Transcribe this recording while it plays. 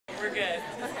We're good.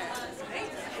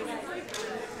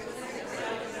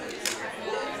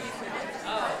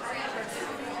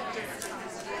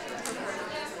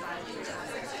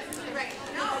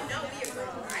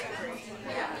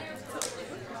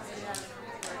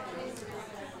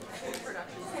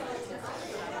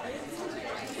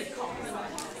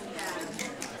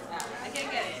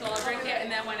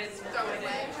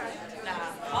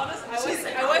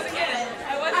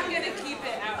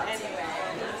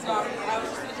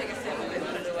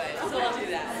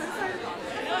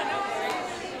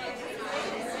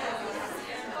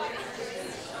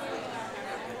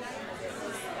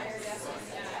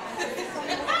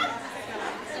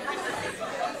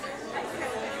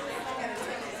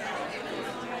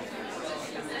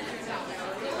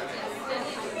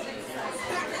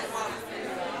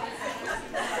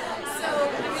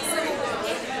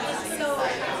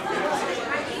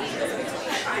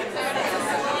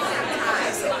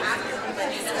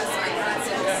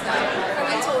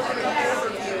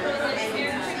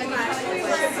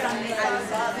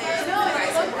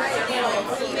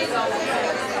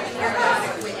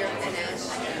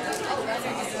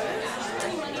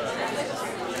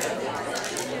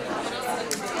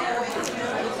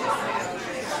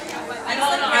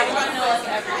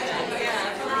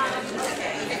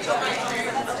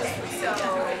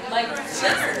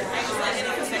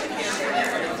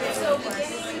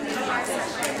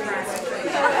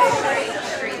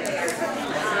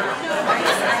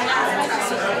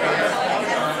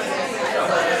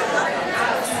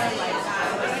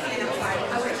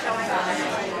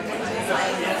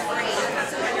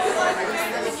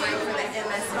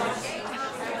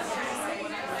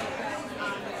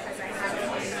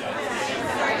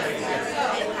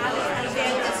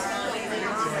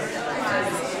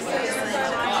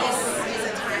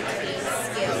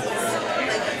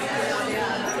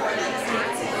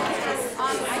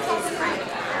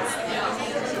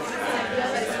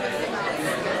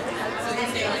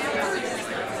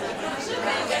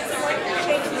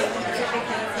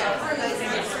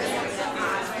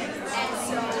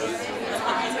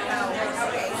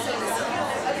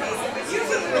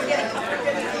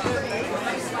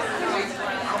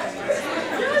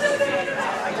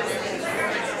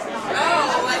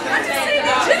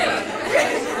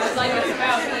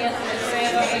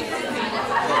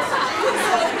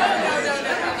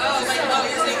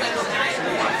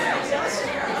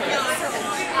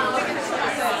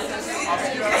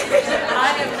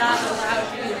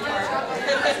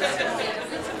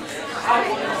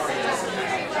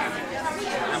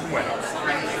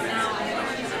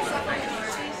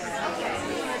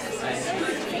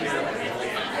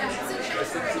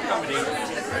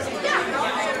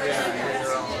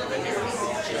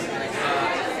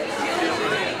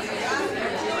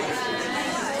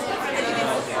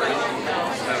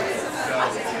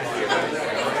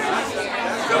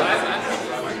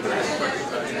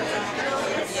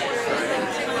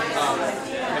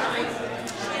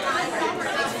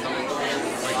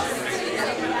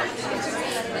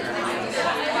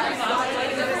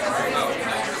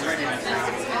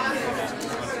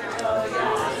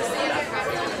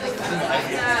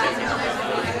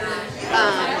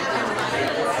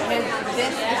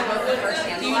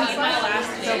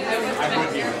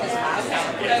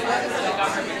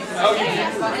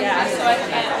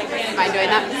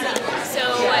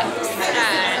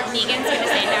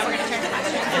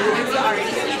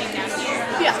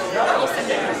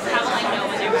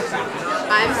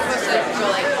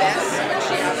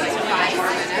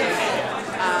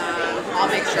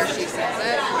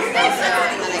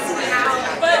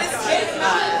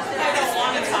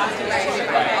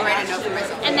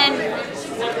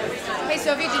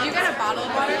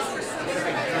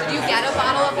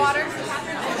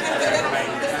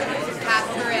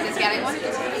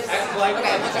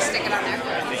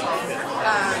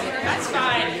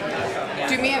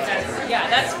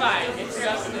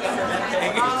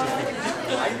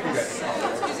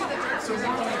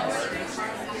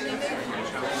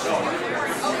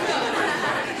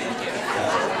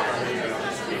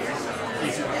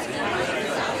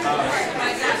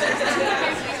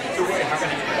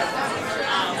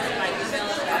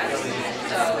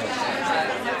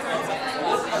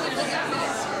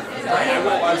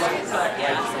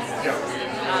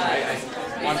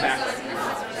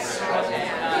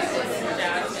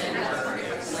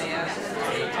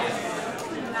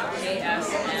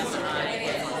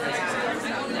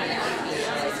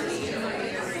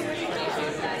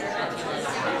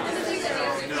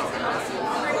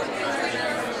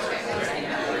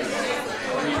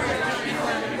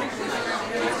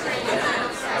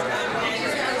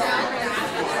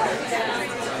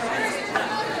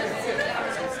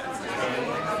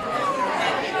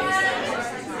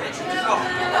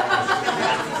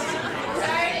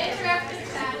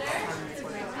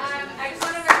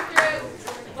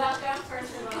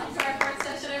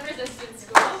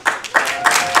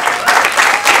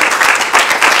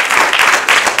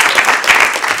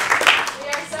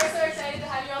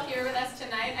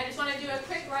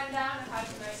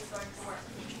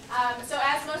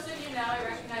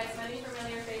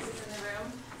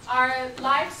 The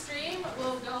live stream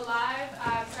will go live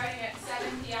starting at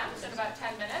 7 p.m., so in about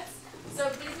 10 minutes. So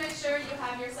please make sure you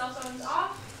have your cell phones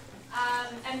off.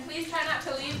 And please try not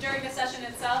to leave during the session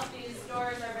itself. These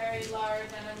doors are very large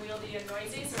and unwieldy and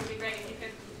noisy, so it would be great if you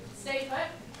could stay put.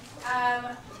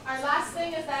 Our last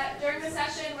thing is that during the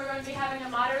session, we're going to be having a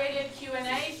moderated Q&A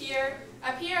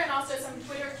up here, and also some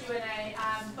Twitter Q&A.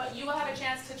 But you will have a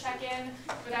chance to check in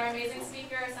with our amazing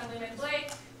speaker, Assemblyman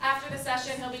Blake. After the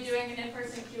session, he'll be doing an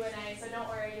in-person Q&A, so don't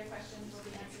worry, your questions will be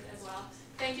answered as well.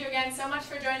 Thank you again so much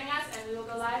for joining us, and we will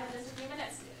go live in just a few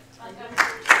minutes. Welcome.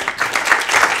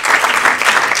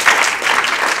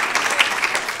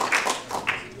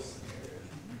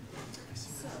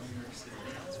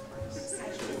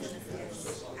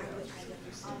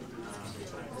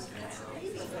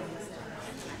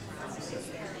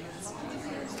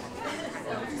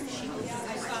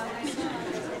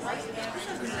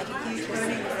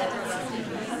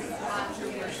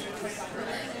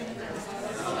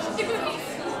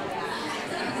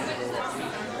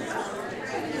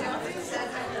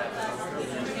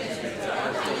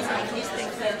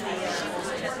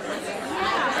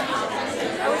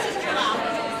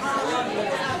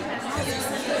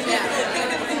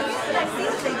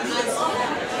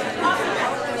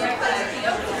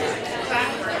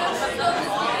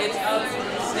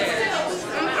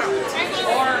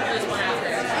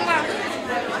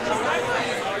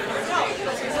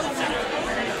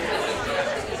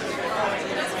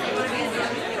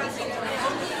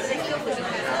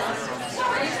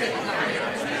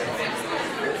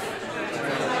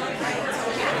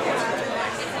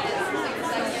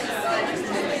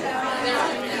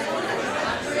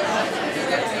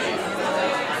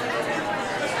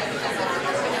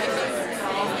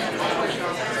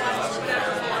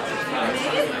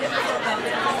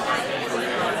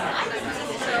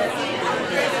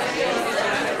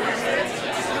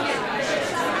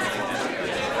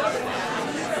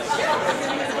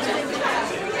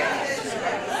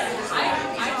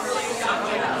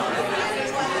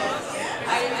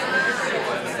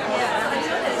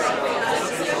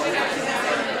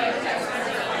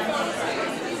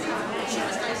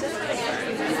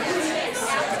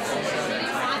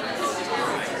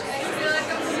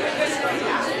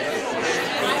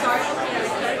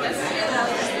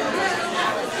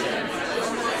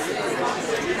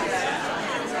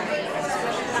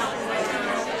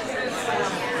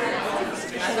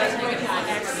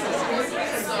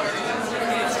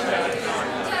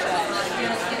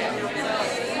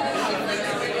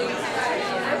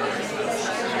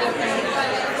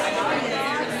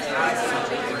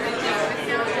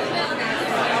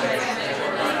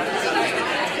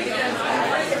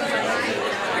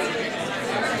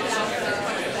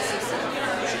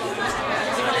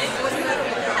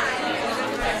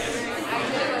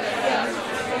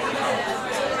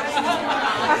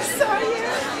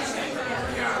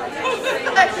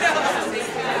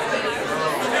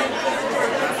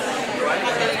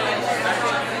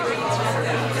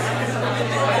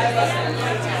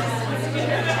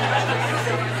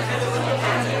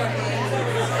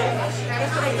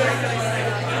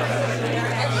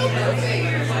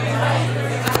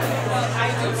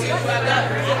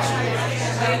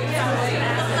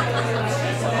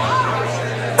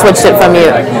 Switched it from mute.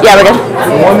 Yeah, we're good.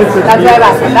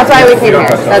 That's why we came here.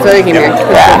 That's why we came here.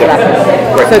 Yeah.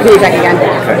 So can you check again?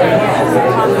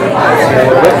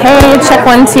 Hey, check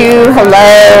 1, 2. Hello.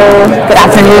 Good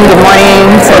afternoon. Good morning.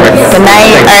 Good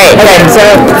night. All right. Good. So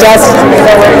just.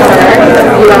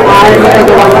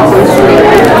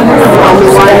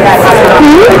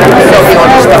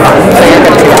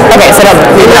 Okay, so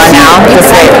leave it on now.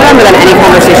 Just wait. Remember that any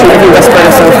conversation, if you whisper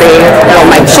to Sophie, it'll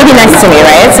mic. Should be next to me,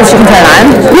 right? So she can turn on?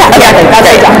 Yeah, exactly. That's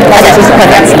right. Okay, just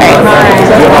perfect. All right.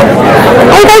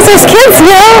 Oh, guys, there's kids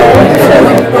here.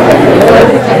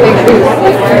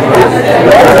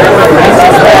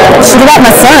 She did that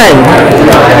with my son.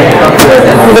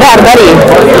 We did that, buddy.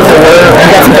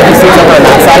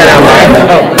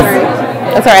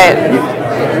 That's all right.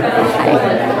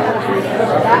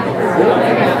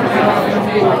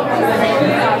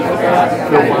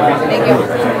 Thank you.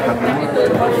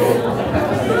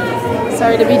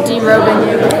 Sorry to be derobing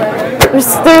you.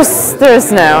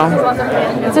 There's no.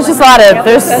 There's just a lot of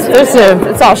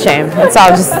it's all shame. It's all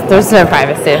just there's no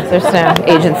privacy. There's no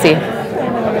agency.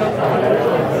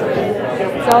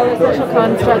 It's all a social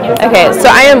construct. Okay, so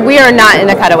we are not in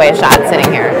a cutaway shot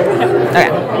sitting here. Okay.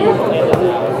 I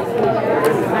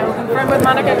will confirm with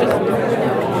Monica. Just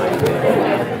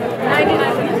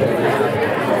 99.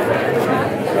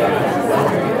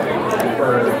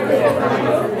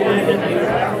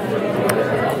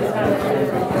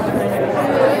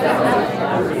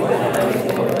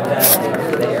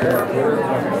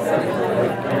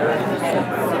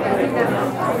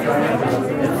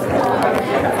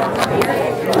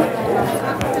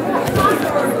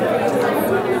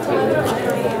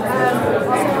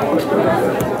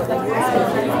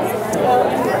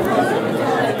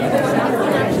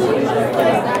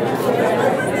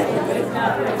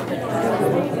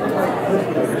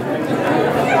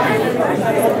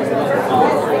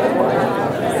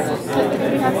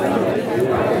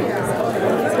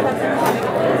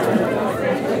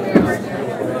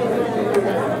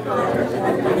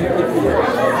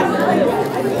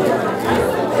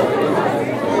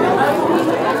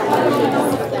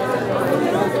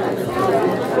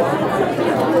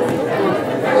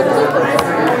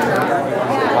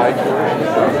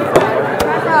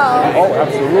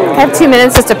 have 2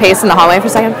 minutes just to pace in the hallway for a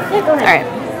second? Yeah, go ahead.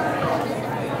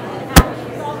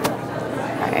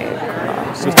 All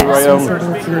right. Sister Rayam,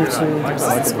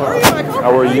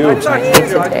 how are you?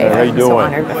 How you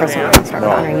doing?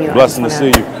 No, blessing to see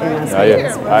you.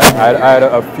 I had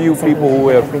a few people who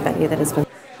have. Everybody that has been.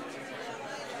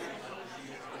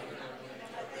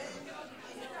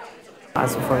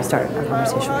 Pause before we start our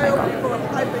conversation with Michael.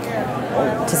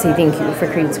 To say thank you for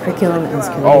Creed's curriculum and his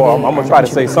community. Oh, I'm gonna try to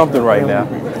say something right now.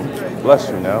 Bless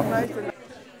you now.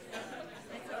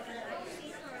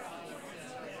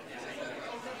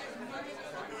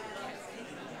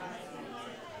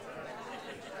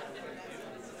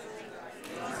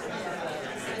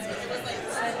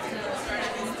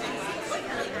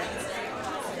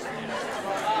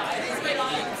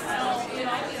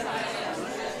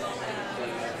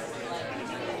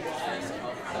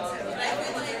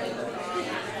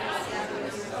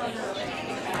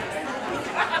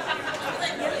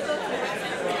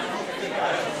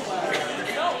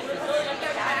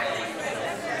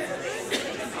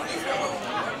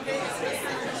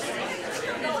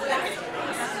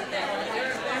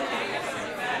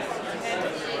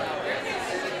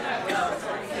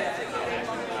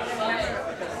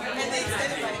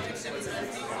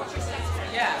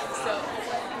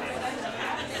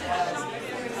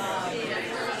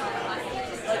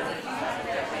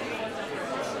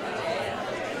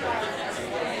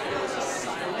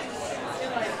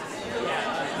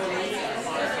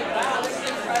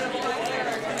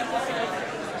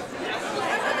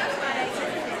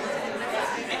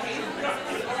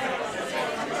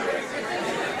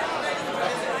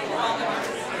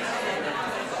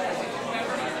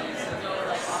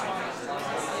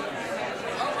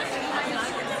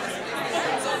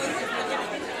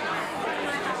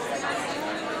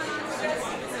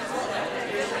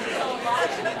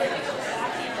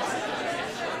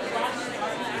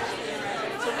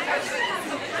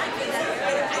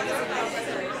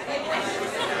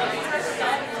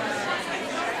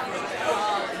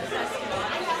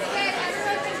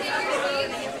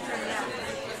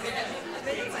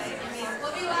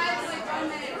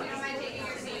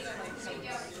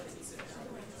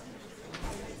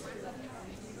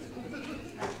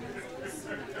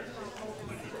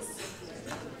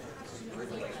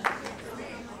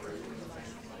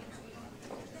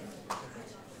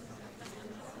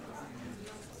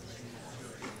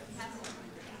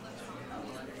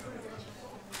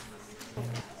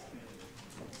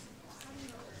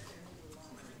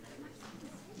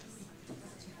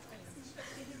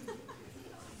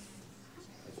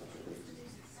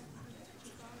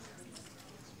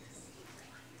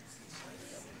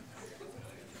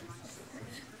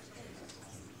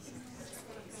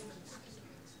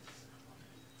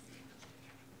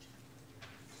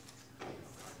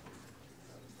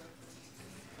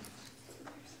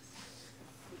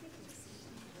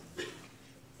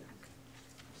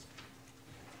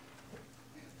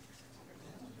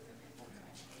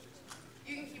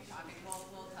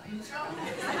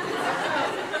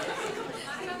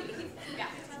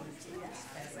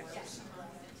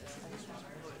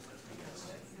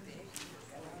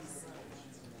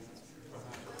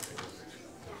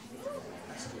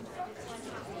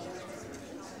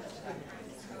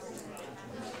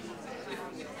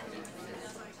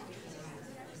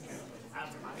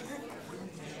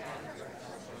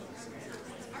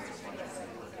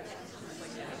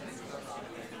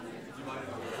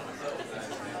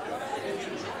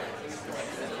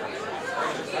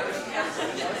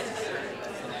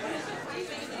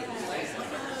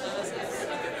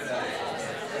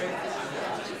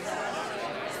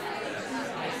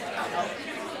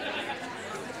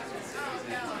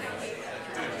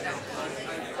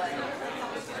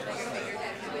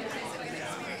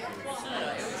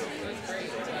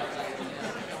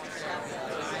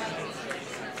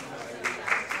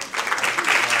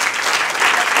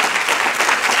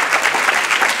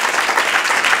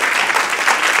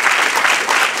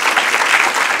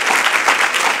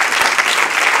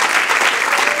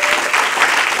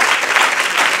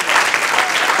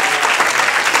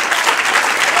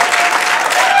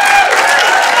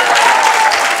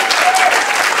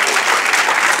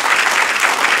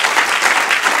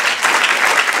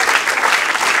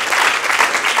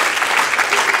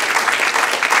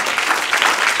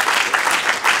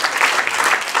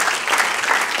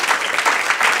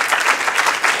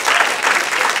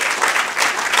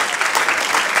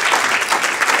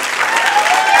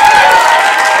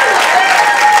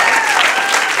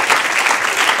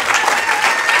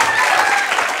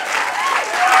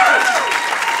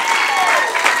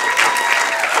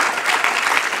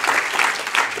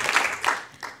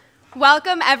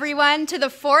 Welcome everyone to the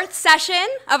 4th session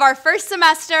of our first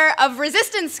semester of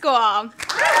Resistance School.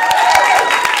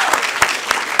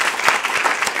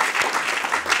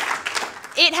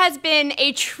 It has been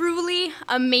a truly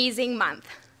amazing month.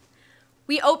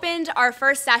 We opened our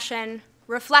first session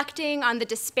reflecting on the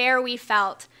despair we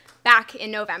felt back in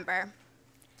November.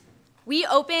 We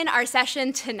open our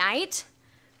session tonight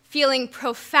feeling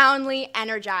profoundly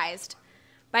energized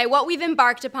by what we've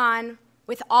embarked upon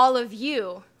with all of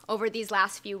you over these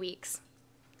last few weeks.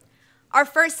 Our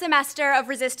first semester of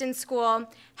Resistance School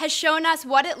has shown us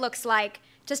what it looks like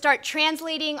to start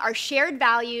translating our shared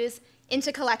values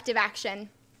into collective action.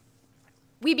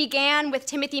 We began with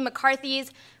Timothy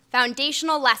McCarthy's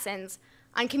foundational lessons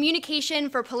on communication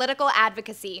for political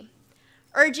advocacy,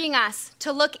 urging us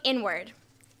to look inward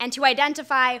and to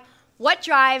identify what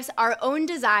drives our own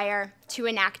desire to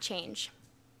enact change.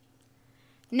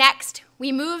 Next,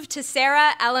 we moved to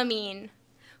Sarah El-Amin,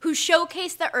 who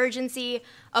showcased the urgency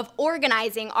of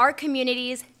organizing our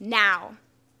communities now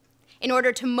in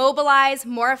order to mobilize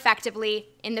more effectively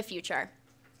in the future.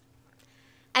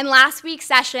 And last week's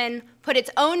session put its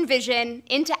own vision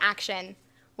into action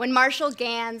when Marshall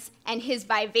Gans and his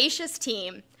vivacious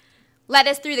team led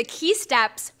us through the key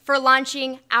steps for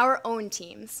launching our own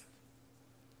teams.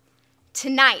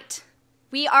 Tonight,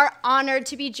 we are honored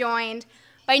to be joined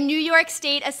by New York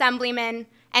State Assemblyman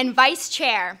and Vice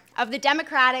Chair of the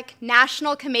Democratic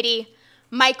National Committee,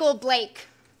 Michael Blake.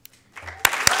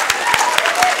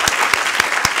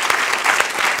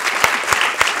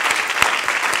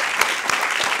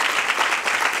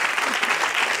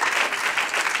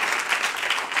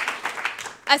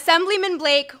 Assemblyman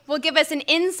Blake will give us an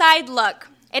inside look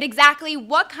at exactly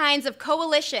what kinds of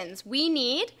coalitions we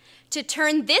need to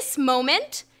turn this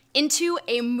moment into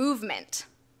a movement.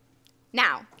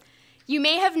 Now, you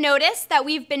may have noticed that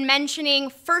we've been mentioning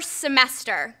first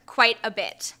semester quite a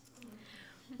bit.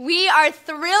 We are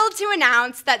thrilled to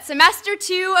announce that semester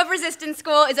 2 of Resistance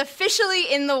School is officially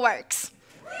in the works.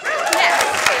 Yes.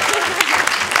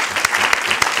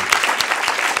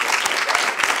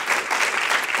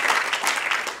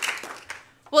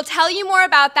 We'll tell you more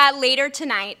about that later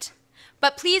tonight,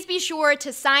 but please be sure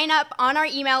to sign up on our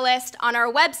email list on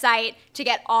our website to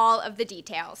get all of the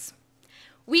details.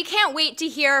 We can't wait to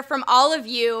hear from all of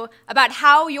you about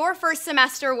how your first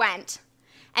semester went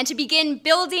and to begin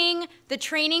building the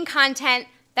training content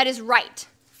that is right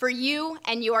for you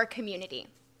and your community.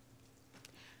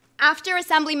 After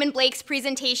Assemblyman Blake's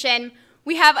presentation,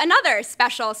 we have another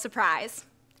special surprise.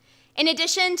 In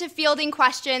addition to fielding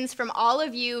questions from all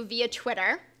of you via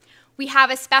Twitter, we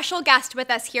have a special guest with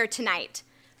us here tonight,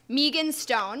 Megan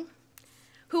Stone,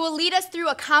 who will lead us through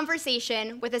a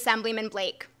conversation with Assemblyman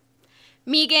Blake.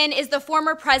 Megan is the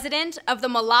former president of the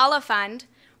Malala Fund,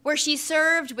 where she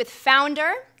served with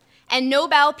founder and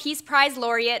Nobel Peace Prize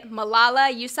laureate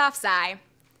Malala Yousafzai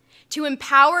to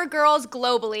empower girls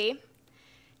globally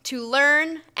to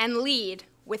learn and lead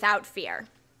without fear.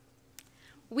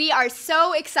 We are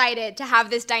so excited to have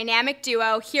this dynamic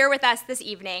duo here with us this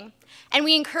evening, and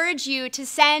we encourage you to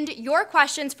send your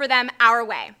questions for them our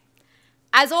way.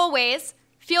 As always,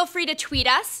 feel free to tweet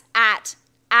us at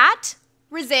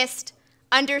 @resist_school.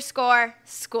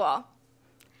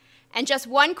 And just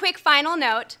one quick final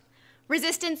note,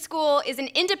 Resistance School is an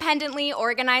independently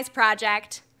organized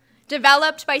project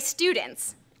developed by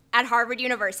students at Harvard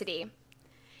University.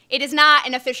 It is not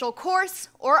an official course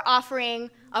or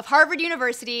offering of Harvard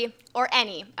University or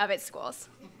any of its schools.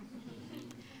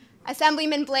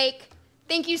 Assemblyman Blake,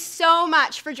 thank you so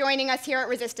much for joining us here at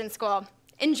Resistance School.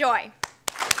 Enjoy.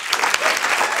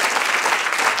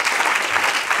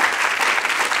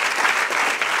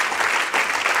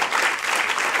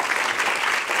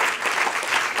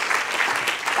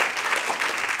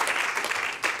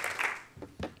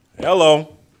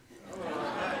 Hello.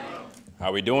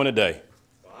 How we doing today?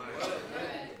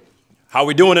 How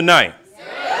we doing tonight?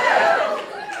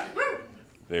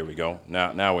 There we go.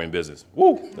 Now we're in business.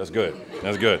 Woo, that's good.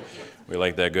 That's good. We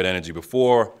like that good energy.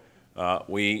 Before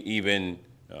we even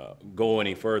go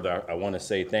any further, I want to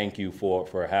say thank you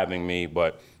for having me,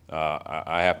 but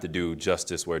I have to do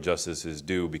justice where justice is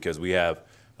due, because we have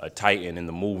a titan in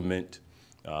the movement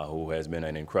who has been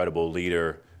an incredible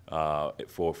leader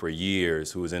for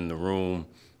years, who is in the room,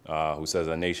 who says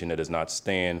a nation that does not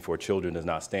stand for children does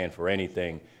not stand for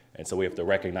anything. And so we have to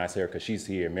recognize her because she's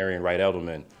here, Marian Wright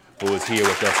Edelman, who is here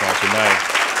with us on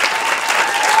tonight.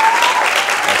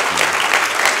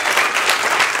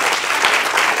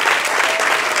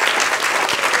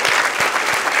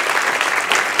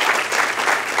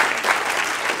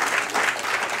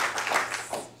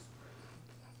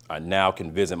 I now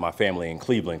can visit my family in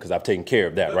Cleveland because I've taken care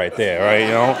of that right there,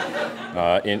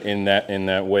 right? In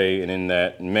that way and in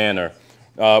that manner.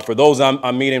 For those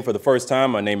I'm meeting for the first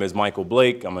time, my name is Michael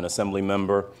Blake. I'm an assembly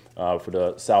member for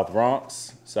the South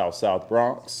Bronx, South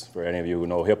Bronx. For any of you who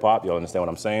know hip hop, you'll understand what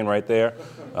I'm saying right there.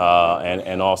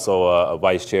 And also a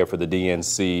vice chair for the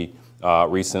DNC,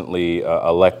 recently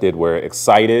elected. We're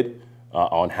excited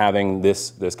on having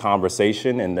this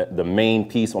conversation, and the main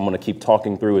piece I'm going to keep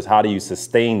talking through is how do you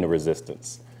sustain the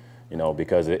resistance,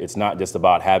 because it's not just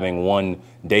about having one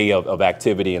day of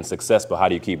activity and success, but how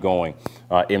do you keep going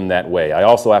in that way. I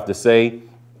also have to say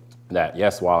that,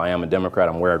 yes, while I am a Democrat,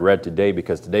 I'm wearing red today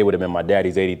because today would have been my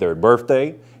daddy's 83rd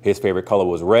birthday. His favorite color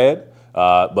was red.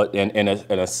 But in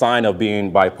a sign of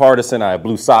being bipartisan, I have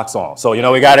blue socks on. So,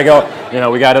 we got to go,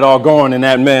 we got it all going in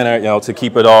that manner, to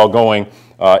keep it all going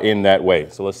in that way.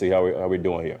 So let's see how we're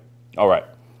doing here. All right.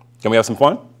 Can we have some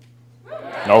fun?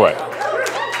 All right.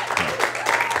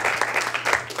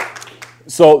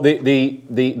 So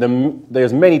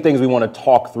there's many things we want to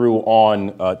talk through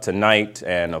on tonight.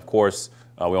 And of course,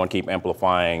 we want to keep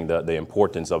amplifying the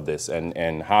importance of this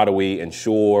and how do we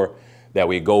ensure that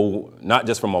we go not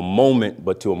just from a moment,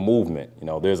 but to a movement.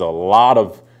 There's a lot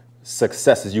of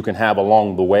successes you can have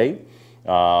along the way,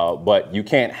 but you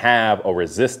can't have a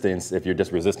resistance if you're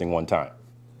just resisting one time.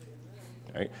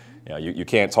 Right? You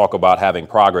can't talk about having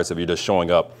progress if you're just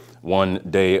showing up one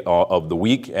day of the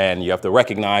week, and you have to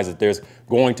recognize that there's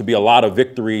going to be a lot of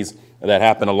victories that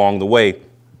happen along the way.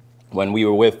 When we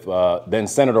were with then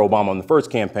Senator Obama on the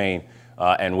first campaign,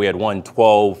 and we had won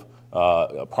 12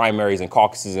 primaries and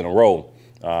caucuses in a row.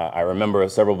 I remember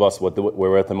several of us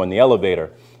were with him on the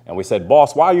elevator, and we said,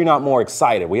 "Boss, why are you not more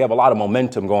excited? We have a lot of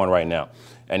momentum going right now."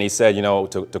 And he said,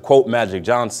 to quote Magic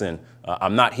Johnson,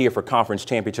 "I'm not here for conference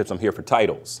championships, I'm here for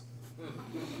titles."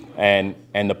 And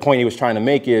the point he was trying to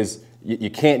make is you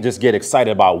can't just get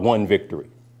excited about one victory.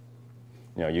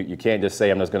 You can't just say,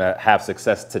 I'm just going to have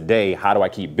success today. How do I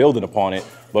keep building upon it?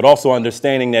 But also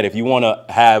understanding that if you want to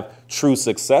have true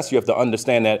success, you have to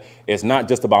understand that it's not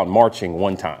just about marching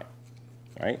one time,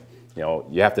 right?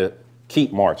 You have to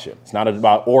keep marching. It's not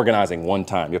about organizing one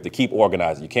time. You have to keep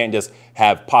organizing. You can't just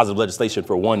have positive legislation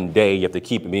for one day. You have to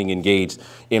keep being engaged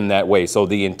in that way. So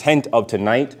the intent of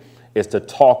tonight is to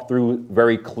talk through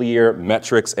very clear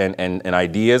metrics and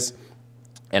ideas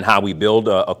and how we build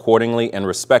accordingly and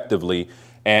respectively.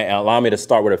 And allow me to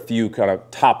start with a few kind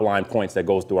of top line points that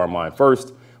goes through our mind.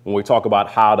 First, when we talk about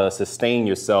how to sustain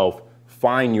yourself,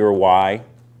 find your why.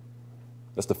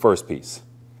 That's the first piece.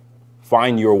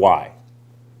 Find your why.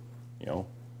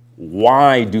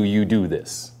 Why do you do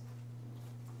this?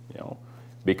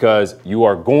 Because you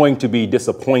are going to be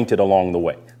disappointed along the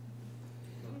way.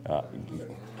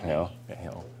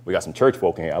 We got some church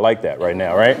folk in here. I like that right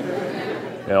now, right?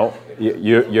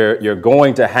 You're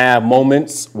going to have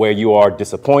moments where you are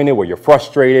disappointed, where you're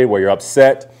frustrated, where you're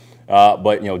upset.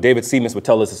 But David Seamus would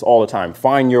tell us this all the time.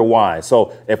 Find your why.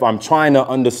 So if I'm trying to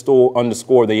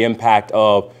underscore the impact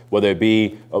of whether it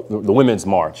be the Women's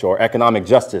March or economic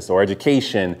justice or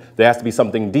education, there has to be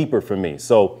something deeper for me.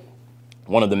 So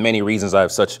one of the many reasons I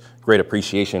have such great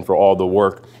appreciation for all the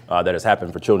work that has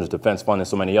happened for Children's Defense Fund and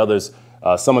so many others.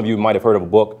 Some of you might have heard of a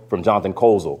book from Jonathan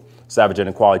Kozol, Savage and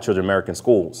Equality Children in American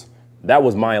Schools. That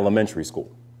was my elementary school.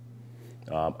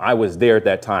 I was there at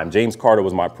that time. James Carter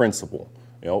was my principal.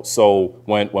 So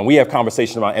when we have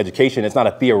conversations about education, it's not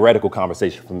a theoretical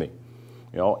conversation for me.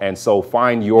 And so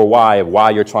find your why of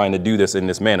why you're trying to do this in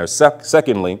this manner.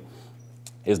 Secondly,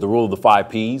 is the rule of the 5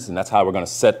 Ps, and that's how we're going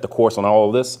to set the course on all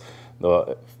of this.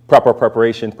 The proper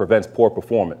preparation prevents poor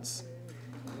performance.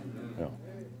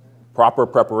 Proper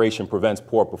preparation prevents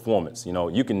poor performance.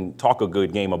 You can talk a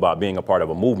good game about being a part of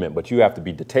a movement, but you have to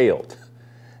be detailed,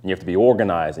 and you have to be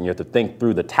organized, and you have to think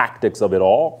through the tactics of it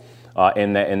all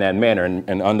in that manner,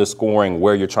 and underscoring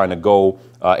where you're trying to go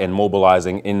and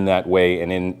mobilizing in that way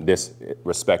and in this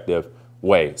respective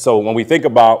way. So when we think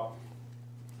about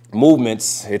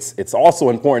movements, it's also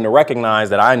important to recognize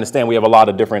that I understand we have a lot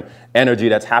of different energy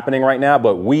that's happening right now,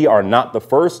 but we are not the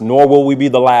first, nor will we be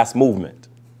the last movement.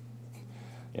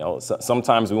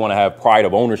 Sometimes we want to have pride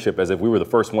of ownership as if we were the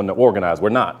first one to organize. We're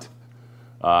not.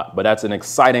 But that's an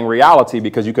exciting reality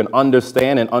because you can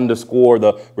understand and underscore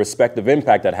the respective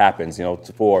impact that happens.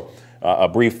 For a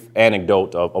brief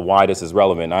anecdote of why this is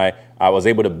relevant, I was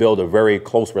able to build a very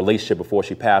close relationship before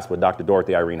she passed with Dr.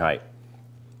 Dorothy Irene Height,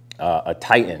 a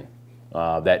titan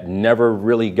that never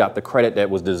really got the credit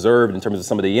that was deserved in terms of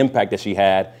some of the impact that she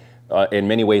had in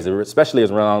many ways, especially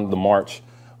around the March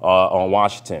on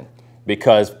Washington.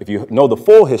 Because if you know the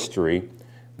full history,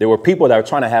 there were people that were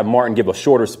trying to have Martin give a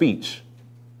shorter speech.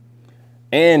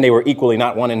 And they were equally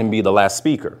not wanting him to be the last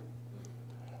speaker.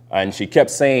 And she kept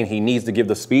saying he needs to give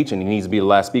the speech and he needs to be the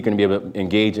last speaker and be able to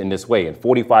engage in this way. And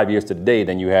 45 years to today,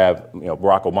 then you have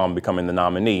Barack Obama becoming the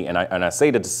nominee. And I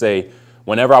say that to say,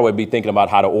 whenever I would be thinking about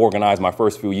how to organize my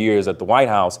first few years at the White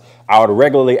House, I would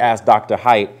regularly ask Dr.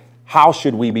 Haidt, how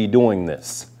should we be doing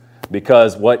this?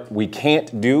 Because what we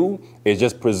can't do is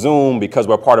just presume, because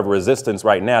we're part of a resistance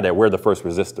right now, that we're the first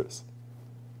resistors.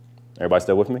 Everybody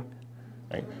still with me?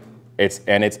 Right.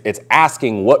 It's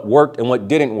asking what worked and what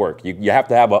didn't work. You have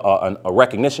to have a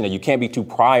recognition that you can't be too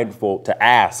prideful to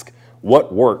ask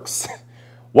what works,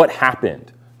 what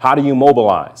happened, how do you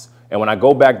mobilize? And when I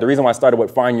go back, the reason why I started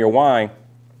with Find Your Why,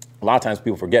 a lot of times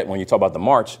people forget when you talk about the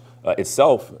march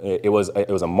itself, it was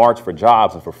a march for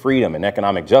jobs and for freedom and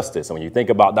economic justice. And when you think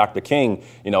about Dr. King,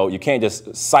 you can't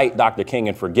just cite Dr. King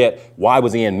and forget why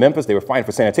was he in Memphis? They were fighting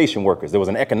for sanitation workers. There was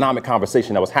an economic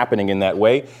conversation that was happening in that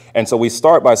way. And so we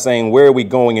start by saying, where are we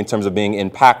going in terms of being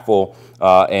impactful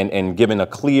and giving a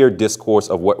clear discourse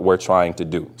of what we're trying to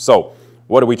do? So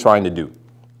what are we trying to do?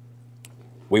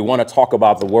 We want to talk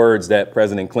about the words that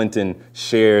President Clinton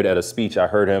shared at a speech I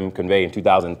heard him convey in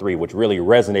 2003, which really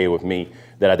resonated with me,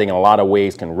 that I think in a lot of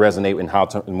ways can resonate in how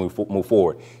to move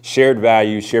forward. Shared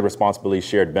values, shared responsibilities,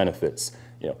 shared benefits.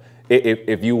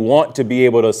 If you want to be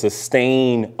able to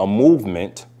sustain a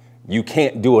movement, you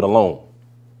can't do it alone.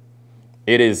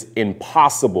 It is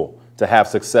impossible to have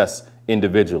success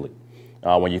individually.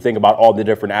 When you think about all the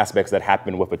different aspects that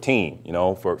happen with a team,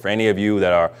 for any of you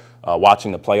that are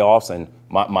watching the playoffs, and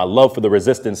my love for the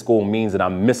Resistance School means that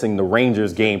I'm missing the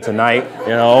Rangers game tonight.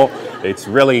 It's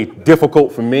really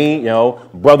difficult for me.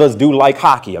 Brothers do like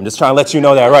hockey. I'm just trying to let you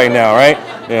know that right now,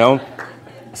 right?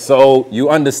 So you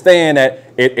understand that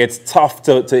it's tough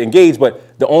to engage,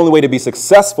 but the only way to be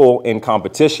successful in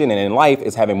competition and in life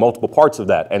is having multiple parts of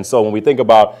that. And so when we think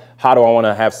about how do I want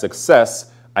to have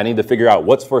success, I need to figure out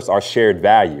what's first our shared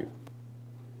value.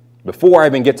 Before I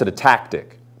even get to the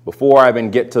tactic, before I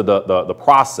even get to the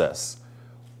process,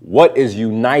 what is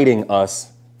uniting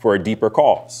us for a deeper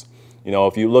cause?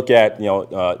 If you look at,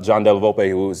 John Delavolpe,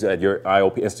 who's at your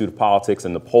IOP Institute of Politics,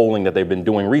 and the polling that they've been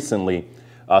doing recently,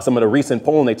 some of the recent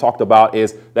polling they talked about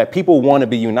is that people want to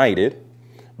be united,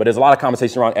 but there's a lot of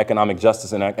conversation around economic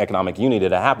justice and economic unity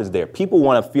that happens there. People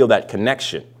want to feel that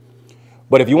connection.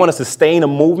 But if you want to sustain a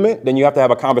movement, then you have to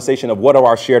have a conversation of what are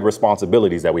our shared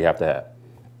responsibilities that we have to have.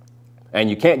 And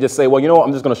you can't just say, well,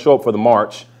 I'm just going to show up for the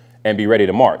march and be ready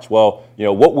to march. Well,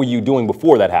 what were you doing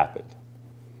before that happened?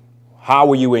 How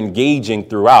were you engaging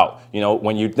throughout?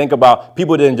 When you think about,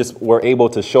 people didn't just were able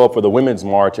to show up for the Women's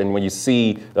March, and when you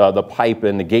see the pipe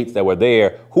and the gates that were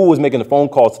there, who was making the phone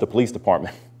calls to the police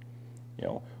department?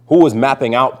 Who was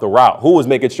mapping out the route? Who was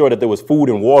making sure that there was food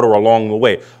and water along the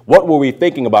way? What were we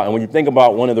thinking about? And when you think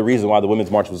about one of the reasons why the Women's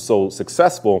March was so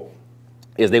successful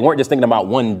is they weren't just thinking about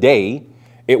one day.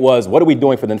 It was, what are we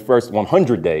doing for the first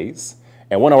 100 days?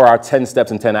 And what are our 10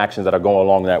 steps and 10 actions that are going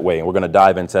along that way? And we're going to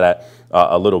dive into that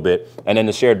a little bit. And then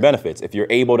the shared benefits. If you're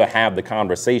able to have the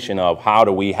conversation of how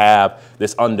do we have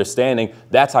this understanding,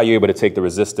 that's how you're able to take the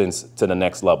resistance to the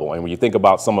next level. And when you think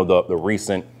about some of the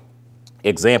recent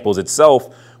examples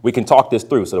itself, we can talk this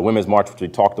through. So the Women's March, which we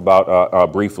talked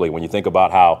about briefly, when you think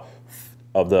about how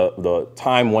of the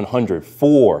time 100,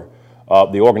 4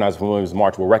 the organizers of the Women's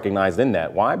March were recognized in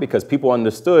that. Why? Because people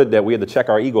understood that we had to check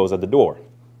our egos at the door.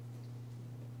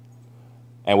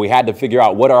 And we had to figure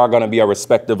out what are going to be our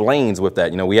respective lanes with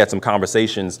that. We had some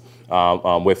conversations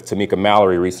with Tamika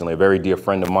Mallory recently, a very dear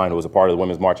friend of mine who was a part of the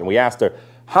Women's March. And we asked her,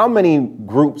 how many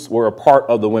groups were a part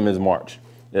of the Women's March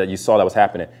that you saw that was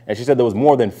happening? And she said there was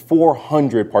more than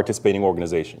 400 participating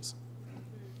organizations.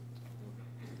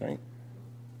 Right?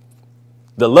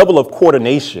 The level of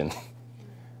coordination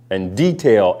and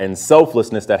detail and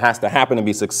selflessness that has to happen to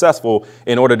be successful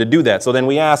in order to do that. So then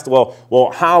we asked,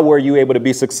 well, how were you able to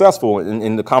be successful?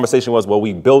 And the conversation was, well,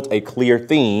 we built a clear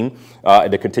theme,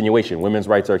 the continuation, women's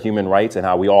rights are human rights, and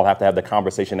how we all have to have the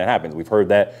conversation that happens. We've heard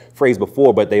that phrase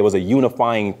before, but there was a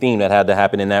unifying theme that had to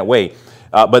happen in that way.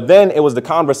 But then it was the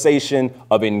conversation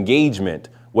of engagement,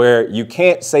 where you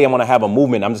can't say, I'm going to have a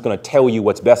movement, I'm just going to tell you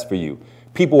what's best for you.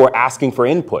 People were asking for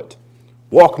input.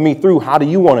 Walk me through, how do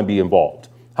you want to be involved?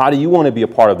 How do you want to be a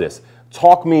part of this?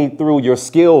 Talk me through your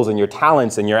skills and your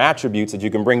talents and your attributes that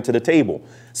you can bring to the table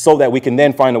so that we can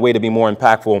then find a way to be more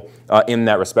impactful in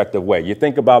that respective way. You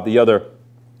think about the other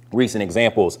recent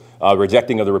examples,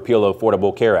 rejecting of the repeal of the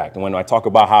Affordable Care Act. And when I talk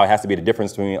about how it has to be the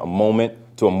difference between a moment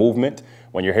to a movement,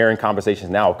 When you're hearing conversations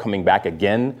now coming back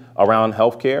again around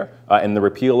healthcare and the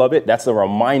repeal of it, that's a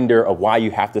reminder of why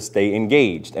you have to stay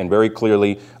engaged, and very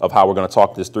clearly of how we're going to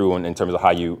talk this through in terms of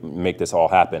how you make this all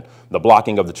happen. The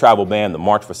blocking of the travel ban, the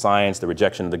March for Science, the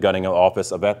rejection of the gutting of the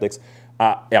Office of Ethics.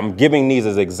 I'm giving these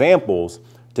as examples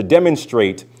to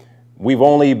demonstrate we've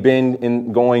only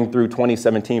been going through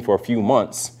 2017 for a few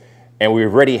months, and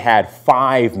we've already had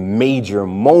 5 major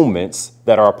moments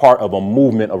that are a part of a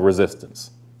movement of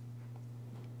resistance.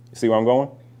 You see where I'm going?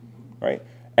 Right?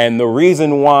 And the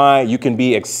reason why you can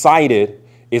be excited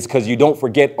is because you don't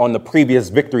forget on the previous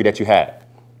victory that you had.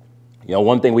 You know,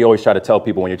 one thing we always try to tell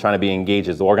people when you're trying to be engaged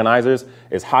as organizers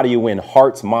is how do you win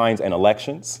hearts, minds, and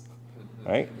elections?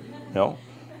 Right? You know?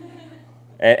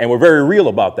 And we're very real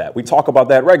about that. We talk about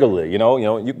that regularly.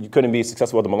 You couldn't be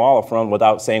successful with the Malala Front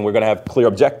without saying we're going to have clear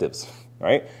objectives,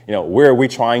 right? Where are we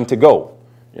trying to go?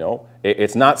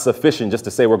 It's not sufficient just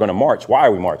to say we're going to march. Why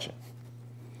are we marching?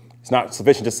 It's not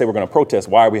sufficient to say we're going to protest.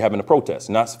 Why are we having a protest? It's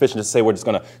not sufficient to say we're just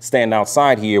going to stand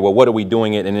outside here. Well, what are we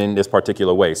doing it in this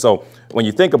particular way? So when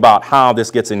you think about how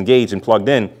this gets engaged and plugged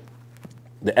in,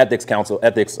 the ethics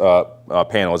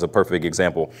panel is a perfect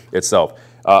example itself.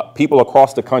 People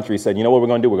across the country said, you know what we're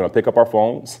going to do? We're going to pick up our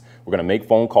phones. We're going to make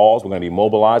phone calls. We're going to be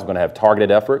mobilized. We're going to have targeted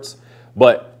efforts.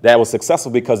 But that was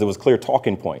successful because there was clear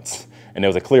talking points, and there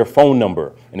was a clear phone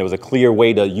number, and there was a clear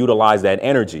way to utilize that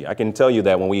energy. I can tell you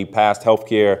that when we passed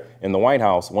healthcare in the White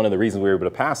House, one of the reasons we were able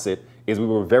to pass it is we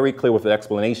were very clear with the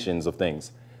explanations of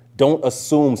things. Don't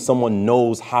assume someone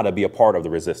knows how to be a part of the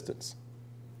resistance.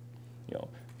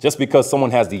 Just because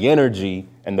someone has the energy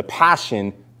and the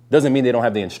passion doesn't mean they don't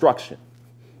have the instruction,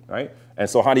 right? And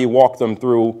so how do you walk them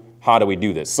through? How do we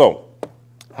do this? So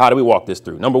how do we walk this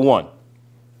through? Number one,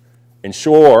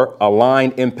 ensure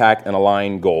aligned impact and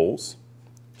aligned goals.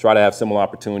 Try to have similar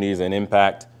opportunities and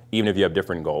impact, even if you have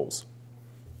different goals.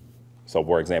 So,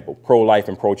 for example, pro-life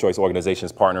and pro-choice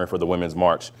organizations partnering for the Women's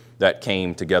March that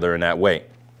came together in that way.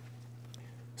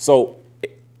 So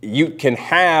you can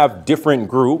have different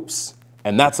groups,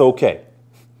 and that's okay.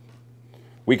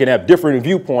 We can have different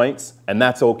viewpoints, and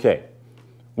that's okay.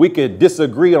 We could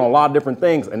disagree on a lot of different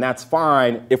things, and that's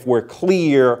fine if we're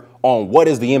clear on what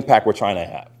is the impact we're trying to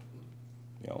have.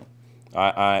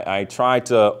 I try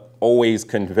to always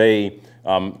convey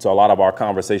to a lot of our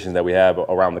conversations that we have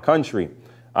around the country,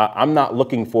 I'm not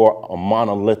looking for a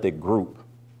monolithic group.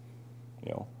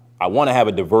 I want to have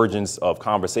a divergence of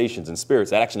conversations and spirits.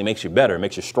 That actually makes you better,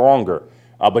 makes you stronger.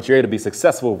 But you're able to be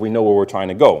successful if we know where we're trying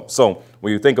to go. So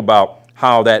when you think about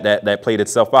how that played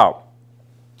itself out,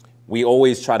 we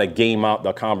always try to game out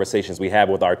the conversations we have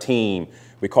with our team.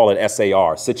 We call it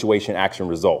SAR, Situation, Action,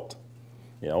 Result.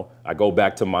 I go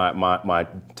back to my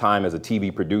time as a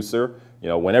TV producer.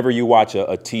 Whenever you watch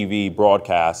a TV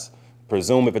broadcast,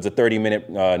 presume if it's a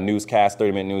 30-minute newscast,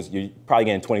 30-minute news, you're probably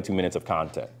getting 22 minutes of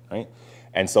content, right?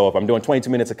 And so if I'm doing 22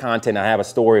 minutes of content, I have a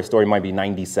story might be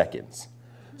 90 seconds.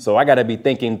 So I got to be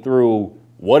thinking through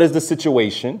what is the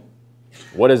situation,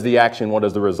 what is the action, what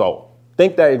is the result.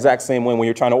 Think that exact same way when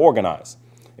you're trying to organize.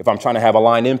 If I'm trying to have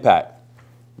aligned impact,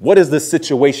 what is the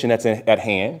situation that's at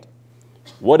hand?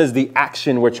 What is the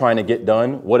action we're trying to get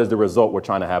done? What is the result we're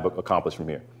trying to have accomplished from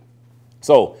here?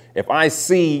 So if I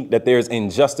see that there's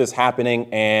injustice happening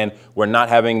and we're not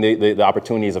having the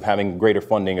opportunities of having greater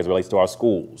funding as it relates to our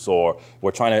schools, or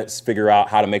we're trying to figure out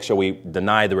how to make sure we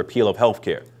deny the repeal of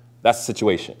healthcare, that's the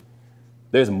situation.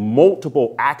 There's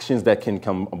multiple actions that can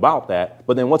come about that,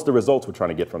 but then what's the results we're trying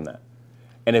to get from that?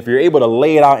 And if you're able to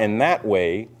lay it out in that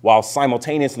way, while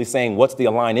simultaneously saying what's the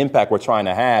aligned impact we're trying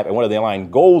to have and what are the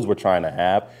aligned goals we're trying to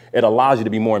have, it allows you to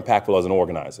be more impactful as an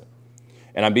organizer.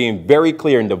 And I'm being very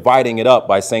clear in dividing it up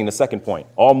by saying the second point.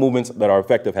 All movements that are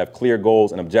effective have clear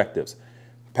goals and objectives.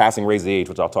 Passing Raise the Age,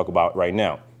 which I'll talk about right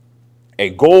now. A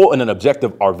goal and an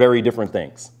objective are very different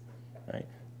things. Right?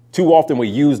 Too often we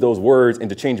use those words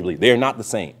interchangeably. They are not the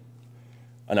same.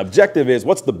 An objective is,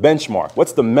 what's the benchmark?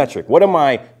 What's the metric? What am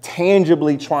I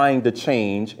tangibly trying to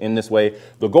change in this way?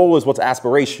 The goal is what's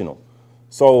aspirational.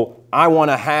 So I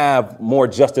want to have more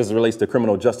justice as it relates to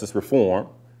criminal justice reform,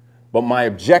 but my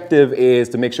objective is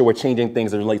to make sure we're changing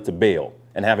things as it relates to bail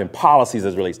and having policies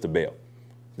as it relates to bail.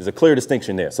 There's a clear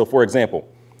distinction there. So for example,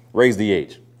 raise the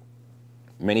age.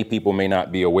 Many people may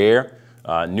not be aware.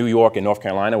 New York and North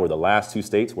Carolina were the last two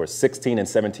states where 16 and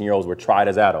 17-year-olds were tried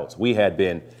as adults. We had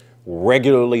been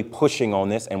regularly pushing on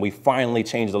this, and we finally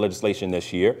changed the legislation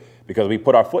this year because we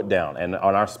put our foot down. And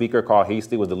our speaker, Carl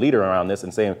Hastie, was the leader around this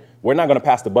and saying, we're not going to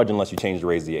pass the budget unless you change to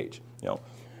raise the age.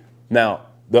 Now,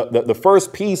 the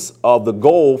first piece of the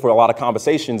goal for a lot of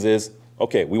conversations is,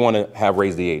 okay, we want to have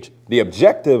raised the age. The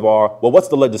objective are, well, what's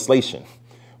the legislation?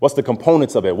 What's the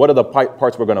components of it? What are the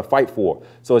parts we're going to fight for?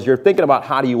 So as you're thinking about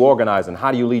how do you organize and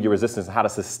how do you lead your resistance and how to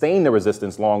sustain the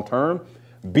resistance long term,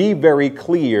 be very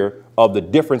clear of the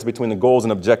difference between the goals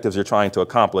and objectives you're trying to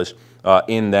accomplish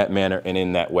in that manner and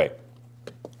in that way.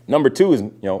 Number two is,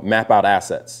 map out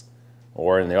assets.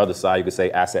 Or on the other side, you could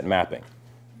say asset mapping.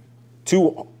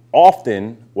 Too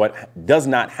often, what does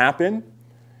not happen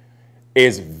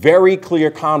is very clear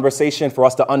conversation for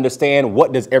us to understand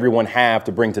what does everyone have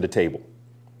to bring to the table.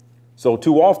 So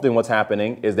too often what's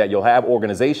happening is that you'll have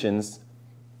organizations,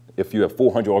 if you have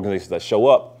 400 organizations that show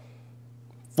up,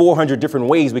 400 different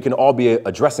ways we can all be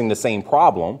addressing the same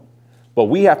problem, but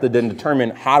we have to then determine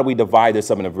how do we divide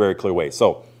this up in a very clear way.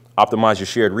 So optimize your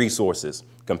shared resources,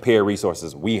 compare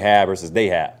resources we have versus they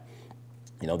have.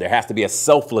 There has to be a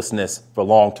selflessness for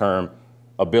long-term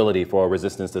ability for a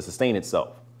resistance to sustain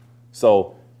itself.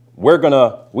 So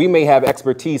we may have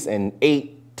expertise in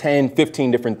 8, 10,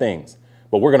 15 different things,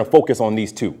 but we're going to focus on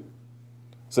these 2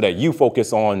 so that you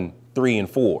focus on 3 and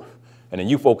 4, and then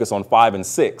you focus on 5 and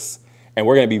 6. And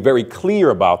we're going to be very clear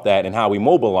about that and how we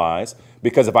mobilize,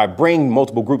 because if I bring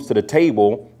multiple groups to the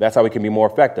table, that's how we can be more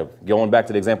effective. Going back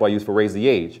to the example I used for Raise the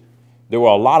Age, there were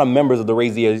a lot of members of the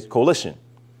Raise the Age coalition.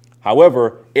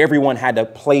 However, everyone had to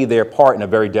play their part in a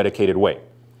very dedicated way.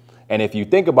 And if you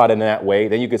think about it in that way,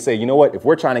 then you could say, you know what, if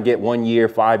we're trying to get 1 year,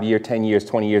 5 years, 10 years,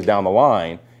 20 years down the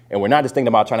line, and we're not just thinking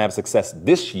about trying to have success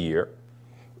this year,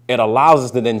 it allows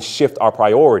us to then shift our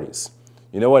priorities.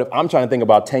 You know what, if I'm trying to think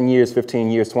about 10 years,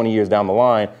 15 years, 20 years down the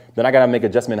line, then I got to make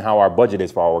adjustment in how our budget is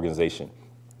for our organization.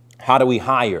 How do we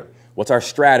hire? What's our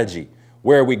strategy?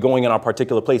 Where are we going in our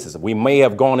particular places? We may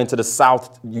have gone into the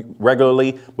South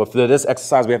regularly, but for this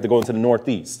exercise, we have to go into the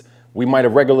Northeast. We might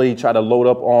have regularly tried to load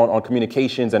up on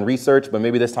communications and research, but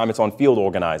maybe this time it's on field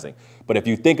organizing. But if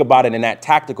you think about it in that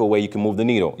tactical way, you can move the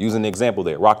needle. Using the example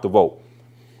there, Rock the Vote.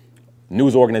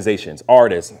 News organizations,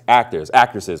 artists, actors,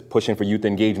 actresses, pushing for youth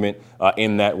engagement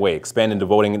in that way, expanding the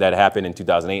voting that happened in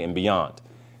 2008 and beyond.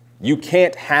 You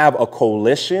can't have a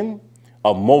coalition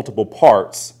of multiple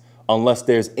parts unless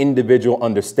there's individual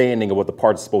understanding of what the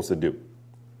part is supposed to do.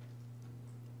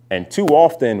 And too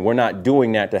often, we're not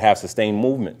doing that to have sustained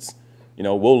movements.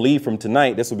 We'll leave from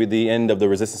tonight. This will be the end of the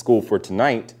resistance school for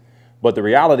tonight. But the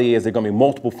reality is there are going to be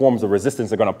multiple forms of resistance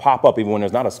that are going to pop up even when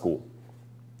there's not a school.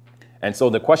 And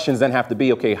so the questions then have to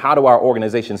be, okay, how do our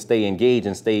organizations stay engaged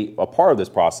and stay a part of this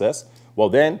process? Well,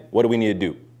 then what do we need to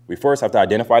do? We first have to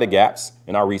identify the gaps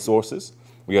in our resources.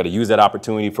 We got to use that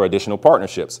opportunity for additional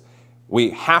partnerships.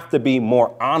 We have to be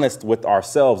more honest with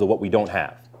ourselves of what we don't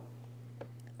have.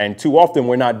 And too often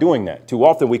we're not doing that. Too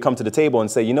often we come to the table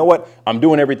and say, you know what, I'm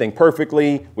doing everything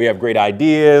perfectly. We have great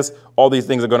ideas. All these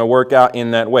things are going to work out in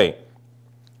that way.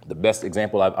 The best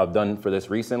example I've done for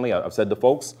this recently, I've said to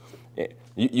folks,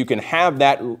 you can have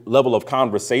that level of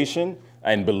conversation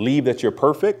and believe that you're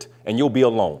perfect and you'll be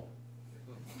alone.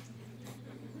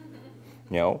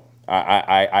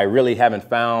 I really haven't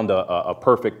found a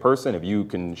perfect person. If you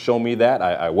can show me that,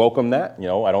 I welcome that.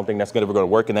 I don't think that's ever going to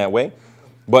work in that way.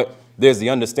 But there's the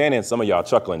understanding, some of y'all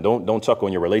chuckling. Don't chuckle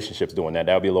in your relationships doing that.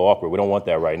 That would be a little awkward. We don't want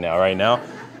that right now.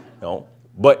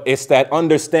 But it's that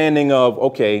understanding of,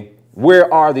 okay,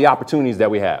 where are the opportunities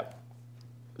that we have?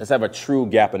 Let's have a true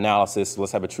gap analysis.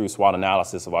 Let's have a true SWOT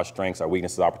analysis of our strengths, our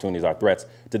weaknesses, opportunities, our threats,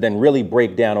 to then really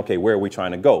break down, okay, where are we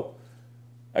trying to go?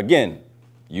 Again,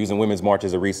 using Women's March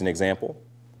as a recent example,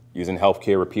 using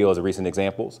healthcare repeal as a recent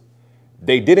examples.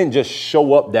 They didn't just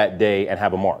show up that day and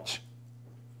have a march.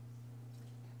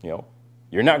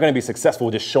 You're not going to be successful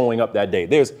just showing up that day.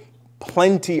 There's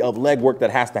plenty of legwork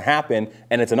that has to happen,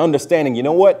 and it's an understanding, you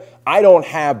know what? I don't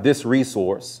have this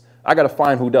resource. I got to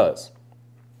find who does.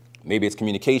 Maybe it's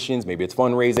communications, maybe it's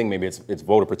fundraising, maybe it's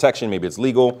voter protection, maybe it's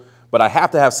legal, but I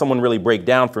have to have someone really break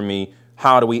down for me,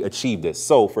 how do we achieve this?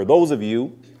 So for those of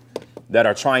you that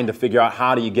are trying to figure out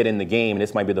how do you get in the game, and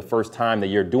this might be the first time that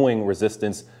you're doing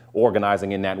resistance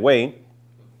organizing in that way,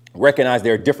 recognize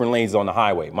there are different lanes on the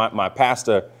highway. My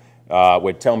pastor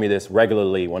would tell me this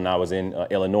regularly when I was in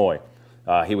Illinois.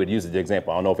 He would use the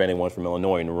example. I don't know if anyone's from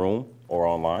Illinois in the room or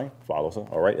online. Follow us.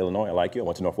 All right, Illinois, I like you. I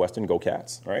went to Northwestern. Go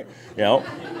Cats. All right,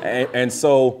 and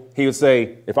so he would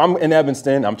say, if I'm in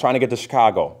Evanston, I'm trying to get to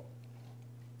Chicago,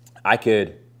 I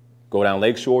could go down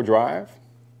Lakeshore Drive.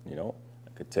 I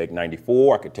could take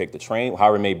 94. I could take the train,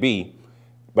 however it may be,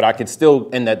 but I could still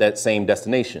end at that same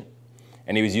destination.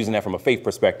 And he was using that from a faith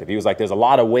perspective. He was like, there's a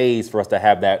lot of ways for us to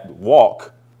have that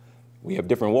walk. We have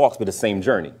different walks, but the same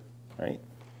journey, right?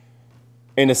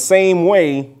 In the same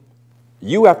way,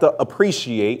 you have to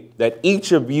appreciate that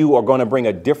each of you are going to bring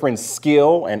a different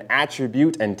skill and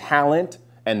attribute and talent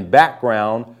and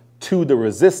background to the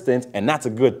resistance, and that's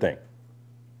a good thing.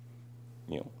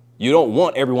 You don't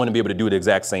want everyone to be able to do the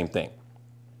exact same thing.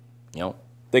 You know,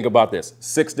 think about this.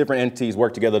 6 different entities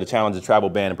work together to challenge the travel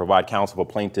ban and provide counsel for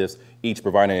plaintiffs, each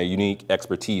providing a unique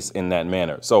expertise in that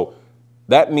manner. So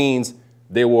that means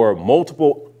there were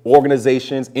multiple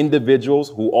organizations, individuals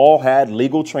who all had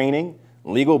legal training,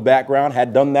 legal background,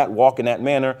 had done that walk in that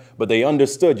manner, but they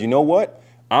understood, you know what?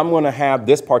 I'm going to have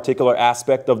this particular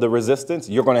aspect of the resistance.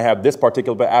 You're going to have this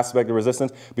particular aspect of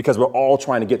resistance because we're all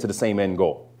trying to get to the same end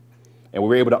goal. And we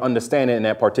were able to understand it in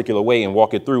that particular way and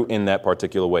walk it through in that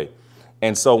particular way.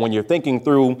 And so when you're thinking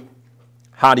through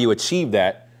how do you achieve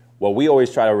that, well, we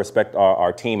always try to respect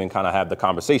our team and kind of have the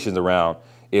conversations around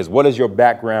is what is your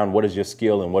background, what is your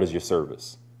skill, and what is your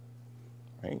service,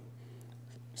 right?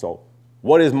 So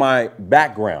what is my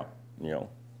background? You know,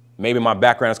 maybe my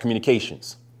background is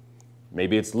communications.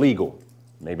 Maybe it's legal,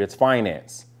 maybe it's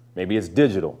finance, maybe it's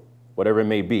digital, whatever it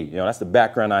may be. You know, that's the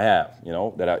background I have, you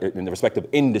know, in the respective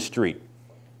industry.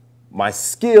 My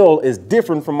skill is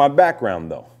different from my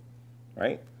background though,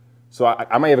 right? So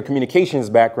I may have a communications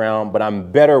background, but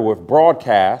I'm better with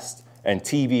broadcast and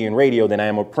TV and radio than I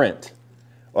am with print.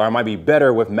 Or I might be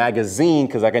better with magazine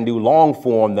because I can do long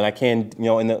form than I can, you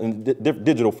know, in the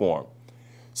digital form.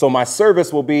 So my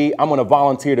service will be, I'm going to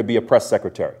volunteer to be a press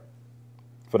secretary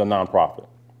for the nonprofit.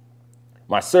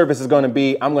 My service is going to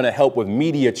be, I'm going to help with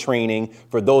media training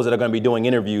for those that are going to be doing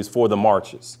interviews for the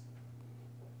marches.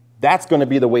 That's going to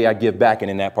be the way I give back and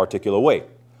in that particular way.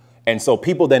 And so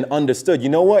people then understood, you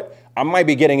know what? I might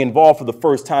be getting involved for the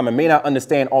first time and may not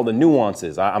understand all the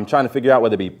nuances. I'm trying to figure out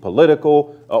whether it be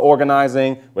political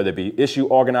organizing, whether it be issue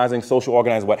organizing, social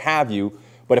organizing, what have you.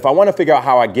 But if I want to figure out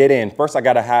how I get in, first I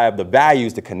got to have the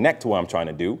values to connect to what I'm trying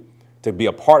to do, to be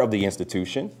a part of the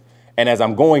institution. And as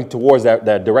I'm going towards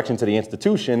that direction to the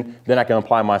institution, then I can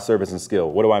apply my service and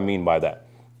skill. What do I mean by that?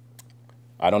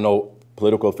 I don't know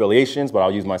political affiliations, but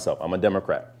I'll use myself. I'm a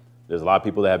Democrat. There's a lot of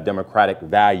people that have democratic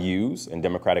values and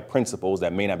democratic principles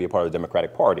that may not be a part of the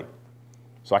Democratic Party.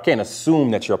 So I can't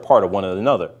assume that you're a part of one or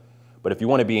another. But if you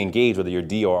want to be engaged, whether you're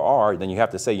D or R, then you have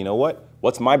to say, you know what?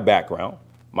 What's my background?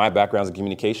 My background's in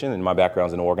communication and my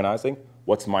background's in organizing.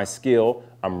 What's my skill?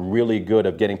 I'm really good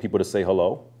at getting people to say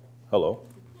hello. Hello.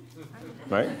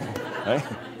 Right? Right?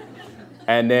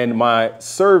 And then my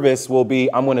service will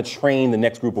be, I'm going to train the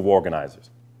next group of organizers.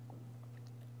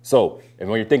 So when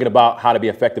you're thinking about how to be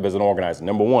effective as an organizer,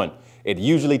 number one, it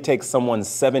usually takes someone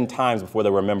 7 times before they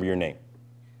remember your name.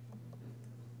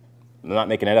 I'm not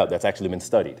making that up. That's actually been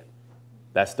studied.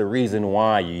 That's the reason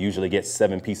why you usually get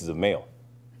 7 pieces of mail.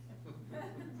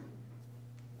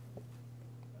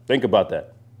 Think about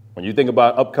that. When you think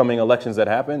about upcoming elections that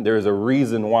happen, there is a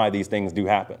reason why these things do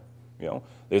happen. You know,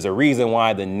 there's a reason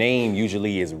why the name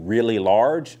usually is really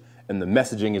large and the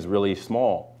messaging is really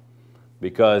small.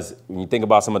 Because when you think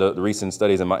about some of the recent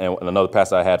studies, and another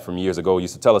pastor I had from years ago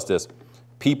used to tell us this,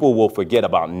 people will forget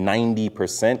about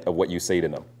 90% of what you say to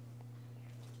them.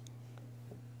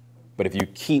 But if you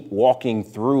keep walking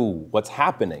through what's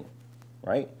happening,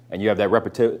 right, and you have that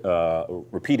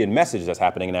repeated message that's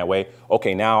happening in that way,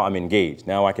 okay, now I'm engaged.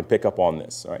 Now I can pick up on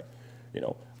this, right? You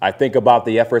know, I think about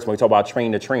the efforts when we talk about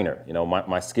train the trainer, you know,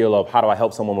 my skill of how do I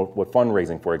help someone with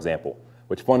fundraising, for example,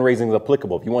 which fundraising is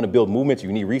applicable. If you want to build movements,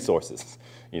 you need resources.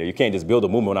 You know, you can't just build a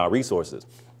movement without resources.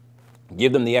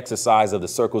 Give them the exercise of the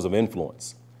circles of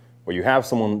influence, where you have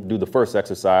someone do the first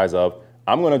exercise of,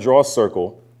 I'm going to draw a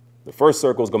circle. The first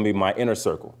circle is going to be my inner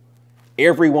circle.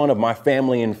 Every one of my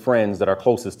family and friends that are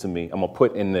closest to me, I'm going to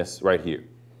put in this right here.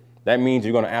 That means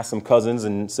you're going to ask some cousins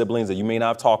and siblings that you may not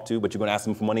have talked to, but you're going to ask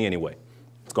them for money anyway.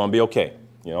 It's going to be okay,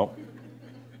 you know.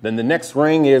 Then the next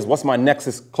ring is, what's my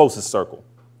next closest circle?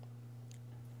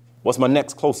 What's my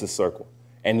next closest circle?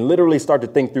 And literally start to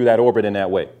think through that orbit in that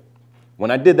way.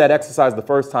 When I did that exercise the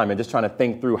first time and just trying to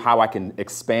think through how I can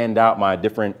expand out my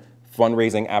different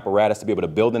fundraising apparatus to be able to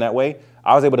build in that way,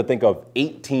 I was able to think of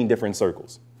 18 different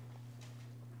circles.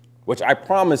 Which I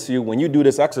promise you, when you do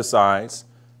this exercise,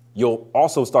 you'll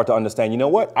also start to understand, you know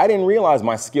what? I didn't realize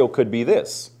my skill could be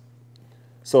this.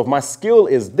 So if my skill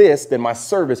is this, then my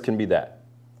service can be that.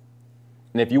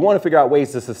 And if you want to figure out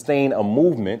ways to sustain a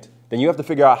movement, then you have to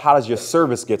figure out how does your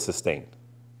service get sustained.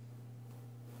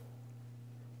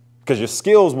 Because your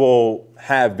skills will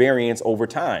have variance over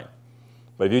time.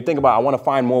 But if you think about, I want to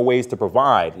find more ways to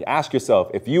provide, you ask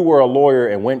yourself, if you were a lawyer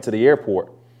and went to the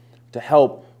airport to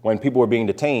help when people were being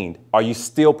detained, are you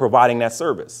still providing that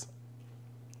service?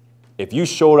 If you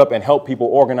showed up and helped people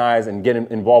organize and get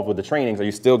involved with the trainings, are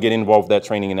you still getting involved with that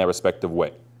training in that respective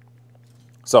way?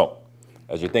 So,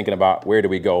 as you're thinking about where do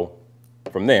we go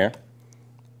from there,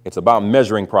 it's about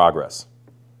measuring progress.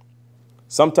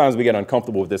 Sometimes we get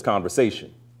uncomfortable with this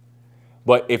conversation.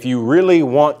 But if you really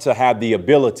want to have the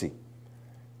ability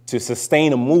to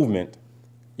sustain a movement,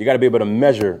 you got to be able to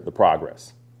measure the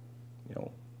progress. You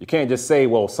know, you can't just say,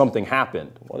 well, something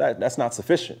happened. Well, that's not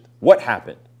sufficient. What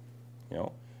happened? You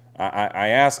know, I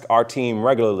ask our team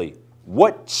regularly,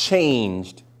 what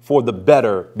changed for the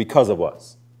better because of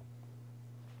us?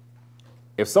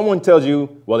 If someone tells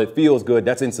you, well, it feels good,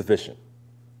 that's insufficient.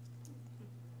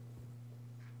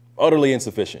 Utterly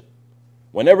insufficient.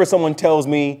 Whenever someone tells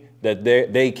me that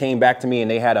they came back to me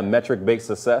and they had a metric-based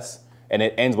success and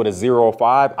it ends with a 0 or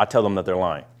 5, I tell them that they're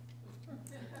lying.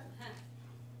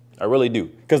 I really do.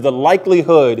 Because the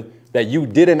likelihood that you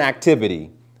did an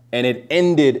activity and it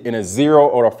ended in a 0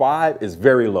 or a 5 is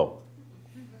very low.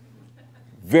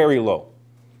 Very low.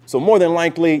 So more than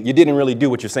likely, you didn't really do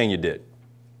what you're saying you did.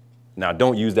 Now,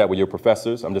 don't use that with your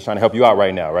professors. I'm just trying to help you out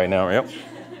right now. Yep.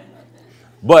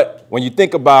 But when you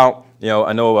think about, you know,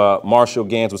 I know Marshall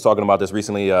Gans was talking about this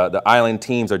recently. The island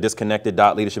teams are disconnected.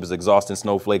 Leadership is exhausting.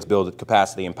 Snowflakes build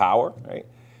capacity and power. Right?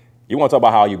 You want to talk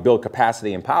about how you build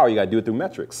capacity and power, you got to do it through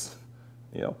metrics.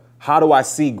 You know, how do I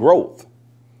see growth?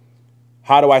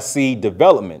 How do I see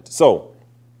development? So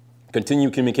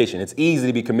continued communication. It's easy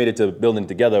to be committed to building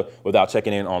together without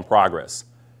checking in on progress.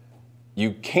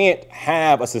 You can't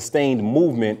have a sustained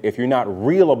movement if you're not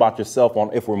real about yourself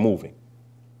on if we're moving.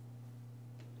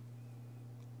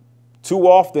 Too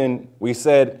often we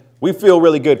said, we feel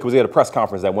really good because we had a press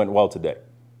conference that went well today.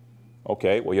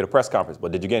 Okay, well, you had a press conference,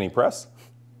 but did you get any press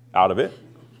out of it?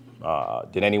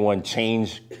 Did anyone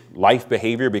change life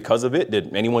behavior because of it?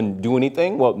 Did anyone do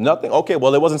anything? Well, nothing. Okay,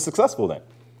 well, it wasn't successful then.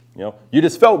 You know, you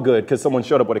just felt good because someone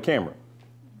showed up with a camera.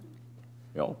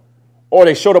 You know, or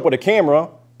they showed up with a camera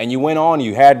and you went on,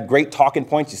 you had great talking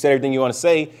points, you said everything you want to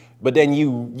say, but then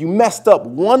you messed up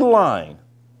one line.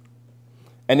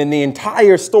 And then the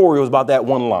entire story was about that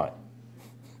one line.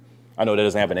 I know that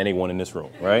doesn't happen to anyone in this room,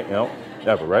 right? You know,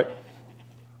 never, right?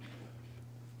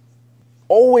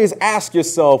 Always ask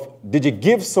yourself, did you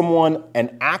give someone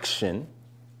an action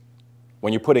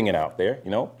when you're putting it out there?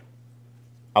 You know,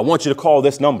 I want you to call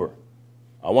this number.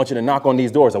 I want you to knock on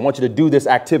these doors. I want you to do this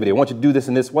activity. I want you to do this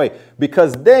in this way,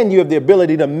 because then you have the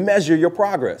ability to measure your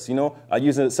progress. You know, I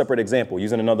use a separate example,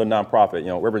 using another nonprofit, you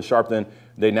know, Reverend Sharpton,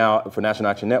 they now, for National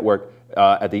Action Network,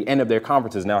 at the end of their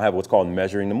conferences now have what's called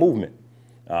Measuring the Movement.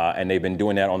 And they've been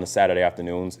doing that on the Saturday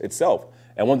afternoons itself.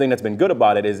 And one thing that's been good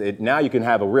about it is now you can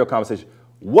have a real conversation.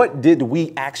 What did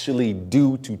we actually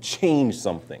do to change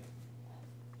something?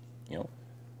 You know,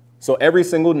 so every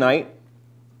single night,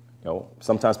 you know,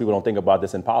 sometimes people don't think about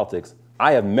this in politics.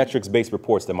 I have metrics-based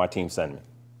reports that my team send me.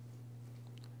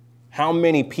 How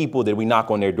many people did we knock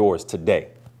on their doors today?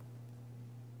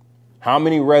 How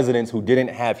many residents who didn't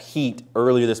have heat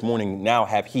earlier this morning now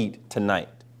have heat tonight?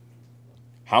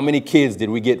 How many kids did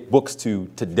we get books to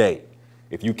today?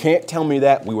 If you can't tell me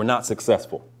that, we were not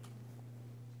successful.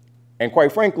 And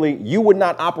quite frankly, you would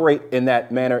not operate in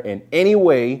that manner in any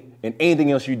way in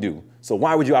anything else you do. So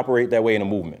why would you operate that way in a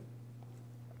movement?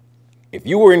 If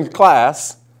you were in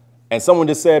class and someone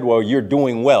just said, well, you're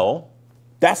doing well,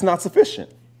 that's not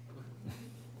sufficient.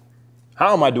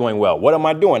 How am I doing well? What am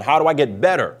I doing? How do I get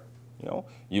better? You know,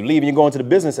 you leave and you go into the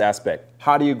business aspect.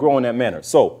 How do you grow in that manner?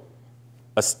 So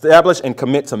establish and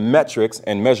commit to metrics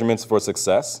and measurements for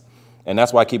success. And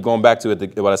that's why I keep going back to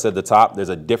what I said at the top. There's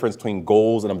a difference between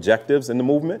goals and objectives in the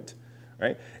movement,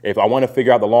 right? If I want to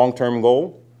figure out the long-term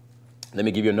goal, let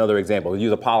me give you another example. We'll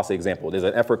use a policy example. There's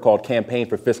an effort called Campaign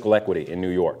for Fiscal Equity in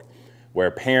New York, where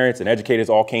parents and educators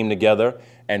all came together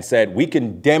and said, we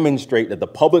can demonstrate that the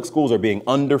public schools are being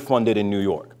underfunded in New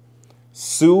York.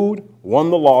 Sued, won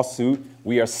the lawsuit.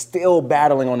 We are still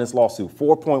battling on this lawsuit.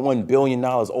 $4.1 billion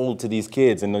owed to these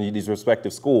kids in these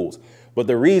respective schools. But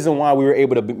the reason why we were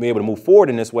able to move forward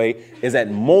in this way is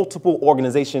that multiple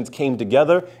organizations came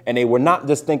together and they were not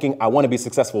just thinking, I want to be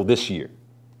successful this year.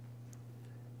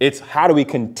 It's how do we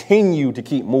continue to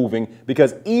keep moving,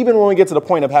 because even when we get to the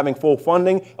point of having full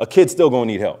funding, a kid's still going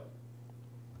to need help.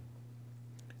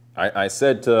 I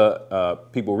said to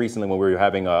people recently when we were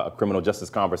having a criminal justice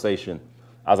conversation,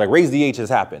 I was like, raise the age has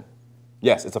happened.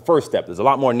 Yes, it's a first step. There's a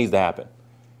lot more that needs to happen.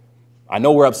 I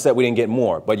know we're upset we didn't get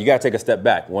more, but you got to take a step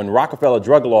back. When Rockefeller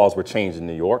drug laws were changed in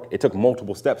New York, it took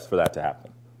multiple steps for that to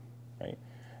happen. Right?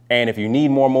 And if you need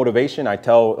more motivation, I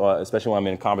tell, especially when I'm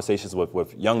in conversations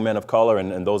with young men of color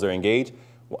and those that are engaged,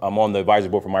 I'm on the advisory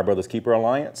board for My Brother's Keeper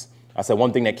Alliance. I said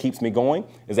one thing that keeps me going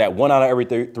is that 1 out of every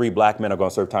 3 black men are going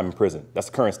to serve time in prison. That's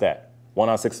the current stat. 1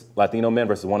 out of 6 Latino men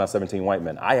versus 1 out of 17 white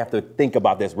men. I have to think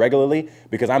about this regularly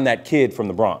because I'm that kid from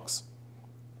the Bronx.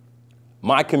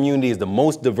 My community is the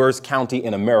most diverse county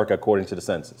in America according to the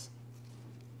census.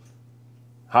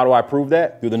 How do I prove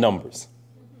that? Through the numbers.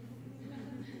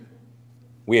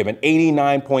 We have an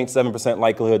 89.7%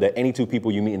 likelihood that any two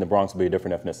people you meet in the Bronx will be a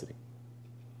different ethnicity.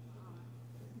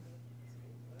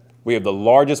 We have the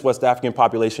largest West African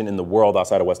population in the world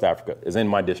outside of West Africa, is in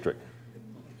my district.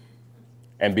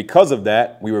 And because of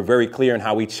that, we were very clear in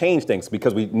how we changed things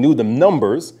because we knew the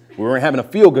numbers. We weren't having a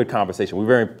feel-good conversation. We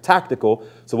were very tactical.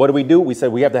 So what do? We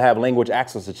said we have to have language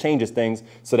access to change things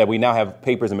so that we now have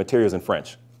papers and materials in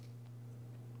French.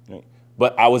 Right?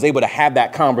 But I was able to have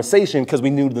that conversation because we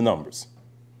knew the numbers.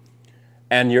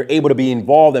 And you're able to be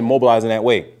involved and mobilized in that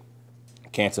way.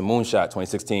 Cancer Moonshot,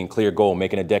 2016, clear goal,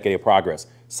 making a decade of progress.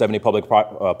 70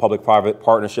 public-private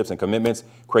partnerships and commitments,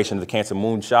 creation of the Cancer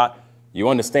Moonshot. You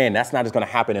understand that's not just going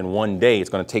to happen in one day. It's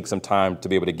going to take some time to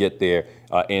be able to get there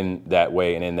in that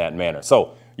way and in that manner.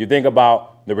 So you think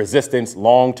about the resistance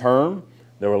long-term.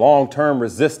 The long-term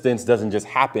resistance doesn't just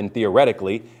happen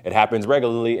theoretically. It happens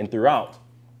regularly and throughout.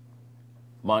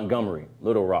 Montgomery,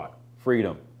 Little Rock,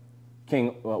 Freedom,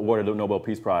 King awarded the Nobel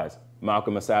Peace Prize,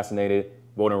 Malcolm assassinated,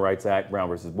 Voting Rights Act, Brown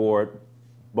versus Board,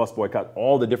 bus boycott,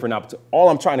 all the different opportunities. All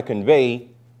I'm trying to convey,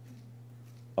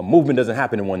 a movement doesn't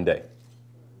happen in one day.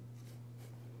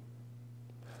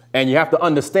 And you have to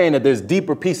understand that there's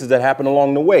deeper pieces that happen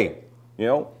along the way. You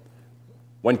know,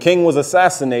 when King was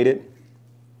assassinated,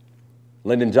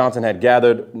 Lyndon Johnson had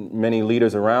gathered many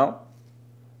leaders around.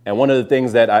 And one of the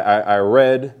things that I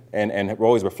read and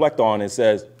always reflect on, it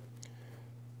says,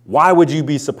 why would you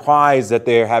be surprised that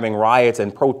they're having riots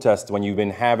and protests when you've been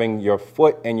having your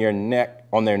foot and your neck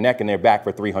on their neck and their back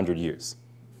for 300 years?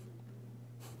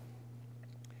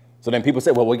 So then people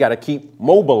say, well, we got to keep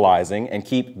mobilizing and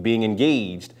keep being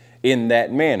engaged in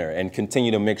that manner and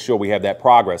continue to make sure we have that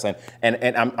progress. And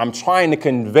I'm trying to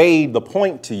convey the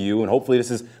point to you, and hopefully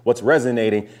this is what's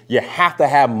resonating. You have to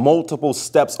have multiple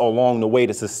steps along the way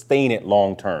to sustain it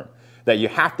long term. That you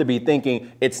have to be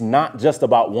thinking it's not just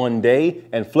about one day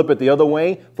and flip it the other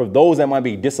way. For those that might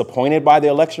be disappointed by the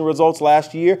election results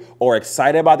last year or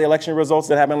excited about the election results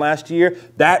that happened last year,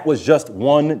 that was just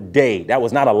one day. That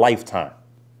was not a lifetime.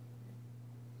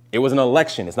 It was an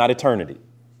election. It's not eternity.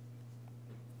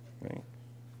 Right?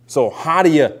 So how do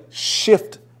you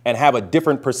shift and have a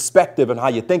different perspective on how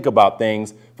you think about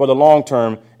things for the long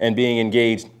term and being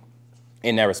engaged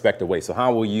in that respective way? So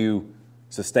how will you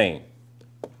sustain?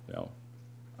 You know,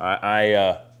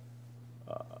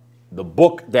 the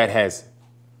book that has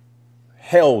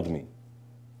held me,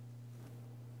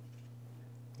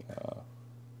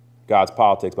 God's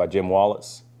Politics by Jim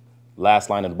Wallace. Last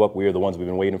line of the book, we are the ones we've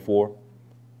been waiting for.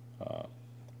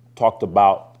 Talked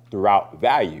about throughout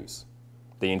values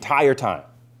the entire time.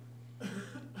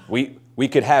 We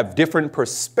could have different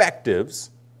perspectives,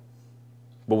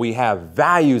 but we have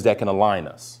values that can align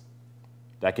us,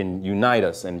 that can unite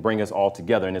us and bring us all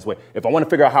together in this way. If I want to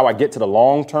figure out how I get to the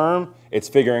long term, it's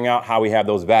figuring out how we have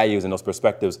those values and those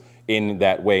perspectives in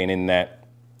that way and in that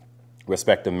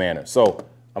respective manner. So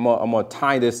I'm gonna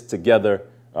tie this together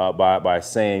by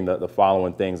saying the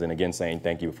following things, and again saying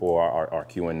thank you for our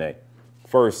Q&A.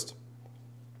 First,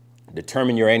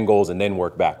 determine your end goals and then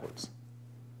work backwards.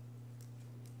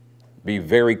 Be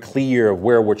very clear of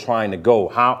where we're trying to go.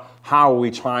 How are we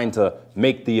trying to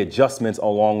make the adjustments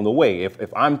along the way?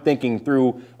 If I'm thinking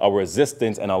through a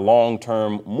resistance and a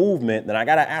long-term movement, then I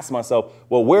got to ask myself,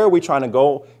 well, where are we trying to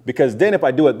go? Because then if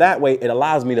I do it that way, it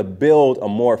allows me to build a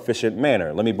more efficient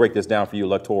manner. Let me break this down for you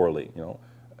electorally. You know,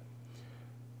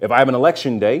 if I have an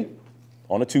election day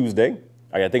on a Tuesday,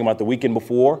 I got to think about the weekend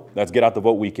before. That's get out the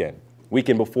vote weekend.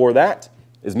 Weekend before that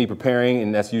is me preparing,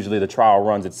 and that's usually the trial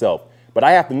runs itself. But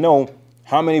I have to know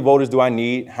how many voters do I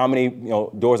need, how many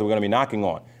doors are we going to be knocking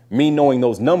on. Me knowing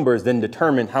those numbers then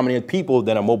determine how many people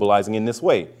that I'm mobilizing in this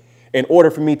way. In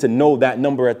order for me to know that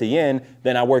number at the end,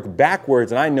 then I work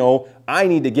backwards, and I know I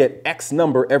need to get X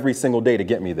number every single day to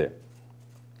get me there.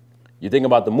 You think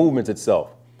about the movements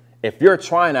itself. If you're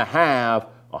trying to have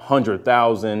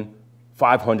 100,000,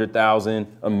 500,000,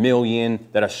 1 million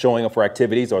that are showing up for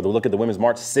activities, or to look at the Women's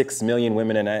March, 6 million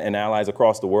women and allies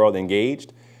across the world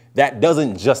engaged, that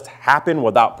doesn't just happen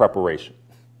without preparation.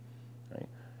 Right?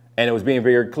 And it was being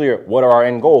very clear, what are our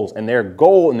end goals? And their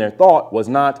goal and their thought was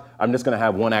not, I'm just going to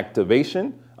have one activation.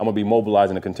 I'm going to be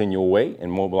mobilizing in a continual way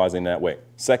and mobilizing that way.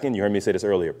 Second, you heard me say this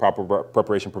earlier, proper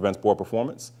preparation prevents poor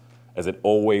performance, as it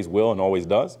always will and always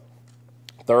does.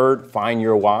 Third, find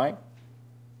your why.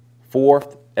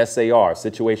 Fourth, SAR,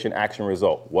 situation, action,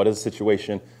 result. What is the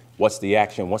situation? What's the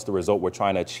action? What's the result we're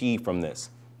trying to achieve from this?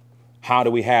 How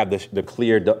do we have the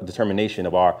clear determination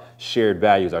of our shared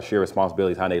values, our shared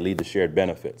responsibilities, how they lead to shared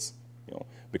benefits? You know,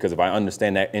 because if I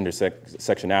understand that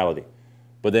intersectionality,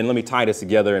 But then let me tie this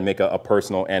together and make a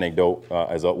personal anecdote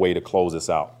as a way to close this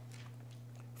out.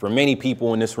 For many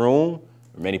people in this room,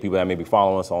 for many people that may be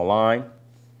following us online,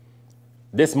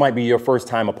 this might be your first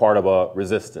time a part of a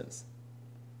resistance.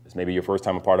 This may be your first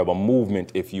time a part of a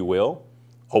movement, if you will.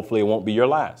 Hopefully it won't be your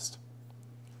last.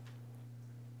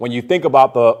 When you think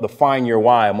about the find your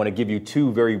why, I'm going to give you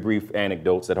two very brief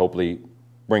anecdotes that hopefully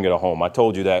bring it home. I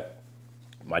told you that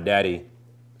my daddy's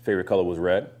favorite color was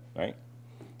red, right?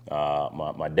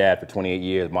 My dad for 28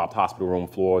 years mopped hospital room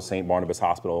floors, St. Barnabas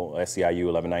Hospital, SCIU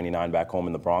 1199 back home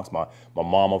in the Bronx. My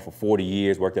mama for 40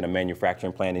 years worked in a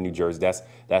manufacturing plant in New Jersey.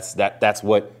 That's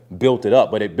what built it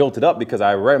up. But it built it up because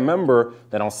I remember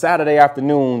that on Saturday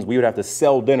afternoons, we would have to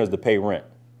sell dinners to pay rent,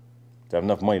 to have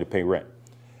enough money to pay rent.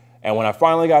 And when I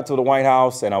finally got to the White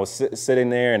House and I was sitting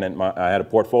there and I had a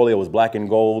portfolio, it was black and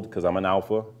gold because I'm an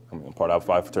alpha. I'm part of Alpha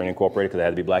Phi Fraternity Incorporated because it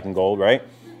had to be black and gold, right?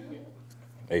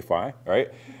 A-Phi,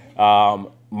 right?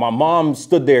 My mom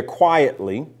stood there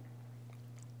quietly,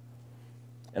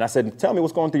 and I said, tell me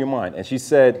what's going through your mind. And she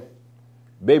said,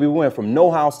 baby, we went from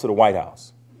no house to the White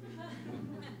House.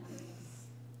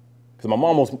 Because my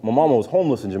mom was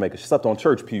homeless in Jamaica. She slept on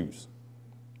church pews.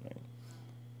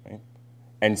 Right?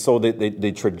 And so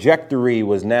the trajectory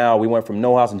was now, we went from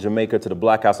no house in Jamaica to the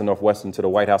Black House in Northwestern to the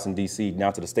White House in D.C.,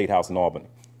 now to the State House in Albany.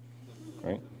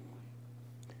 Right?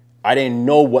 I didn't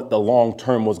know what the long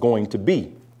term was going to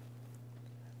be.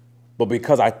 But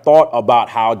because I thought about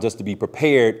how just to be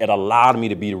prepared, it allowed me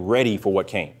to be ready for what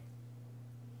came.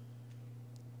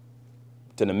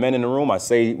 To the men in the room, I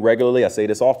say regularly, I say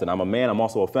this often, I'm a man, I'm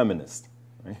also a feminist.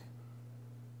 Right?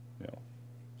 You know,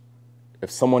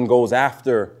 if someone goes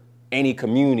after any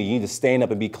community, you need to stand up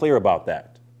and be clear about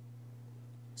that.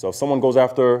 So if someone goes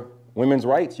after women's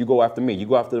rights, you go after me. You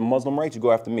go after the Muslim rights, you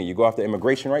go after me. You go after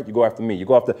immigration rights, you go after me. You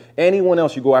go after anyone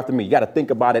else, you go after me. You got to think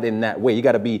about it in that way. You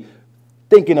got to be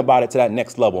thinking about it to that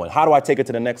next level. And how do I take it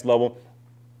to the next level?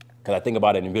 Because I think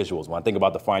about it in visuals. When I think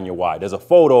about the find your why. There's a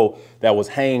photo that was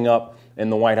hanging up in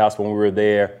the White House when we were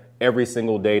there every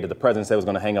single day that the president said was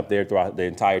going to hang up there throughout the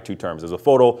entire 2 terms. There's a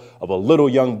photo of a little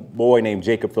young boy named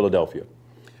Jacob Philadelphia.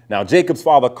 Now, Jacob's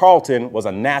father, Carlton, was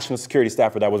a national security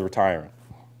staffer that was retiring.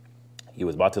 He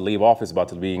was about to leave office, about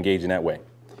to be engaged in that way.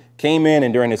 Came in,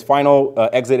 and during his final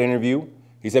exit interview,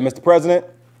 he said, Mr. President,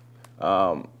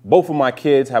 both of my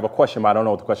kids have a question, but I don't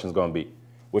know what the question is going to be.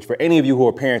 Which for any of you who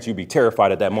are parents, you'd be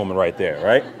terrified at that moment right there,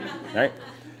 right? Right?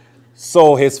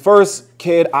 So his first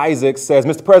kid, Isaac, says,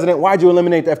 Mr. President, why'd you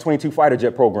eliminate the F-22 fighter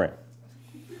jet program?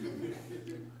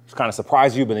 It's kind of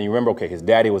surprised you, but then you remember, okay, his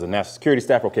daddy was a national security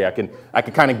staffer. Okay, I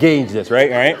can kind of gauge this, right?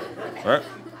 All right?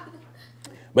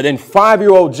 But then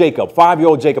 5-year-old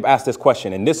Jacob asked this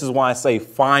question, and this is why I say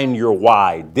find your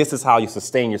why. This is how you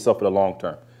sustain yourself for the long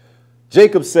term.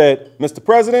 Jacob said, Mr.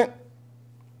 President,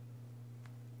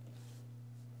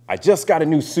 I just got a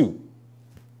new suit.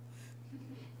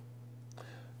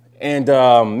 And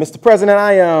Mr. President,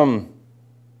 I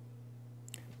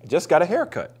just got a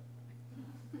haircut.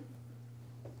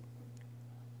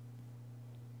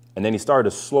 And then he started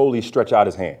to slowly stretch out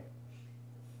his hand.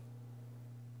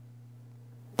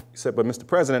 He said, but Mr.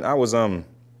 President, I was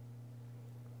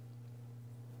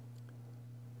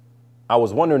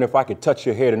wondering if I could touch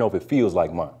your hair to know if it feels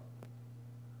like mine.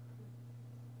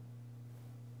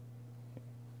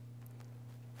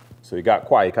 So he got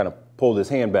quiet, he kind of pulled his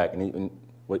hand back and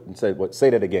said, say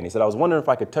that again. He said, I was wondering if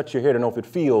I could touch your hair to know if it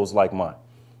feels like mine.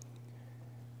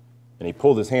 And he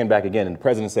pulled his hand back again, and the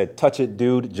president said, touch it,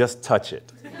 dude, just touch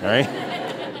it. All right?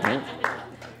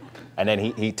 And then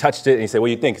he touched it, and he said, what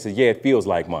do you think? He said, yeah, it feels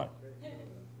like mine.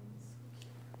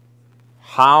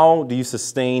 How do you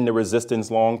sustain the resistance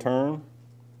long term?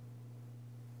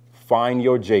 Find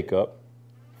your Jacob,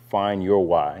 find your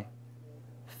why.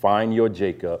 Find your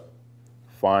Jacob,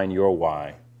 find your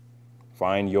why.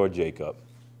 Find your Jacob,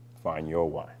 find your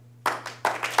why.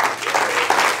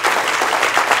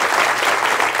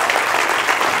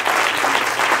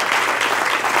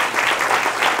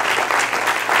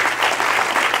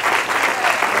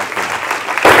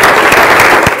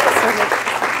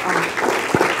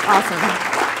 Awesome.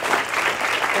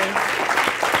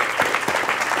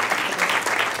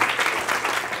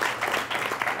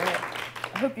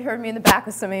 I hope you heard me in the back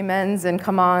with so many men's and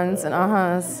come-ons and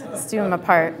uh-huhs. It's doing my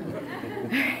part.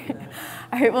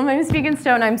 All right, well, my name is Megan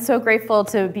Stone. I'm so grateful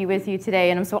to be with you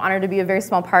today, and I'm so honored to be a very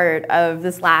small part of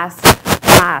this last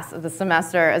class of the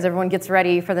semester as everyone gets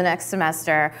ready for the next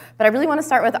semester. But I really want to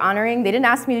start with honoring. They didn't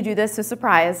ask me to do this, so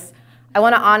surprise. I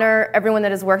want to honor everyone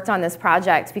that has worked on this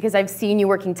project because I've seen you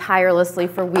working tirelessly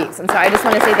for weeks, and so I just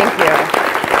want to say thank you.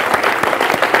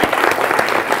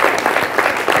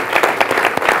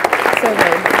 So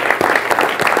good.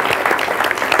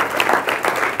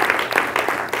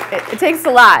 It takes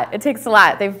a lot. It takes a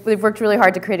lot. They've worked really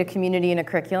hard to create a community and a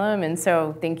curriculum, and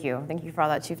so thank you. Thank you for all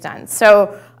that you've done.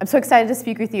 So I'm so excited to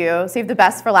speak with you. Save the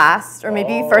best for last, or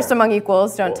maybe first among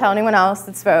equals. Don't tell anyone else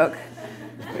that spoke.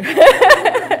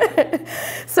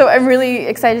 So I'm really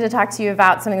excited to talk to you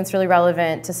about something that's really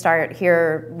relevant to start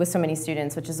here with so many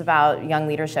students, which is about young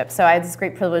leadership. So I had this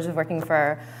great privilege of working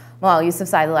for Malala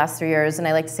Yousafzai the last 3 years, and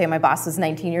I like to say my boss was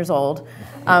 19 years old,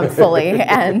 fully,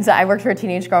 and I worked for a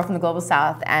teenage girl from the Global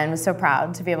South and was so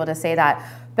proud to be able to say that.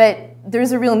 But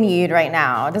there's a real need right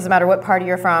now, it doesn't matter what party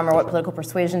you're from or what political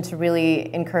persuasion, to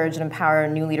really encourage and empower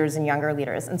new leaders and younger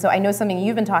leaders. And so I know something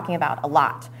you've been talking about a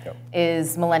lot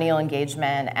is millennial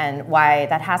engagement and why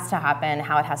that has to happen,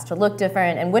 how it has to look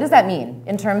different, and what does that mean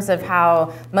in terms of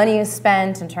how money is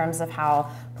spent, in terms of how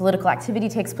political activity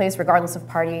takes place regardless of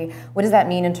party. What does that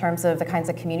mean in terms of the kinds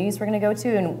of communities we're going to go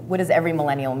to, and what does every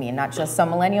millennial mean? Not just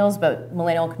some millennials, but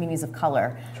millennial communities of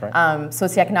color. That's right.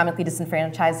 Socioeconomically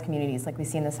disenfranchised communities like we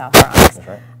see in the South Bronx. That's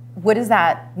right. What does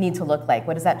that need to look like?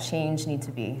 What does that change need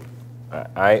to be?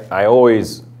 I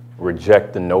always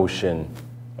reject the notion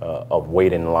of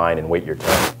wait in line and wait your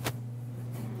turn.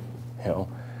 You know,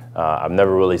 I've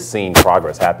never really seen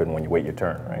progress happen when you wait your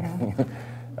turn, right?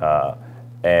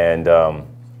 Mm-hmm.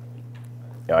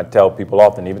 You know, I tell people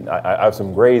often, even I have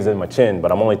some grays in my chin,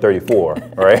 but I'm only 34,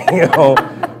 right? You know,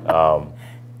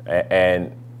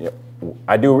 and you know,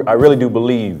 I really do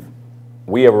believe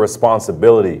we have a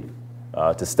responsibility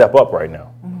to step up right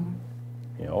now.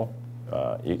 Mm-hmm. You know,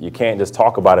 you can't just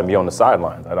talk about it and be on the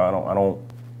sidelines. I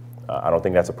don't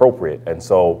think that's appropriate. And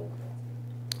so,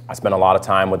 I spent a lot of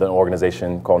time with an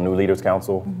organization called New Leaders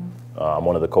Council. Mm-hmm. I'm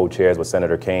one of the co-chairs with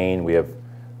Senator Kane. We have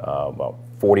about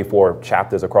 44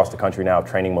 chapters across the country now,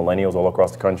 training millennials all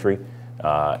across the country,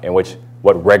 in which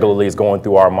what regularly is going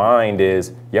through our mind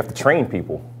is you have to train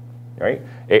people, right?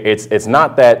 It's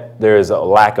not that there's a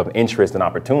lack of interest and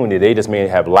opportunity, they just may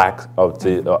have lack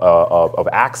of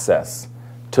access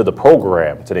to the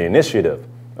program, to the initiative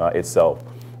itself.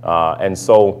 And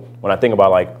so when I think about,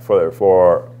 like,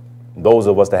 for those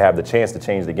of us that have the chance to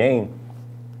change the game,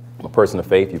 I'm a person of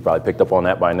faith, you've probably picked up on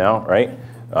that by now, right?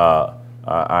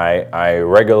 I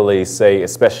regularly say,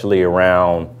 especially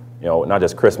around, you know, not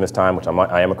just Christmas time, which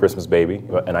I am a Christmas baby,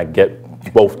 and I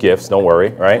get both gifts, don't worry,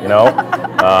 right? You know,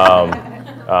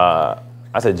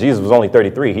 I said Jesus was only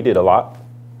 33; he did a lot.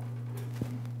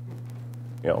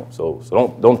 You know, so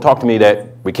don't talk to me that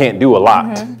we can't do a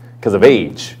lot because of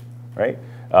age, right?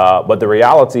 But the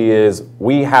reality is,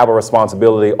 we have a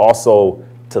responsibility also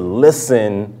to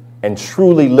listen and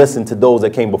truly listen to those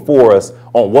that came before us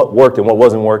on what worked and what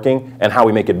wasn't working and how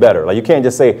we make it better. Like, you can't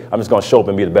just say, I'm just going to show up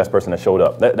and be the best person that showed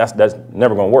up. That's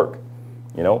never going to work.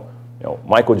 You know,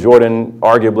 Michael Jordan,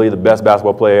 arguably the best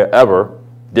basketball player ever,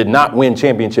 did not win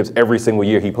championships every single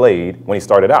year he played when he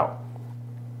started out.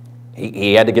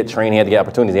 He had to get trained, he had to get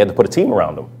opportunities, he had to put a team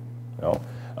around him. You know?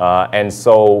 And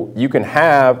so you can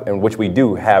have, and which we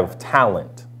do, have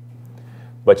talent,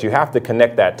 but you have to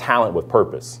connect that talent with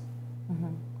purpose.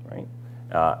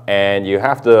 And you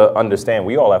have to understand,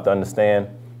 we all have to understand,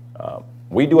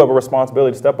 we do have a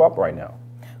responsibility to step up right now.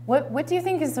 What do you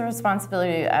think is the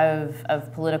responsibility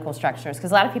of political structures?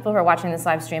 Because a lot of people who are watching this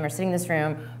live stream or sitting in this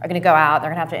room are going to go out,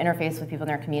 they're going to have to interface with people in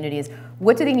their communities.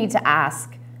 What do they need to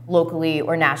ask locally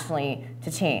or nationally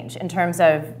to change in terms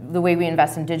of the way we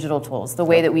invest in digital tools, the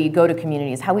way that we go to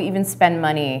communities, how we even spend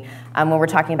money when we're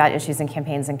talking about issues and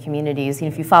campaigns and communities? You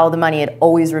know, if you follow the money, it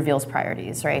always reveals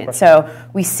priorities, right? So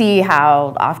we see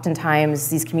how oftentimes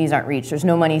these communities aren't reached. There's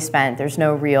no money spent. There's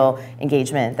no real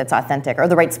engagement that's authentic or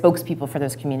the right spokespeople for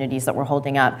those communities that we're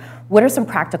holding up. What are some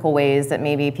practical ways that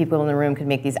maybe people in the room could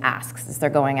make these asks as they're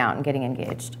going out and getting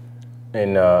engaged?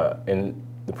 In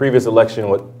the previous election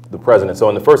with the president, so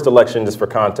in the first election, just for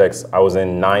context, I was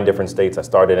in 9 different states. I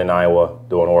started in Iowa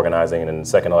doing organizing, and in the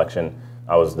second election,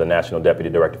 I was the National Deputy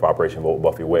Director for Operation Vote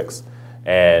Buffy Wicks.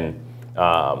 And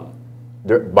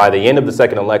by the end of the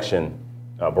second election,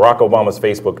 Barack Obama's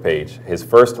Facebook page, his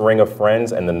first ring of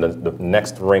friends, and then the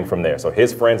next ring from there. So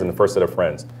his friends and the first set of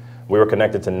friends. We were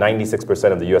connected to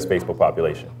 96% of the US Facebook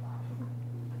population.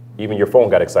 Even your phone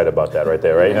got excited about that right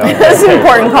there, right? You know? That's an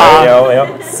important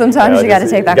call. Sometimes you got to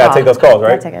take that call. You got to take those calls,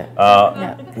 right? Take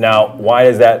it. Now, why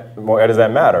does that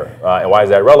matter? And why is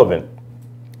that relevant?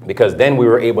 Because then we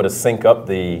were able to sync up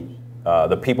the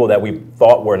people that we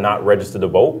thought were not registered to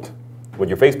vote with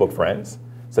your Facebook friends,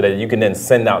 so that you can then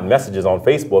send out messages on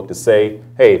Facebook to say,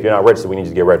 hey, if you're not registered, we need you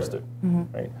to get registered.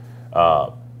 Right?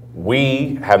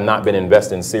 We have not been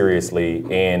investing seriously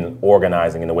in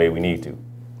organizing in the way we need to.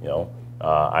 You know,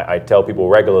 I tell people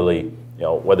regularly, You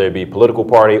know, whether it be political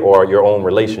party or your own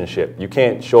relationship. You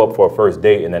can't show up for a first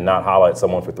date and then not holler at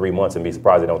someone for 3 months and be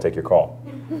surprised they don't take your call.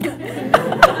 This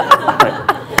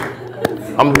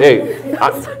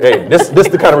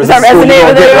the kind of resistance you're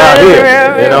gonna get right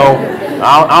here. You know,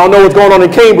 I don't know what's going on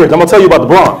in Cambridge. I'm gonna tell you about the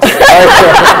Bronx.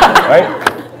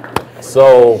 Right?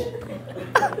 So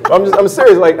I'm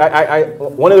serious. Like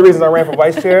one of the reasons I ran for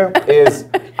vice chair is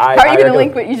How are you going to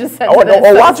link what you just said to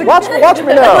this? Watch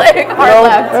me now. Like, hard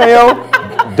left. You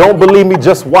know, don't believe me,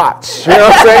 just watch. You know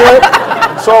what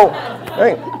I'm saying? So,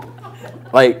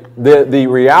 like the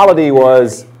reality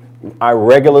was, I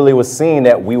regularly was seeing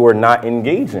that we were not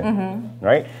engaging,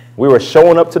 right? We were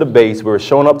showing up to the base, we were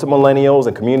showing up to millennials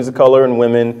and communities of color and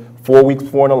women 4 weeks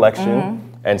before an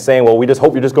election and saying, well, we just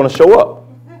hope you're just going to show up.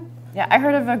 Yeah, I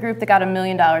heard of a group that got $1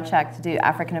 million check to do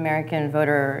African American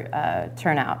voter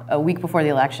turnout a week before the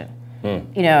election.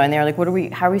 You know, and they're like,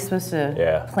 how are we supposed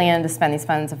to plan to spend these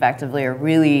funds effectively or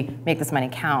really make this money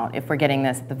count if we're getting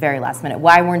this at the very last minute?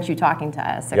 Why weren't you talking to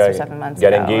us 6 or 7 months ago?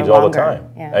 Get engaged all the time.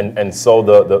 Yeah. And so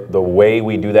the way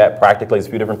we do that practically is a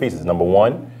few different pieces. Number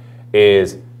one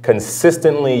is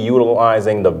consistently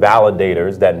utilizing the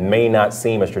validators that may not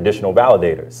seem as traditional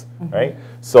validators, right?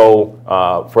 So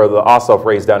for the Ossoff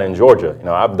race down in Georgia, you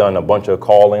know, I've done a bunch of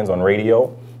call-ins on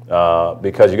radio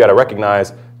because you got to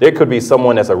recognize there could be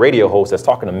someone that's a radio host that's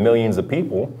talking to millions of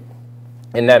people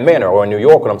in that manner. Or in New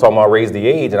York, when I'm talking about Raise the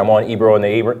Age and I'm on Ebro in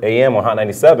the AM on Hot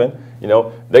 97, you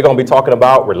know, they're going to be talking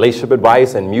about relationship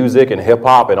advice and music and hip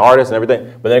hop and artists and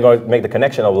everything, but they're going to make the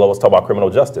connection of, let's talk about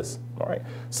criminal justice. All right.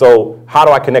 So how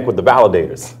do I connect with the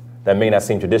validators that may not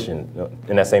seem tradition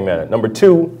in that same manner? Number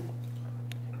two,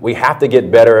 we have to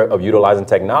get better of utilizing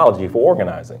technology for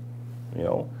organizing.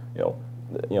 You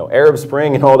know, Arab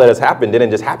Spring and all that has happened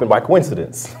didn't just happen by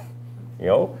coincidence. You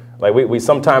know, like we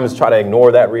sometimes try to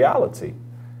ignore that reality.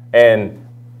 And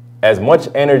as much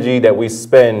energy that we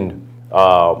spend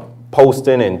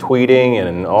posting and tweeting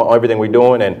and everything we're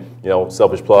doing, and, you know,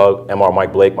 selfish plug, Mr.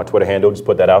 Mike Blake, my Twitter handle, just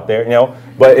put that out there, you know.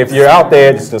 But if you're out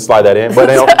there, just slide that in. But,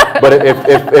 you know, but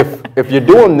if you're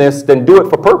doing this, then do it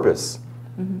for purpose.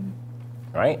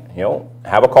 Right? You know,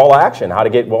 have a call to action, how to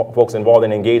get folks involved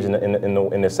and engaged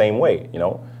in the same way, you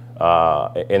know,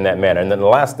 in that manner. And then the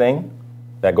last thing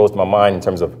that goes to my mind in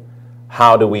terms of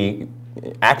how do we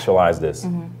actualize this,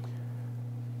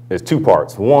 there's two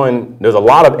parts. One, there's a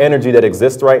lot of energy that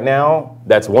exists right now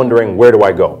that's wondering, where do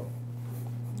I go?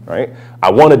 Right?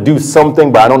 I want to do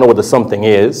something, but I don't know what the something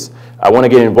is. I want to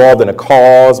get involved in a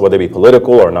cause, whether it be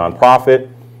political or nonprofit.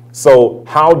 So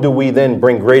how do we then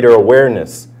bring greater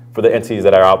awareness for the entities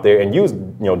that are out there and use,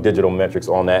 you know, digital metrics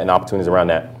on that and opportunities around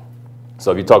that? So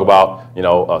if you talk about, you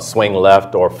know, swing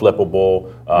left or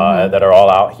flippable that are all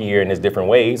out here in these different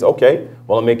ways, okay,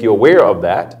 well, I'll make you aware of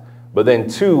that. But then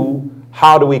two,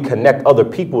 how do we connect other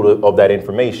people of that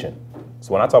information?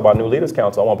 So when I talk about New Leaders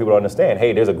Council, I want people to understand,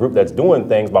 hey, there's a group that's doing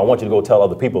things, but I want you to go tell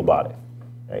other people about it.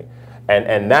 Right?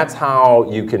 And that's how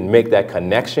you can make that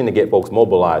connection to get folks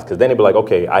mobilized, because then they'll be like,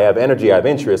 okay, I have energy, I have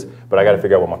interest, but I got to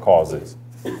figure out what my cause is.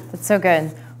 That's so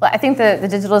good. Well, I think the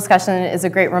digital discussion is a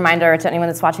great reminder to anyone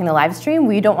that's watching the live stream.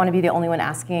 We don't want to be the only one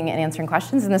asking and answering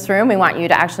questions in this room. We want you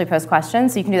to actually post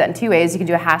questions. So you can do that in two ways. You can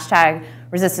do a hashtag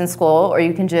 #ResistantSchool, or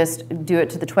you can just do it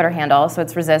to the Twitter handle. So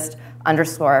it's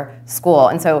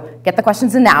resist_school. And so get the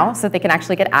questions in now so that they can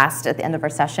actually get asked at the end of our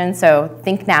session. So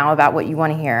think now about what you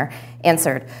want to hear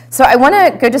answered. So I want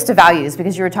to go just to values,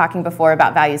 because you were talking before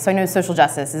about values. So I know social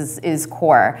justice is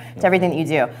core to everything that you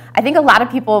do. I think a lot of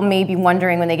people may be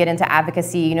wondering when they get into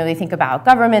advocacy, you know, they think about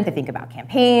government, they think about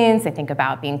campaigns, they think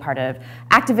about being part of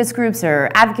activist groups or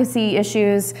advocacy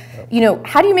issues. You know,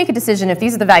 how do you make a decision if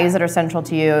these are the values that are central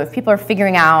to you, if people are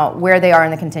figuring out where they are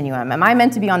in the continuum? Am I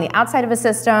meant to be on the outside of a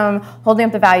system, holding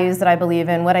up the values that I believe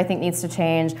in, what I think needs to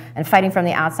change, and fighting from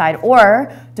the outside?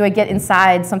 Or do I get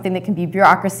inside something that can be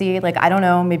bureaucracy, like, I don't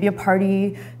know, maybe a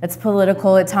party that's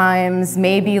political at times,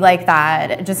 maybe like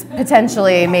that, just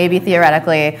potentially, maybe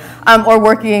theoretically, or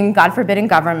working, God forbid, in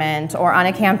government, or on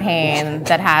a campaign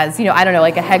that has, you know, I don't know,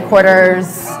 like a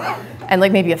headquarters, and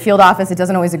like maybe a field office that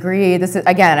doesn't always agree. This is,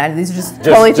 again, these are just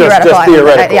totally theoretical. Just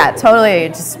theoretical. Yeah, totally,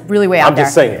 just really way out there. I'm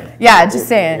just saying. Yeah, just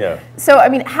saying. Yeah. So, I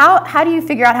mean, how do you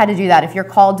figure out how to do that if you're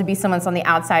called to be someone that's on the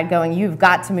outside going, you've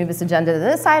got to move this agenda to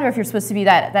this side, or if you're supposed to be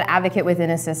that advocate within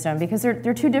a system? Because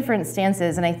they're two different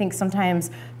stances, and I think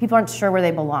sometimes people aren't sure where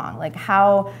they belong. Like,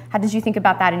 how did you think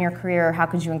about that in your career, or how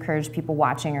could you encourage people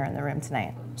watching or in the room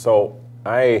tonight? So,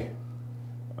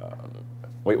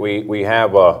 we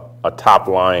have a top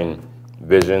line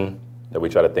vision that we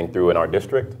try to think through in our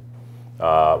district.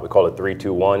 We call it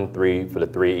 3-2-1, 3 for the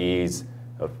 3 E's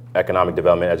of economic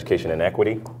development, education, and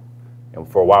equity. And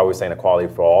for a while we were saying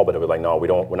equality for all, but it was like, no, we're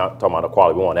not talking about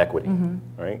equality, we want equity,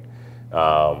 right?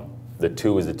 The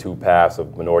two is the two paths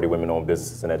of minority women-owned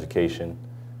businesses and education.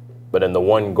 But then the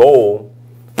one goal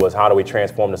was, how do we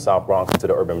transform the South Bronx into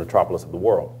the urban metropolis of the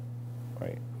world,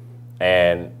 right?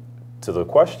 And to the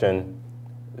question,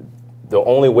 the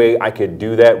only way I could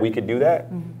do that, we could do that,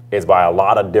 is by a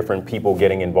lot of different people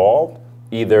getting involved,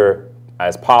 either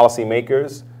as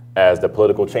policymakers, as the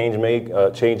political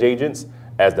change agents,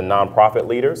 as the nonprofit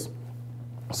leaders.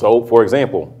 So, for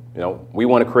example, we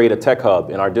want to create a tech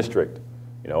hub in our district,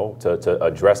 to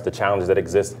address the challenges that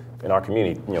exist in our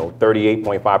community.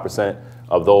 38.5%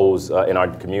 of those in our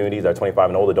communities that are 25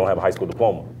 and older don't have a high school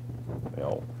diploma.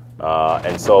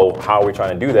 And so how are we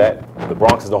trying to do that? The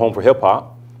Bronx is the home for hip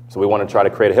hop, so we want to try to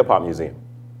create a hip hop museum.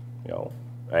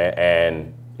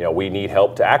 And we need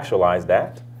help to actualize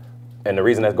that. And the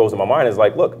reason that goes in my mind is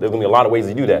like, look, there's going to be a lot of ways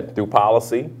to do that, through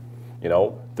policy,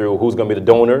 through who's going to be the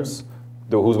donors,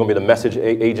 through who's going to be the message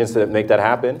agents that make that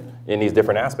happen in these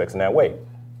different aspects in that way.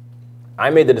 I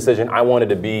made the decision I wanted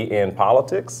to be in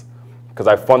politics because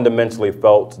I fundamentally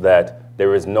felt that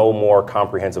there is no more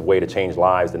comprehensive way to change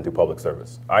lives than through public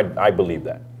service. I believe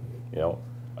that.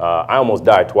 I almost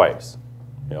died twice.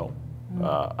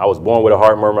 I was born with a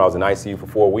heart murmur. I was in ICU for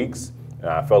 4 weeks. And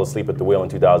I fell asleep at the wheel in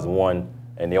 2001.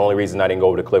 And the only reason I didn't go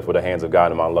over the cliff were the hands of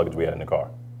God and the amount of luggage we had in the car.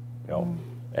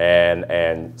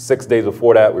 And 6 days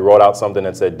before that, we wrote out something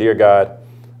that said, "Dear God,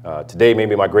 today may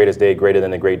be my greatest day, greater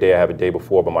than the great day I have a day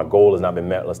before, but my goal has not been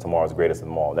met unless tomorrow is greatest of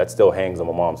them all." That still hangs on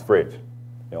my mom's fridge.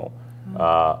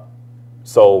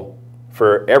 So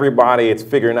for everybody, it's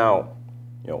figuring out,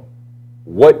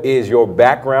 what is your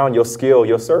background, your skill,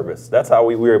 your service. That's how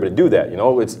we were able to do that.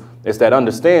 It's that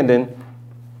understanding.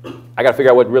 I got to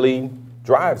figure out what really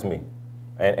drives me.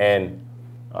 And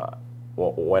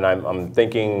when I'm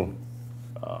thinking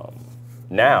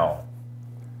now,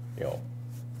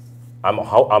 I'm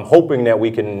hoping that we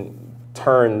can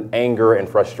turn anger and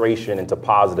frustration into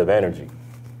positive energy,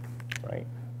 right?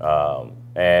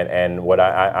 And what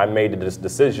I made this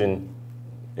decision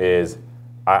is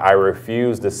I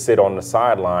refuse to sit on the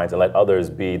sidelines and let others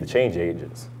be the change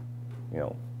agents.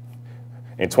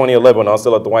 In 2011, when I was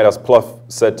still at the White House, Pluff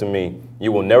said to me,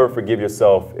 "You will never forgive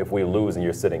yourself if we lose and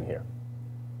you're sitting here."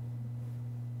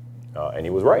 And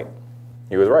he was right.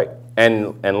 He was right.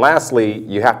 And lastly,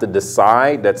 you have to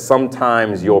decide that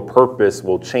sometimes your purpose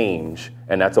will change,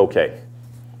 and that's okay.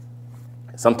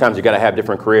 Sometimes you got to have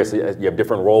different careers. You have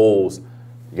different roles.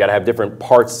 You got to have different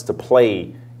parts to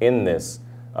play in this.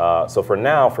 So for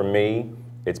now, for me,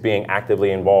 it's being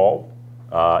actively involved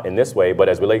in this way. But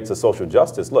as it relates to social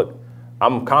justice, look,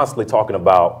 I'm constantly talking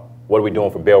about what are we doing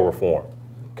for bail reform,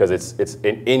 because it's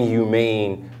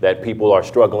inhumane that people are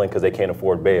struggling because they can't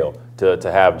afford bail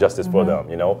to have justice for them,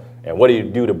 And what do you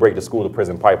do to break the school to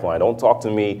prison pipeline? Don't talk to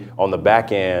me on the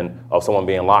back end of someone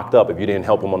being locked up if you didn't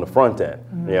help them on the front end.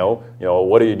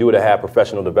 What do you do to have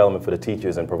professional development for the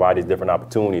teachers and provide these different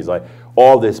opportunities? Like,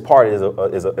 all this part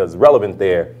is relevant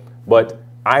there, but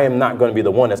I am not going to be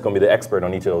the one that's going to be the expert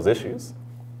on each of those issues.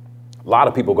 A lot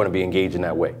of people are going to be engaged in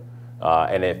that way.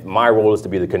 And if my role is to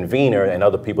be the convener and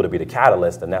other people to be the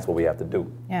catalyst, then that's what we have to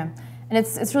do. Yeah. And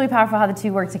it's really powerful how the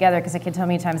two work together, because I can tell how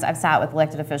many times I've sat with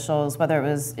elected officials, whether it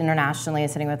was internationally,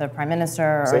 sitting with a prime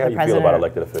minister or Say the president. how you feel about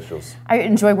elected officials. I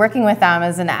enjoy working with them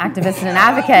as an activist and an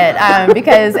advocate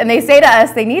and they say to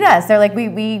us, they need us. They're like,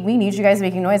 we need you guys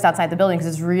making noise outside the building,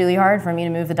 because it's really hard for me to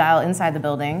move the dial inside the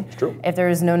building if there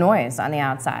is no noise on the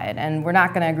outside. And we're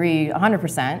not going to agree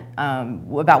 100%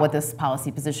 about what this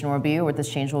policy position will be or what this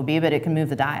change will be, but it can move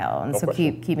the dial. And so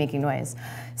keep making noise.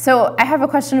 So I have a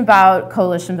question about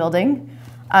coalition building.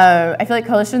 I feel like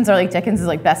coalitions are like Dickens'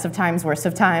 like best of times, worst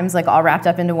of times, like all wrapped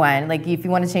up into one. Like, if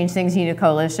you want to change things, you need a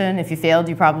coalition. If you failed,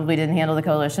 you probably didn't handle the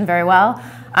coalition very well.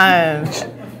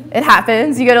 It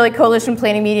happens. You go to like coalition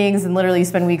planning meetings and literally you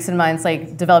spend weeks and months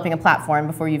like developing a platform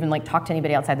before you even like talk to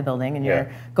anybody outside the building, and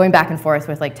you're going back and forth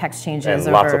with like text changes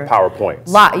and lots of PowerPoints.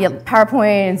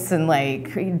 PowerPoints and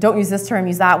like, don't use this term,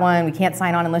 use that one. We can't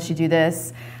sign on unless you do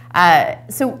this.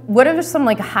 So what are some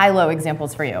like high-low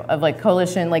examples for you of like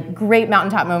coalition, like great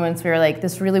mountaintop moments where you're like,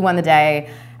 this really won the day,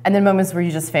 and then moments where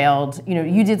you just failed?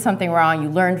 You did something wrong, you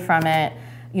learned from it,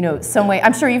 some way.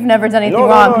 I'm sure you've never done anything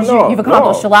wrong because you've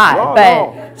accomplished a lot,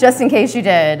 but just in case you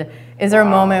did, is there a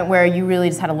moment where you really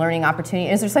just had a learning opportunity?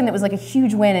 Is there something that was like a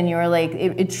huge win and you were like,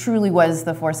 it truly was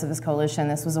the force of this coalition,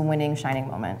 this was a winning, shining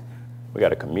moment? We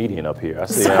got a comedian up here. I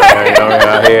see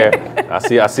out here.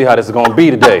 I see how this is going to be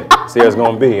today. See how it's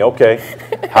going to be. Okay.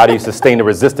 How do you sustain the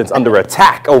resistance under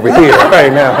attack over here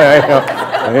right now?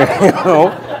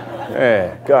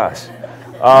 Yeah, gosh.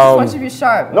 I just want you to be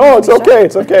sharp. No, it's okay.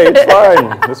 It's okay. It's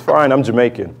fine. It's fine. I'm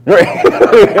Jamaican.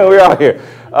 We're out here.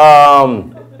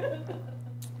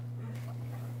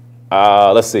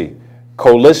 Let's see.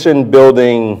 Coalition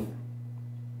building,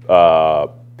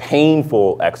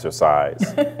 painful exercise.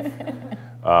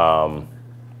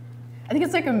 I think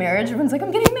it's like a marriage. Everyone's like,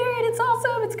 I'm getting married. It's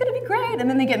awesome. It's going to be great. And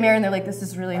then they get married and they're like, this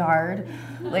is really hard.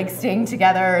 Like staying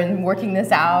together and working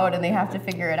this out, and they have to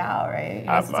figure it out, right?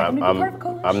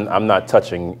 I'm not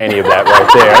touching any of that right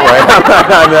there, right?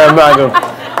 I'm not gonna,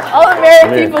 all the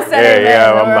married people say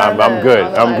I'm good.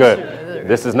 I'm good.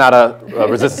 This is not a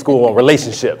resistance school on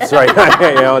relationships, right?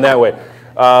 In that way.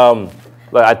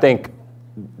 But I think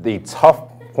the tough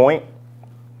point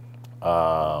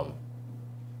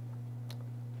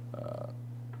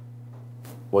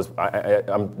was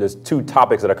there's two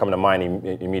topics that are coming to mind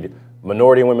immediately: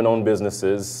 minority and women-owned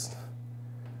businesses,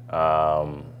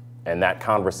 and that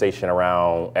conversation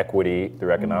around equity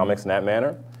through economics in that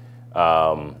manner,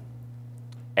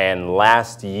 and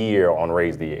last year on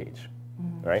Raise the Age,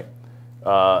 right?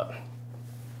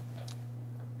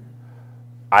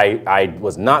 I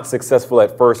was not successful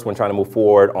at first when trying to move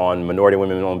forward on minority and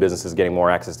women-owned businesses getting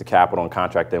more access to capital and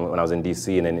contracting when I was in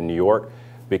DC and then in New York,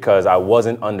 because I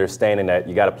wasn't understanding that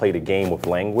you got to play the game with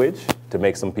language to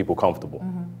make some people comfortable,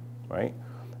 right?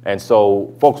 And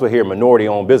so folks would hear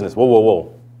minority-owned business. Whoa, whoa,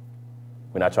 whoa.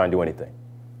 We're not trying to do anything.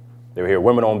 They would hear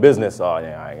women-owned business. Oh,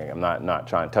 yeah, I'm not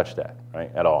trying to touch that,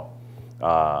 right, at all.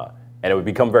 And it would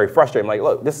become very frustrating. I'm like,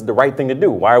 look, this is the right thing to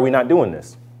do. Why are we not doing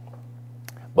this?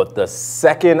 But the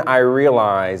second I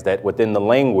realized that within the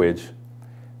language,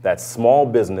 that small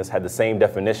business had the same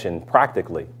definition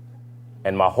practically,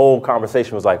 and my whole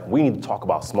conversation was like, we need to talk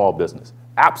about small business.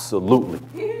 Absolutely.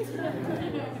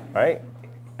 Right?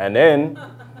 And then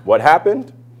what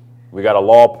happened? We got a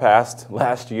law passed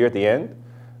last year at the end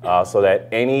so that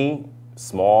any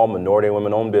small minority and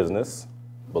women-owned business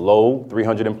below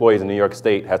 300 employees in New York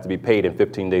State has to be paid in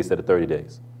 15 days instead of 30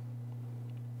 days.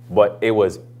 But it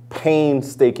was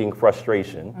painstaking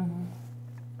frustration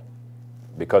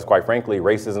because, quite frankly,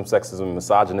 racism, sexism, and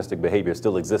misogynistic behavior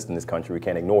still exists in this country. We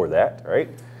can't ignore that, right?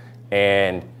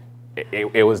 And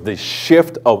it was the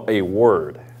shift of a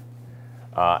word.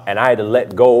 And I had to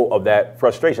let go of that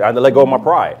frustration. I had to let go of my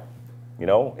pride. You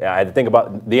know, I had to think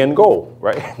about the end goal,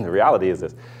 right? The reality is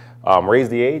this. Raise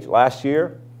the Age last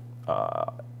year,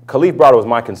 Khalif Browder was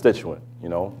my constituent, you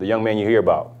know, the young man you hear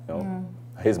about. You know?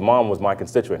 His mom was my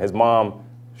constituent. His mom,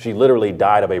 she literally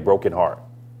died of a broken heart.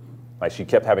 Like, she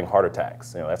kept having heart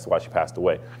attacks. You know, that's why she passed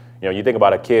away. You know, you think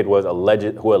about a kid who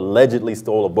allegedly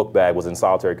stole a book bag, was in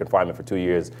solitary confinement for 2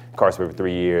 years, incarcerated for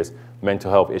 3 years, mental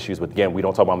health issues. But again, we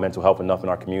don't talk about mental health enough in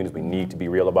our communities. We need to be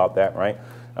real about that, right?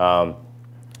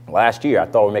 Last year, I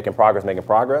thought we were making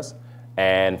progress.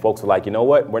 And folks were like, you know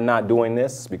what? We're not doing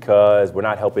this because we're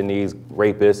not helping these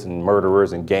rapists and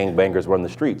murderers and gangbangers run the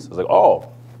streets. I was like,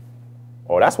 oh,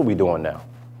 that's what we're doing now.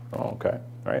 Oh, okay,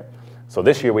 right? So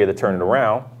this year we had to turn it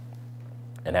around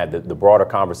and had the broader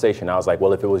conversation. I was like,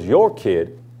 well, if it was your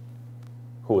kid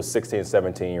who was 16,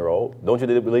 17-year-old, don't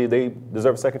you believe they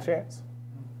deserve a second chance?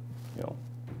 You know,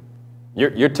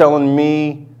 you're telling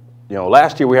me, you know,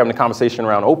 last year we were having a conversation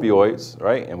around opioids,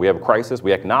 right? And we have a crisis.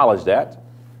 We acknowledge that.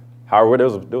 However,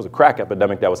 there was a crack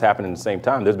epidemic that was happening at the same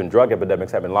time. There's been drug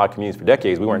epidemics happening in a lot of communities for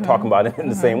decades. We weren't talking about it in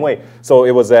the same way. So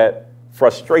it was that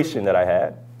frustration that I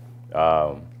had.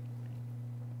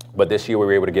 But this year we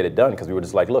were able to get it done because we were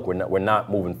just like, look, we're not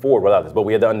moving forward without this. But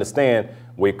we had to understand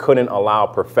we couldn't allow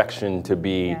perfection to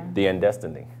be the end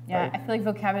destiny. Yeah, right? I feel like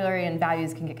vocabulary and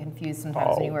values can get confused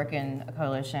sometimes when you work in a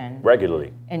coalition.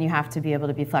 Regularly. And you have to be able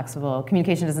to be flexible.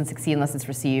 Communication doesn't succeed unless it's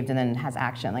received and then has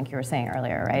action, like you were saying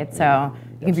earlier, right? So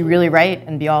you can be really right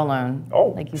and be all alone.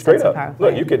 Oh, like you straight said so up.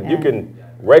 powerfully. Look, you can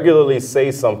regularly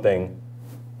say something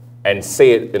and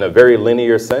say it in a very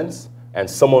linear sense, and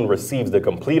someone receives the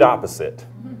complete opposite,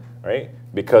 right?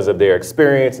 Because of their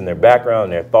experience and their background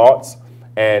and their thoughts.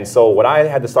 And so what I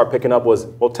had to start picking up was,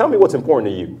 well, tell me what's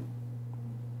important to you.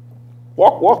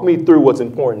 Walk me through what's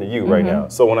important to you right now.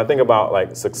 So when I think about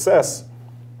like success,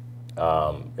 you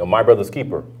know, My Brother's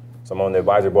Keeper. So I'm on the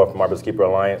advisory board for My Brother's Keeper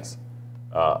Alliance.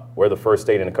 We're the first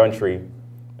state in the country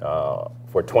for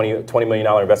 $20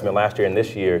 million investment last year and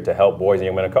this year to help boys and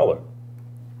young men of color.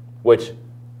 Which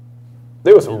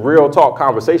there was some real talk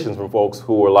conversations from folks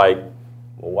who were like,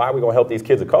 well, why are we going to help these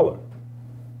kids of color?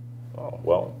 Oh,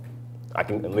 well, let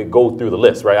me go through the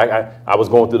list, right? I was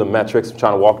going through the metrics,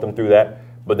 trying to walk them through that.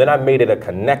 But then I made it a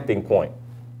connecting point.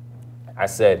 I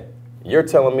said, you're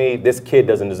telling me this kid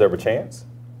doesn't deserve a chance?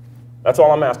 That's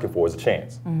all I'm asking for is a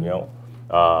chance, you know?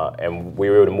 And we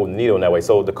were able to move the needle in that way.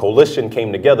 So the coalition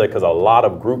came together because a lot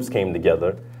of groups came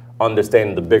together,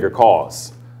 understanding the bigger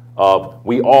cause of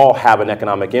we all have an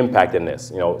economic impact in this.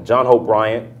 You know, John Hope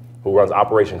Bryant, who runs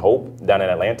Operation Hope down in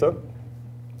Atlanta,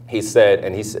 he said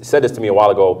this to me a while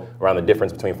ago around the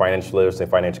difference between financial literacy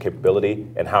and financial capability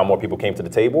and how more people came to the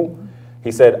table.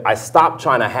 He said, I stopped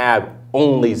trying to have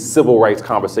only civil rights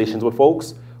conversations with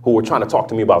folks who were trying to talk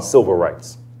to me about civil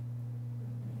rights.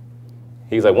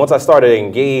 He's like, once I started to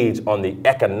engage on the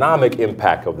economic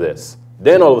impact of this,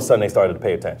 then all of a sudden they started to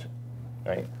pay attention,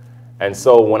 right? And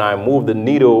so when I moved the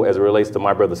needle as it relates to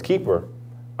My Brother's Keeper,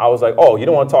 I was like, oh, you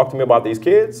don't want to talk to me about these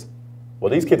kids?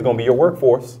 Well, these kids are going to be your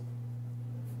workforce.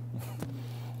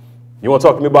 You want to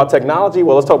talk to me about technology?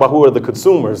 Well, let's talk about who are the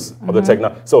consumers of the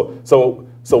technology.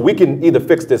 So we can either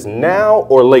fix this now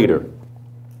or later.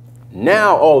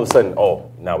 Now, all of a sudden,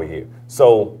 oh, now we're here.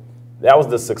 So that was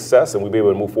the success, and we'll be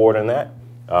able to move forward in that.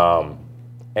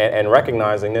 And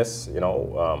recognizing this, you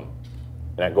know,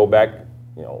 and I go back,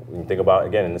 you know, when you think about,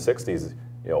 again, in the 60s,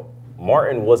 you know,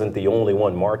 Martin wasn't the only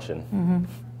one marching.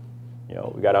 You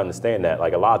know, we got to understand that.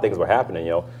 Like, a lot of things were happening,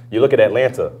 you know. You look at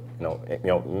Atlanta, you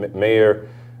know, Mayor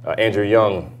Andrew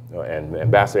Young and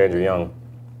Ambassador Andrew Young,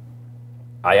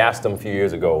 I asked him a few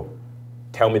years ago,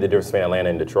 tell me the difference between Atlanta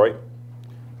and Detroit.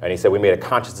 And he said, we made a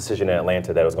conscious decision in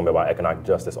Atlanta that it was going to be about economic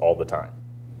justice all the time.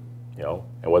 You know,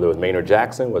 and whether it was Maynard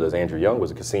Jackson, whether it was Andrew Young,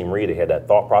 whether it was Kasim Reed, they had that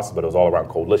thought process, but it was all around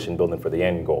coalition building for the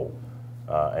end goal.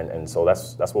 And so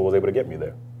that's what was able to get me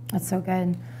there. That's so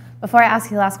good. Before I ask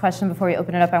you the last question, before we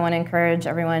open it up, I want to encourage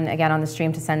everyone, again, on the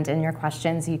stream to send in your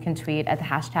questions. You can tweet at the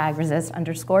hashtag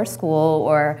 #resist_school,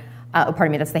 or,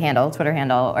 pardon me, that's the handle, Twitter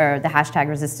handle, or the hashtag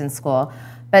resistance school.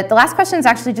 But the last question is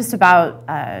actually just about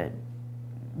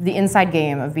the inside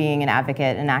game of being an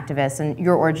advocate and activist and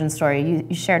your origin story.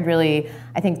 You shared really,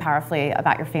 I think, powerfully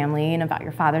about your family and about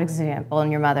your father's example and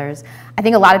your mother's. I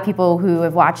think a lot of people who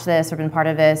have watched this or been part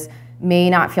of this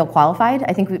may not feel qualified.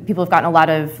 I think people have gotten a lot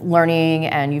of learning,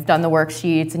 and you've done the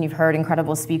worksheets and you've heard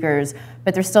incredible speakers,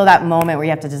 but there's still that moment where you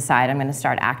have to decide, I'm gonna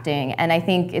start acting. And I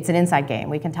think it's an inside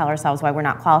game. We can tell ourselves why we're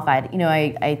not qualified. You know,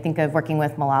 I think of working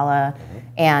with Malala,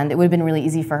 and it would have been really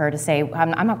easy for her to say,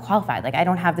 I'm not qualified. Like, I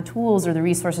don't have the tools or the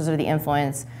resources or the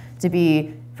influence to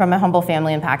be from a humble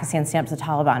family in Pakistan, stand up to the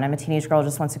Taliban. I'm a teenage girl who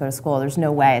just wants to go to school. There's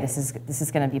no way this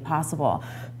is going to be possible.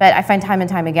 But I find time and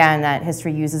time again that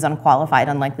history uses unqualified,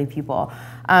 unlikely people.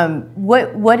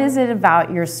 What is it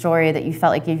about your story that you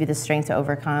felt like gave you the strength to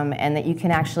overcome, and that you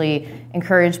can actually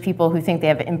encourage people who think they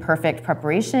have imperfect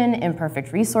preparation,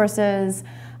 imperfect resources,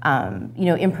 you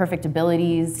know, imperfect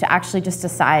abilities, to actually just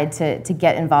decide to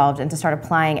get involved and to start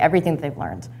applying everything that they've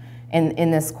learned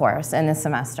in this course and this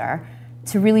semester,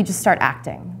 to really just start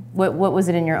acting? What was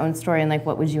it in your own story, and like,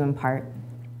 what would you impart?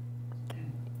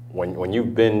 When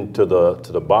you've been to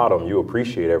the bottom, you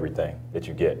appreciate everything that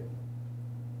you get.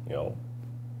 You know,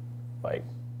 like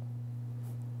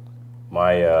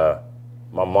my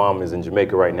mom is in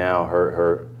Jamaica right now.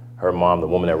 Her mom, the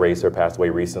woman that raised her, passed away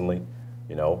recently.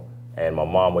 You know, and my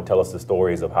mom would tell us the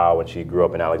stories of how when she grew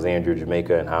up in Alexandria,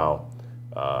 Jamaica, and how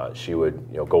she would,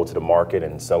 you know, go to the market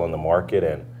and sell in the market,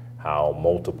 and how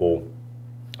multiple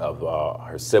of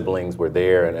her siblings were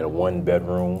there in a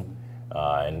one-bedroom,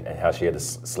 and how she had to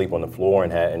sleep on the floor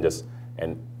and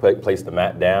place the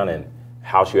mat down, and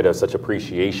how she would have such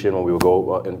appreciation when we would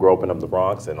go and grow up in the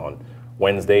Bronx. And on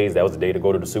Wednesdays, that was the day to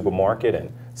go to the supermarket,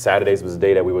 and Saturdays was the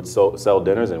day that we would sell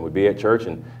dinners and would be at church.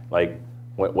 And like,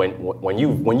 when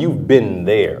you've been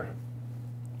there,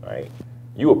 right,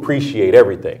 you appreciate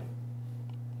everything,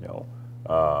 you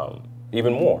know,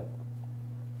 even more.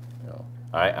 You know,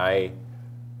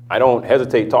 I don't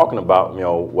hesitate talking about, you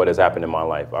know, what has happened in my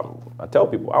life. I tell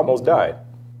people I almost died.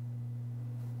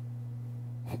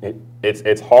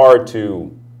 It's hard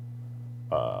to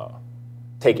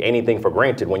take anything for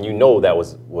granted when you know that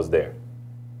was there,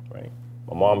 right?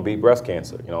 My mom beat breast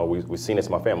cancer. You know, we've seen this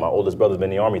in my family. My oldest brother's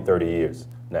been in the Army 30 years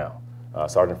now,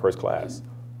 Sergeant First Class.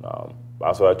 I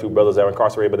also have two brothers that were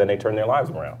incarcerated, but then they turned their lives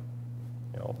around.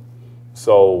 You know,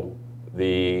 so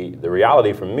the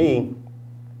reality for me,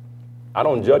 I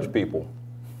don't judge people.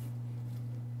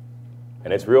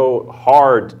 And it's real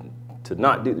hard to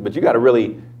not do, but you got to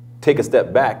really take a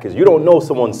step back, because you don't know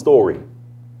someone's story.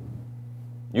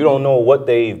 You don't know what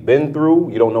they've been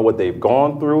through. You don't know what they've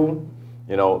gone through.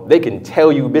 You know, they can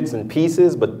tell you bits and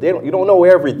pieces, but you don't know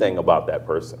everything about that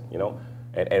person, you know,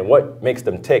 and what makes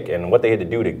them tick and what they had to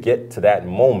do to get to that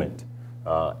moment.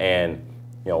 And,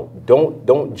 you know,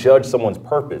 don't judge someone's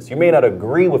purpose. You may not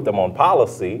agree with them on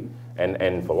policy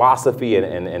and philosophy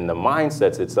and the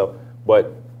mindsets itself,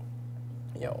 but,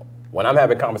 you know, when I'm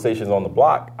having conversations on the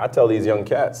block, I tell these young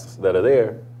cats that are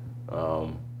there,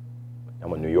 I'm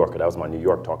a New Yorker. That was my New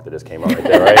York talk that just came out right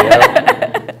there, right? You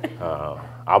know?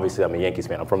 Obviously, I'm a Yankees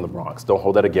fan. I'm from the Bronx. Don't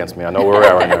hold that against me. I know where we're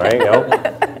at right now, right? You know?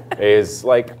 It's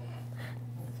like,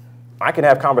 I can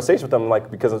have conversations with them, like,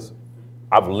 because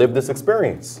I've lived this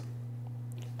experience.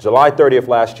 July 30th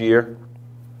last year,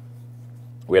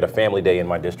 we had a family day in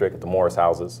my district at the Morris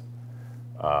houses.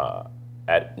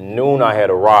 At noon, I had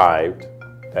arrived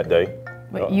that day.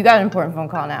 Wait, you got an important phone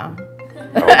call now.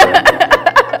 Okay.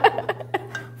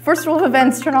 First rule of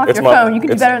events, turn off your phone. You can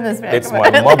do better than this, man. It's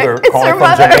my mother calling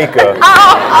from Jamaica.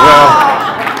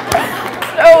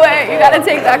 No way, you gotta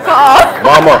take that call.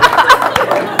 Mama.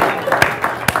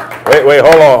 Wait,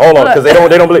 hold on, because they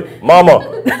don't believe. Mama.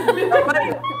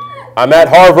 I'm at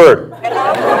Harvard.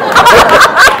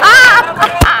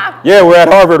 Yeah, we're at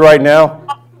Harvard right now.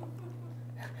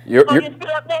 You're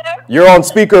on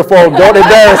speakerphone. Don't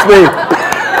embarrass me.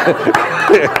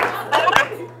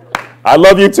 I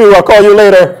love you too. I'll call you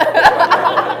later.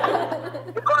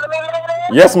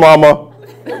 Yes, Mama.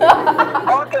 Okay,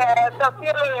 talk to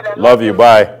you later. Love you.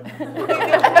 Bye.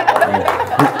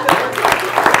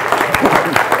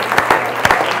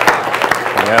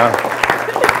 Yeah.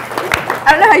 I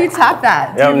don't know how you top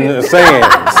that. Yeah, I'm just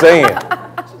saying.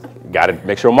 Got to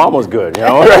make sure Mama's good, you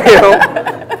know?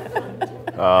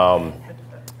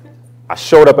 I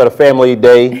showed up at a family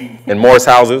day in Morris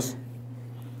houses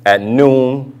at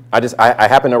noon. I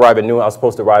happened to arrive at noon. I was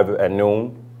supposed to arrive at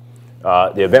noon.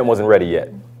 The event wasn't ready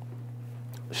yet.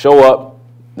 Show up,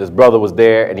 this brother was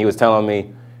there, and he was telling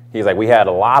me, he's like, we had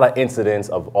a lot of incidents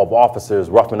of officers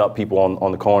roughing up people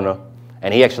on the corner,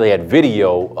 and he actually had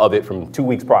video of it from 2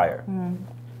 weeks prior.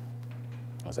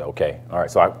 I said, okay, all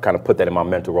right. So I kind of put that in my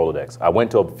mental Rolodex. I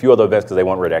went to a few other events because they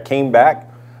weren't ready. I came back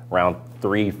around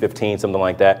 3:15, something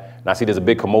like that, and I see there's a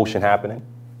big commotion happening.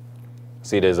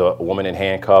 See, there's a woman in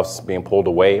handcuffs being pulled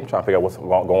away. I'm trying to figure out what's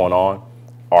going on.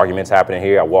 Arguments happening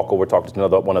here. I walk over, talk to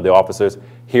one of the officers.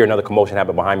 Hear another commotion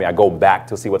happen behind me. I go back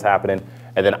to see what's happening,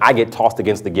 and then I get tossed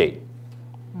against the gate.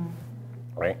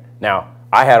 Right? Now,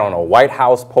 I had on a White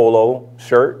House polo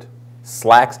shirt,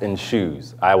 slacks, and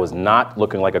shoes. I was not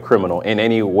looking like a criminal in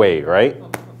any way, right?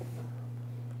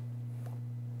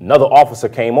 Another officer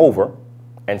came over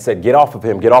and said, get off of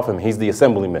him, get off of him. He's the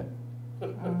Assemblyman.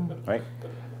 Right?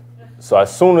 So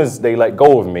as soon as they let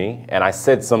go of me, and I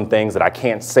said some things that I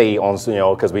can't say on,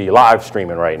 because we live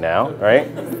streaming right now, right?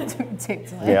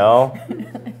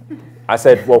 I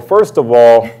said, well, first of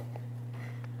all,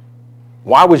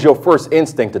 why was your first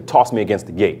instinct to toss me against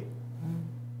the gate?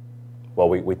 Well,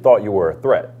 we thought you were a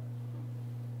threat.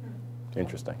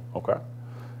 Interesting, okay.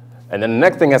 And then the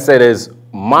next thing I said is,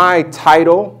 my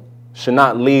title should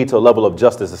not lead to a level of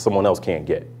justice that someone else can't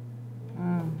get.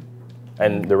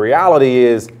 And the reality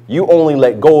is, you only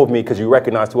let go of me because you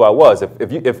recognized who I was.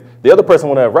 If the other person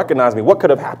would have recognized me, what could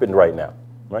have happened right now,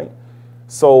 right?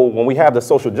 So when we have the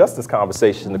social justice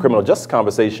conversation, the criminal justice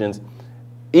conversations,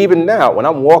 even now, when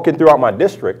I'm walking throughout my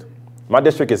district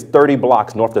is 30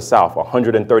 blocks north to south,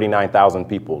 139,000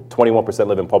 people, 21%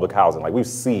 live in public housing. Like, we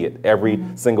see it every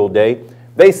single day.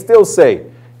 They still say,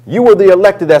 you were the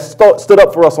elected that stood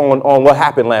up for us on what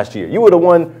happened last year. You were the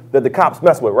one that the cops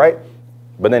messed with, right?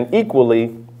 But then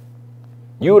equally,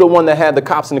 you were the one that had the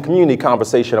cops in the community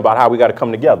conversation about how we got to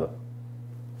come together.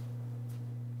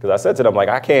 Because I said to them, like,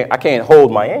 I can't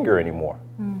hold my anger anymore,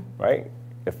 right?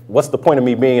 What's the point of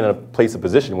me being in a place of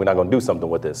position? We're not going to do something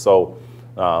with this. So,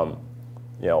 I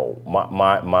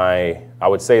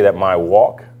would say that my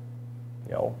walk,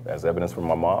 as evidence from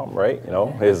my mom, right?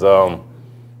 Is,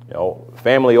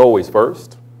 family always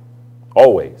first,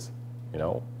 always,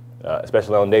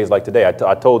 especially on days like today.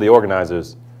 I told the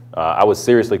organizers I was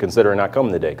seriously considering not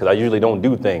coming today because I usually don't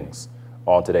do things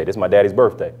on today. This is my daddy's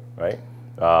birthday, right?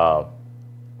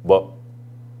 But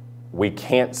we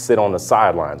can't sit on the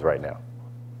sidelines right now.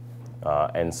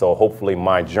 And so hopefully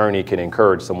my journey can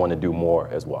encourage someone to do more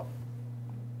as well.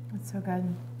 That's so good.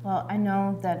 Well, I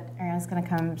know that Ariana's going to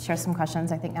come share some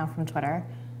questions, I think now from Twitter,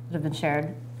 that have been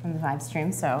shared from the Vibe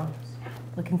stream. So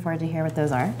looking forward to hear what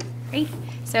those are. Great.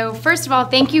 So first of all,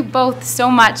 thank you both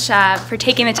so much for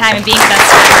taking the time and being with us.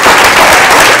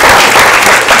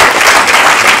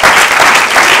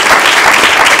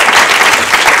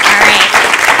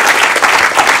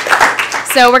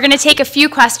 So we're going to take a few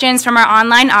questions from our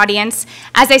online audience.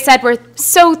 As I said, we're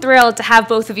so thrilled to have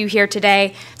both of you here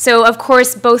today. So of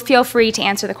course, both feel free to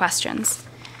answer the questions.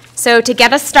 So to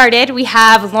get us started, we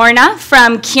have Lorna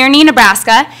from Kearney,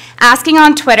 Nebraska, asking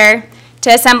on Twitter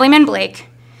to Assemblyman Blake,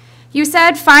 you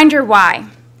said find your why.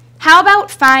 How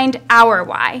about find our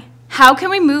why? How can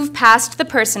we move past the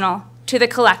personal to the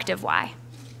collective why?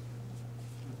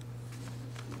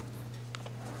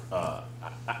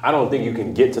 I don't think you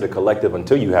can get to the collective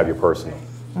until you have your personal.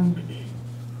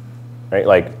 Right?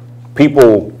 Like,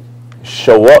 people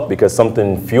show up because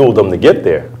something fueled them to get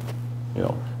there. You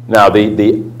know. Now,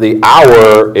 the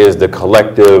hour is the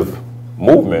collective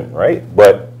movement, right?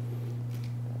 But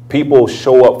people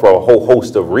show up for a whole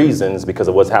host of reasons because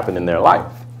of what's happened in their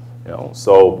life. You know,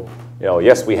 so, you know,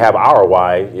 yes, we have our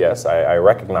why. Yes, I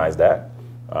recognize that.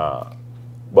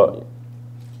 But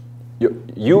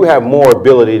you have more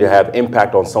ability to have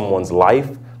impact on someone's life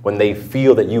when they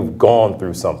feel that you've gone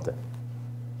through something.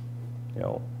 You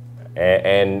know,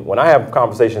 and when I have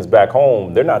conversations back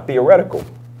home, they're not theoretical.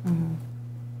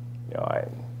 You know,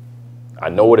 I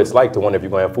know what it's like to wonder if you're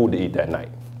going to have food to eat that night.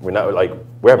 We're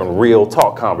having real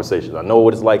talk conversations. I know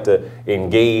what it's like to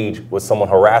engage with someone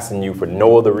harassing you for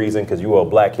no other reason because you were a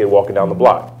black kid walking down the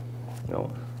block. You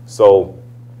know, so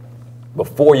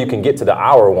before you can get to the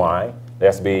our why, it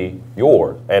has to be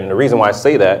yours. And the reason why I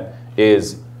say that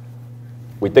is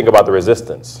we think about the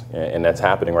resistance, and that's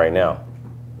happening right now.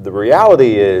 The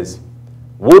reality is,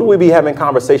 would we be having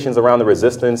conversations around the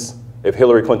resistance if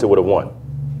Hillary Clinton would have won?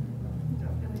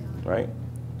 Right?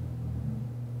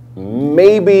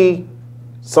 Maybe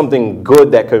something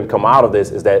good that could come out of this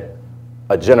is that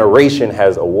a generation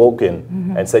has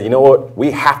awoken and said, you know what, we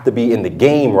have to be in the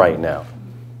game right now,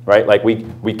 right? Like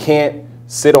we can't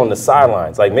sit on the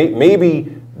sidelines. Like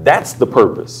maybe that's the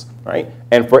purpose, right?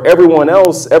 And for everyone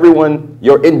else,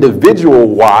 your individual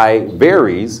why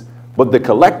varies, but the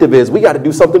collective is we got to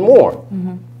do something more.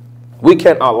 We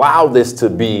can't allow this to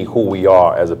be who we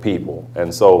are as a people.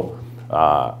 And so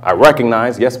I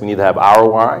recognize, yes, we need to have our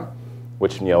why,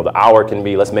 which, you know, the our can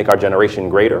be, let's make our generation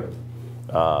greater.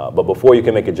 But before you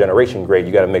can make a generation great,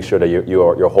 you got to make sure that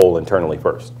you're whole internally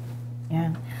first.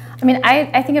 Yeah. I mean,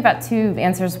 I think about two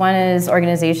answers. One is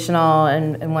organizational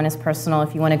and one is personal.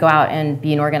 If you want to go out and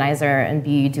be an organizer and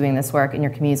be doing this work in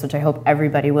your communities, which I hope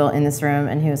everybody will in this room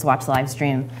and who's watched the live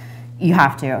stream, you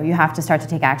have to start to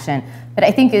take action. But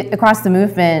I think across the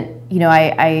movement, you know,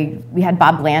 we had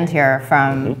Bob Bland here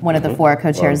from one of the four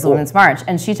co-chairs of the Women's March,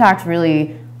 and she talked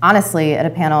really honestly at a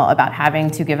panel about having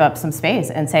to give up some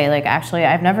space and say, like, actually,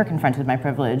 I've never confronted my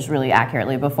privilege really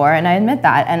accurately before, and I admit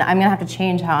that, and I'm gonna have to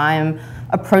change how I'm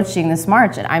approaching this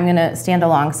march, and I'm gonna stand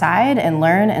alongside and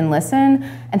learn and listen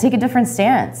and take a different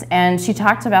stance. And she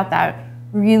talked about that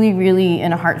really, really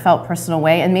in a heartfelt, personal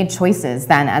way, and made choices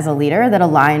then as a leader that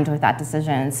aligned with that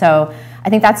decision. So I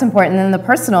think that's important. And then the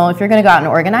personal, if you're gonna go out and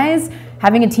organize,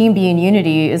 having a team be in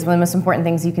unity is one of the most important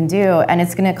things you can do, and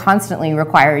it's gonna constantly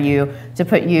require you to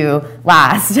put you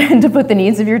last and to put the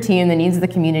needs of your team, the needs of the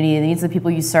community, the needs of the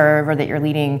people you serve or that you're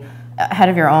leading ahead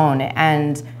of your own.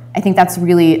 And I think that's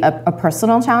really a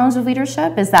personal challenge of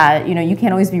leadership, is that, you know, you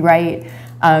can't always be right.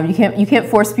 You can't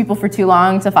force people for too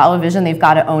long to follow a vision. They've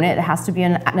got to own it. It has to be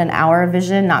an our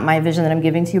vision, not my vision that I'm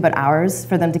giving to you, but ours,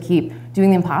 for them to keep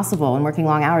doing the impossible and working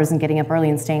long hours and getting up early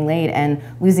and staying late and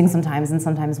losing sometimes and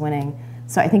sometimes winning.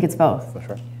 So I think it's both. For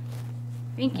sure.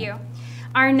 Thank you.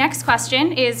 Our next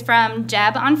question is from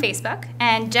Jeb on Facebook,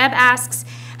 and Jeb asks,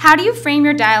 how do you frame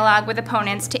your dialogue with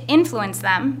opponents to influence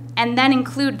them and then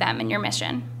include them in your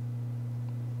mission?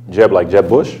 Jeb like Jeb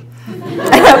Bush?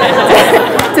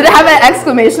 Did it have an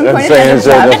exclamation point? Just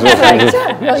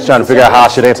trying to figure out how I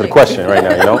should answer the question right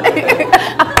now, you know?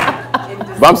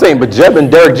 But I'm saying, but Jeb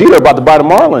and Derek Jeter are about to buy the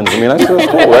Marlins. I mean, that's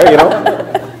cool, right, you know?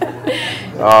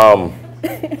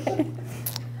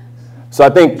 So I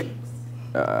think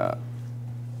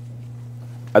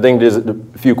there's a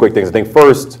few quick things. I think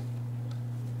first,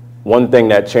 one thing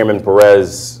that Chairman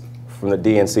Perez from the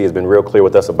DNC has been real clear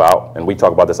with us about, and we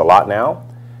talk about this a lot now,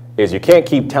 is you can't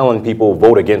keep telling people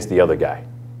vote against the other guy.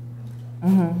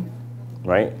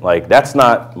 Right? Like, that's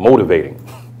not motivating.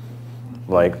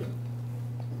 Like,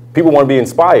 people want to be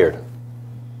inspired,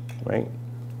 right?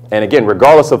 And again,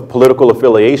 regardless of political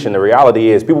affiliation, the reality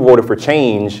is people voted for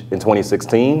change in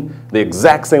 2016 the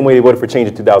exact same way they voted for change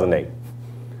in 2008.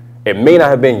 It may not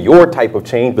have been your type of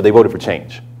change, but they voted for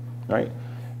change, right?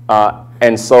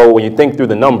 And so when you think through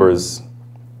the numbers,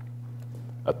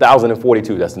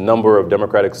 1,042, that's the number of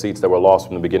Democratic seats that were lost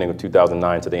from the beginning of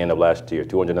 2009 to the end of last year.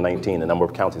 219, the number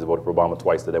of counties that voted for Obama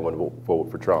twice that then went to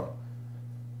vote for Trump.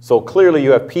 So clearly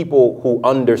you have people who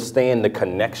understand the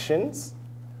connections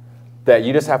that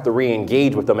you just have to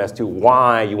re-engage with them as to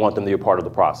why you want them to be a part of the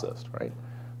process, right?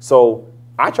 So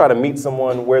I try to meet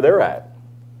someone where they're at.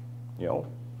 You know,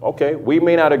 okay, we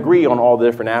may not agree on all the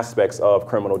different aspects of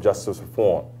criminal justice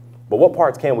reform, but what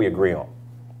parts can we agree on?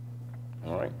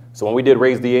 All right. So when we did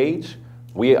raise the age,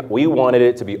 we wanted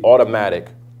it to be automatic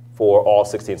for all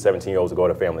 16 and 17-year-olds to go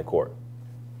to family court.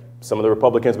 some of the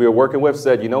Republicans we were working with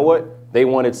said, you know what? They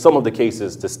wanted some of the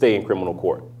cases to stay in criminal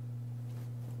court.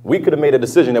 We could have made a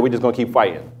decision that we're just going to keep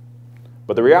fighting.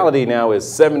 But the reality now is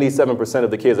 77%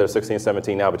 of the kids that are 16,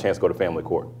 17 now have a chance to go to family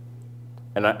court.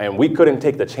 And we couldn't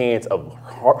take the chance of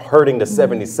hurting the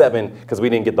 77 because we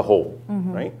didn't get the whole,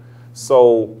 right?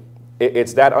 So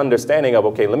it's that understanding of,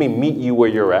 okay, let me meet you where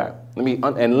you're at. Let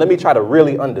me try to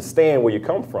really understand where you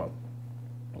come from.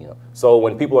 You know? So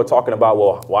when people are talking about,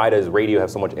 well, why does radio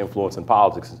have so much influence in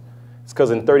politics? It's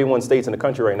because in 31 states in the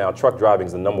country right now, truck driving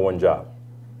is the #1 job.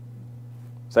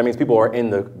 So that means people are in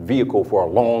the vehicle for a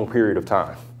long period of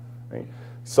time, right?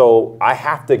 So I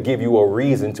have to give you a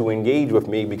reason to engage with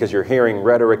me because you're hearing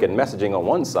rhetoric and messaging on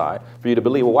one side for you to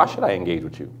believe, well, why should I engage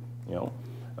with you? You know?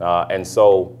 And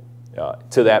so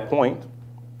to that point,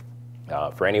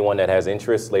 for anyone that has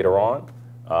interest later on,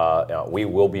 we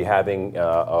will be having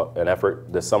an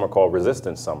effort this summer called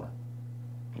Resistance Summer,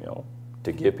 you know,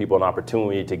 to give people an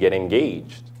opportunity to get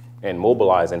engaged and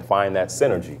mobilize and find that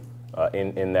synergy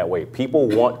in that way. People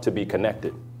want to be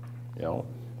connected, you know.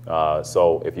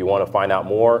 So if you want to find out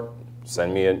more,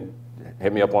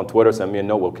 hit me up on Twitter, send me a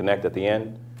note, we'll connect at the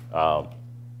end.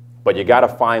 But you got to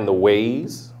find the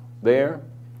ways there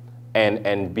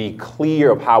and be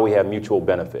clear of how we have mutual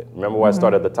benefit. Remember where I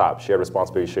started at the top, shared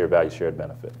responsibility, shared value, shared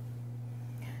benefit.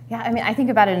 Yeah, I mean, I think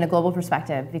about it in a global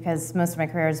perspective because most of my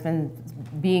career has been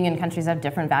being in countries that have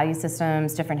different value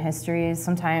systems, different histories.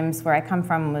 Sometimes where I come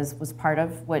from was part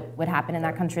of what happened in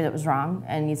that country that was wrong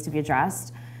and needs to be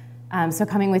addressed. So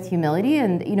coming with humility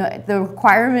and, you know, the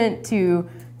requirement to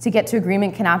get to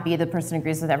agreement cannot be the person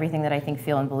agrees with everything that I think,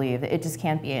 feel, and believe. It just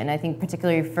can't be. And I think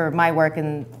particularly for my work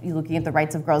and looking at the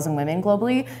rights of girls and women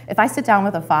globally, if I sit down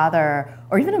with a father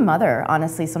or even a mother,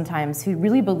 honestly, sometimes, who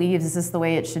really believes this is the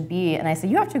way it should be, and I say,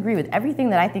 you have to agree with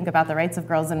everything that I think about the rights of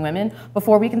girls and women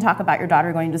before we can talk about your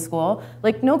daughter going to school.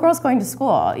 Like, no girl's going to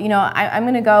school. You know, I'm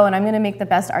going to go and I'm going to make the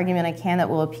best argument I can that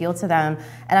will appeal to them.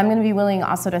 And I'm going to be willing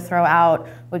also to throw out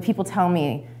what people tell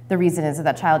me the reason is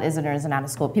that child isn't or isn't out of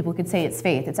school. People could say it's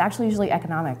faith. It's actually usually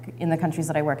economic in the countries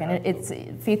that I work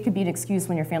in. Faith could be an excuse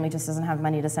when your family just doesn't have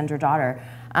money to send your daughter.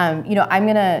 You know, I'm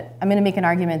gonna make an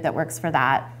argument that works for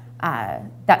that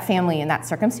family in that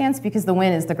circumstance because the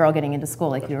win is the girl getting into school,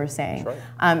 like you were saying. Right.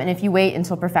 And if you wait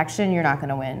until perfection, you're not going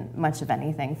to win much of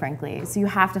anything, frankly. So you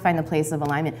have to find the place of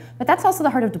alignment. But that's also the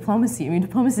heart of diplomacy. I mean,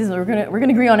 diplomacy is we're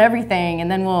gonna agree on everything,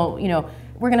 and then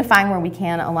we're going to find where we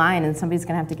can align, and somebody's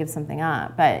going to have to give something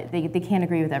up. But they can't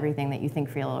agree with everything that you think,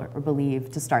 feel, or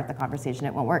believe to start the conversation.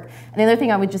 It won't work. And the other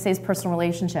thing I would just say is personal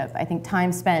relationship. I think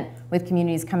time spent with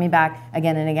communities, coming back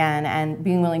again and again, and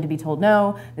being willing to be told,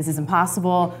 no, this is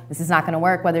impossible, this is not going to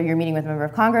work, whether you're meeting with a member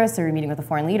of Congress, or you're meeting with a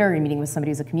foreign leader, or you're meeting with somebody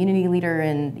who's a community leader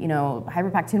in, Hyper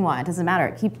Pakhtunkhwa, it doesn't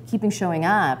matter. Keeping showing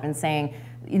up and saying,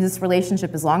 this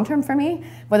relationship is long-term for me,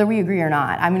 whether we agree or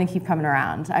not. I'm going to keep coming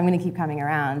around. I'm going to keep coming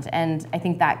around. And I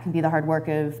think that can be the hard work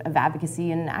of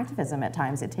advocacy and activism at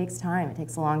times. It takes time. It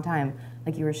takes a long time,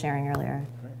 like you were sharing earlier.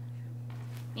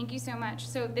 Thank you so much.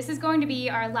 So this is going to be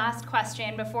our last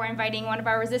question before inviting one of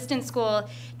our Resistance School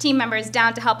team members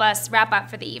down to help us wrap up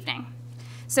for the evening.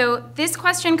 So this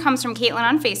question comes from Caitlin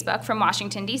on Facebook from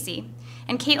Washington, D.C.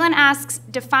 And Caitlin asks,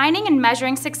 defining and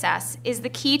measuring success is the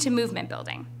key to movement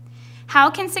building. How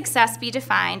can success be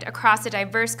defined across a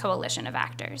diverse coalition of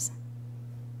actors?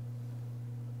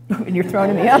 And you're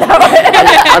throwing me out that way.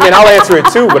 I mean, I'll answer it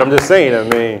too, but I'm just saying,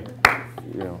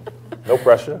 no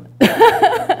pressure.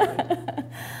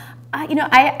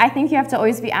 I think you have to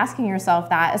always be asking yourself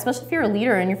that, especially if you're a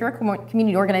leader and if you're a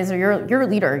community organizer, you're a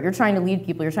leader. You're trying to lead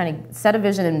people. You're trying to set a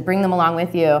vision and bring them along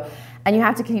with you. And you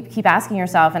have to keep asking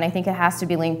yourself, and I think it has to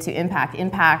be linked to impact.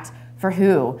 Impact for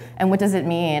who, and what does it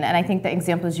mean? And I think the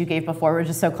examples you gave before were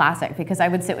just so classic, because I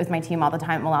would sit with my team all the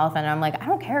time at Malala Fund, and I'm like, I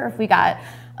don't care if we got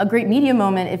a great media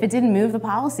moment if it didn't move the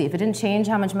policy, if it didn't change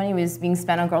how much money was being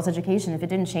spent on girls' education, if it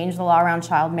didn't change the law around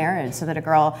child marriage so that a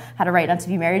girl had a right not to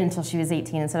be married until she was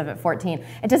 18 instead of at 14.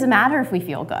 It doesn't matter if we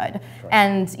feel good. Right.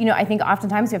 And I think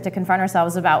oftentimes we have to confront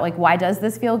ourselves about, like, why does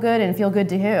this feel good, and feel good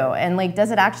to who? And, like,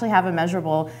 does it actually have a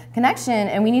measurable connection?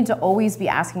 And we need to always be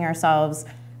asking ourselves,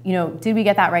 did we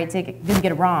get that right? Did we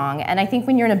get it wrong? And I think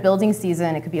when you're in a building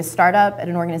season, it could be a startup at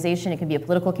an organization, it could be a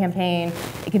political campaign,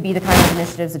 it could be the kind of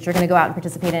initiatives that you're going to go out and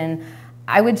participate in.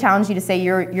 I would challenge you to say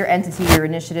your entity, your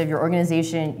initiative, your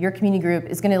organization, your community group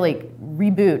is going to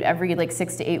reboot every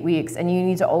 6 to 8 weeks, and you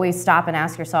need to always stop and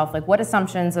ask yourself, what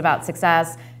assumptions about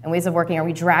success and ways of working are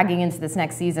we dragging into this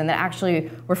next season that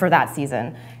actually were for that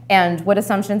season? And what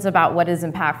assumptions about what is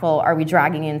impactful are we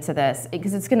dragging into this?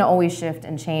 Because it's gonna always shift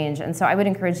and change. And so I would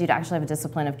encourage you to actually have a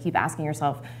discipline of keep asking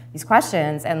yourself these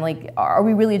questions and like, are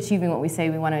we really achieving what we say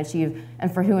we wanna achieve,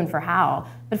 and for who and for how?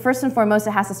 But first and foremost,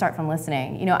 it has to start from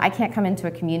listening. You know, I can't come into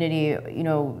a community, you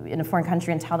know, in a foreign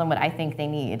country and tell them what I think they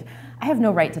need. I have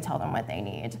no right to tell them what they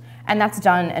need. And that's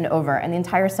done and over, and the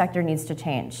entire sector needs to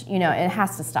change. You know, it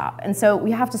has to stop. And so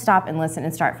we have to stop and listen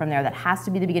and start from there. That has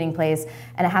to be the beginning place,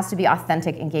 and it has to be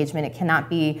authentic engagement. It cannot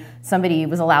be somebody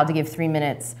was allowed to give 3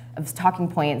 minutes of talking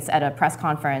points at a press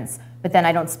conference, but then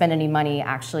I don't spend any money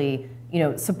actually, you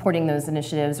know, supporting those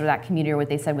initiatives or that community or what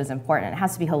they said was important. It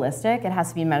has to be holistic, it has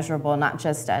to be measurable, not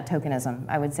just tokenism,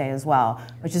 I would say as well,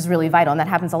 which is really vital. And that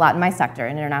happens a lot in my sector,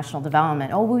 in international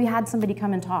development. Oh, well, we had somebody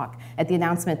come and talk at the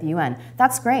announcement at the UN.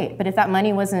 That's great, but if that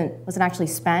money wasn't actually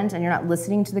spent and you're not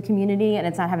listening to the community and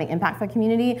it's not having impact for the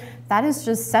community, that is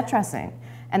just set dressing.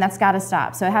 And that's gotta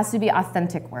stop. So it has to be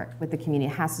authentic work with the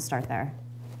community. It has to start there.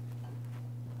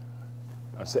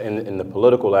 In the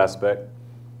political aspect,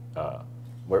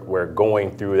 we're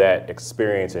going through that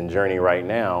experience and journey right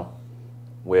now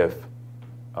with,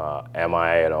 am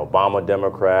I an Obama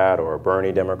Democrat or a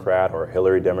Bernie Democrat or a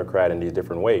Hillary Democrat in these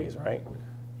different ways, right?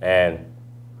 And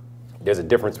there's a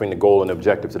difference between the goal and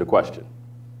objective to the question.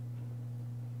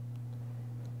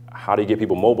 How do you get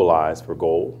people mobilized for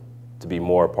goal to be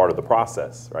more a part of the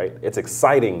process, right? It's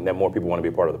exciting that more people want to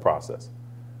be a part of the process.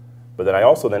 But then I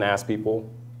also then ask people,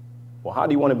 well, how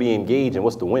do you want to be engaged and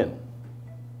what's the win?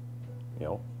 You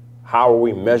know, how are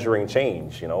we measuring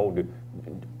change? You know,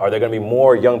 are there going to be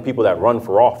more young people that run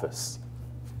for office?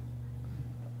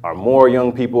 Are more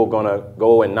young people going to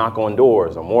go and knock on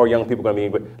doors? Are more young people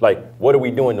going to be, like, what are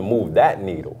we doing to move that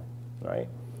needle, right?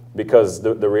 Because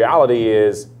the reality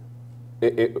is,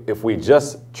 if we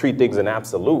just treat things in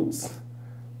absolutes,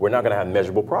 we're not going to have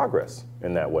measurable progress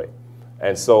in that way.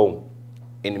 And so,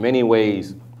 in many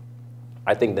ways,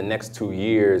 I think the next 2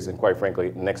 years, and quite frankly,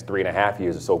 the next 3.5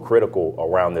 years are so critical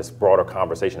around this broader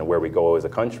conversation of where we go as a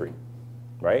country,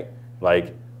 right?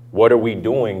 Like, what are we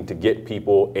doing to get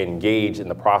people engaged in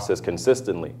the process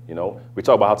consistently? You know, we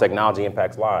talk about how technology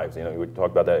impacts lives. You know, we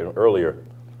talked about that earlier.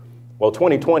 Well,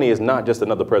 2020 is not just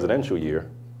another presidential year.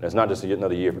 It's not just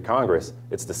another year for Congress.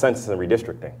 It's the census and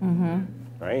redistricting,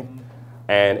 right?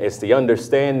 And it's the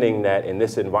understanding that in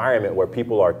this environment where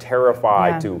people are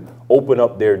terrified to open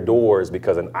up their doors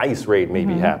because an ICE raid may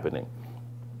be happening,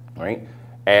 right?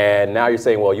 And now you're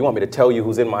saying, well, you want me to tell you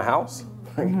who's in my house?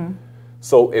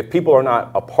 So if people are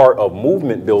not a part of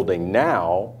movement building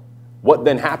now, what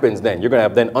then happens then? You're going to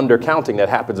have then undercounting that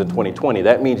happens in 2020.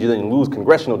 That means you then lose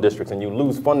congressional districts and you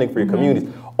lose funding for your communities,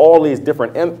 all these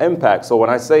different impacts. So when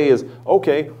I say is,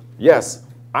 okay, yes,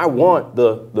 I want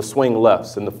the swing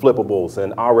lefts and the flippables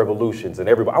and our revolutions and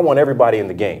everybody. I want everybody in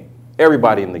the game,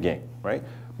 right?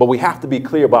 But we have to be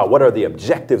clear about what are the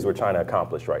objectives we're trying to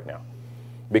accomplish right now.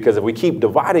 Because if we keep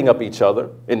dividing up each other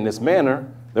in this manner,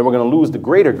 then we're going to lose the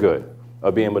greater good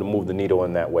of being able to move the needle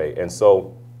in that way. And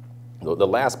so the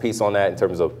last piece on that in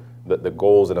terms of the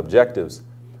goals and objectives,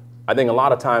 I think a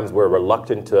lot of times we're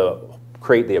reluctant to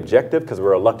create the objective because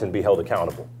we're reluctant to be held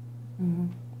accountable,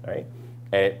 right?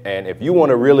 And if you want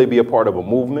to really be a part of a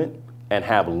movement and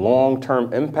have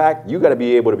long-term impact, you got to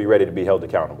be able to be ready to be held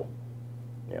accountable.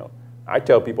 You know, I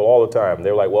tell people all the time,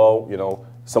 they're like, well, you know,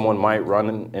 someone might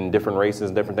run in different races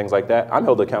and different things like that. I'm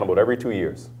held accountable every 2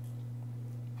 years.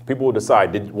 People will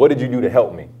decide, what did you do to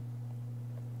help me?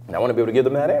 And I want to be able to give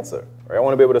them that answer. Right? I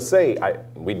want to be able to say,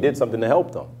 we did something to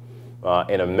help them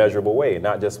in a measurable way,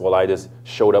 not just, well, I just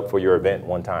showed up for your event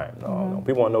one time. No.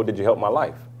 People want to know, did you help my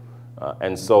life?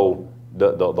 And so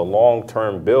the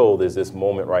long-term build is this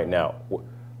moment right now.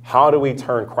 How do we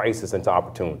turn crisis into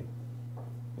opportunity?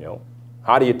 You know,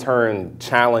 how do you turn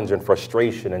challenge and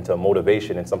frustration into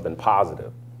motivation and something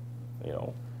positive? You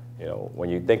know, when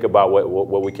you think about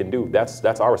what we can do, that's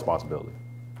our responsibility.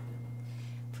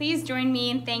 Please join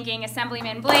me in thanking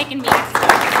Assemblyman Blake and me.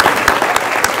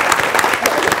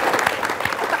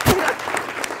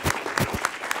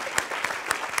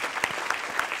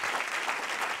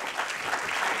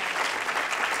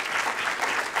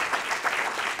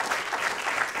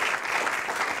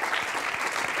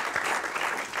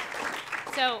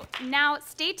 So now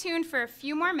stay tuned for a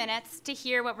few more minutes to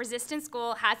hear what Resistance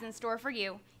School has in store for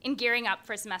you in gearing up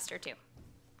for semester 2.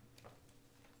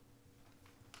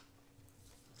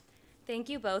 Thank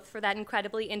you both for that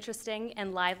incredibly interesting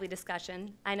and lively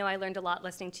discussion. I know I learned a lot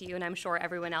listening to you, and I'm sure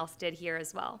everyone else did here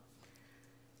as well.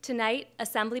 Tonight,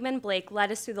 Assemblyman Blake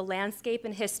led us through the landscape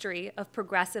and history of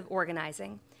progressive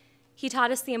organizing. He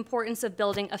taught us the importance of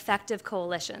building effective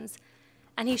coalitions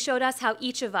and he showed us how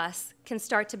each of us can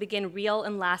start to begin real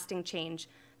and lasting change,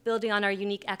 building on our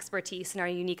unique expertise and our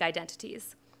unique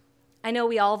identities. I know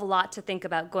we all have a lot to think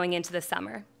about going into the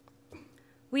summer.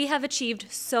 We have achieved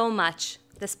so much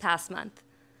this past month.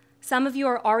 Some of you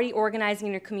are already organizing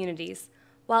in your communities,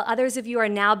 while others of you are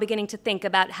now beginning to think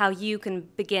about how you can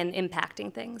begin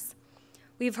impacting things.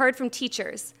 We've heard from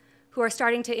teachers who are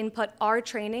starting to input our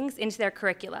trainings into their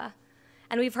curricula,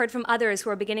 and we've heard from others who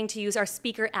are beginning to use our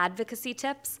speaker advocacy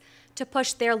tips to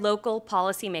push their local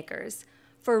policymakers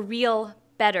for real,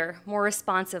 better, more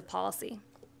responsive policy.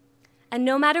 And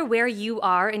no matter where you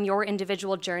are in your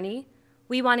individual journey,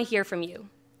 we want to hear from you.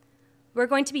 We're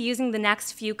going to be using the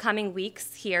next few coming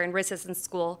weeks here in Resistance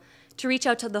School to reach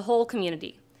out to the whole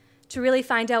community, to really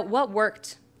find out what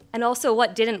worked and also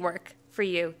what didn't work for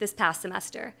you this past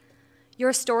semester.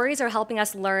 Your stories are helping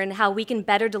us learn how we can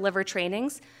better deliver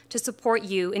trainings to support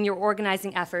you in your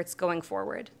organizing efforts going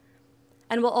forward.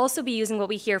 And we'll also be using what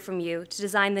we hear from you to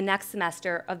design the next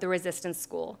semester of the Resistance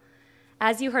School.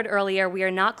 As you heard earlier, we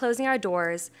are not closing our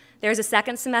doors. There's a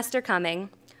second semester coming.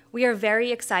 We are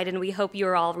very excited, and we hope you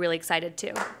are all really excited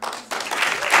too.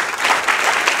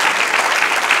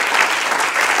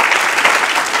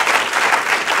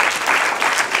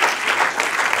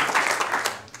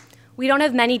 We don't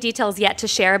have many details yet to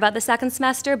share about the second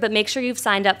semester, but make sure you've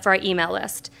signed up for our email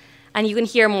list, and you can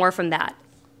hear more from that.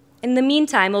 In the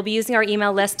meantime, we'll be using our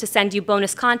email list to send you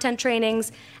bonus content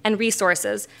trainings and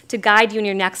resources to guide you in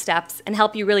your next steps and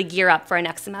help you really gear up for our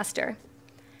next semester.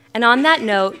 And on that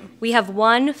note, we have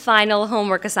one final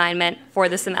homework assignment for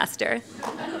the semester.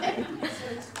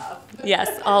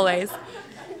 Yes, always.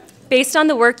 Based on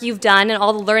the work you've done and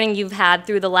all the learning you've had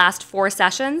through the last 4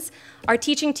 sessions, our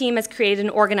teaching team has created an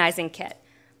organizing kit.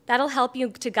 That'll help you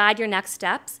to guide your next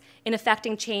steps in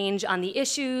effecting change on the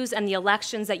issues and the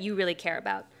elections that you really care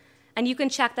about. And you can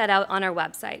check that out on our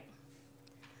website.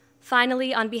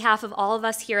 Finally, on behalf of all of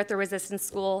us here at the Resistance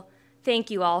School,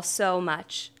 thank you all so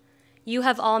much. You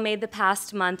have all made the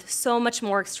past month so much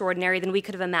more extraordinary than we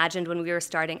could have imagined when we were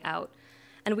starting out.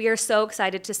 And we are so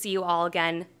excited to see you all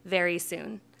again very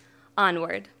soon.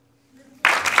 Onward.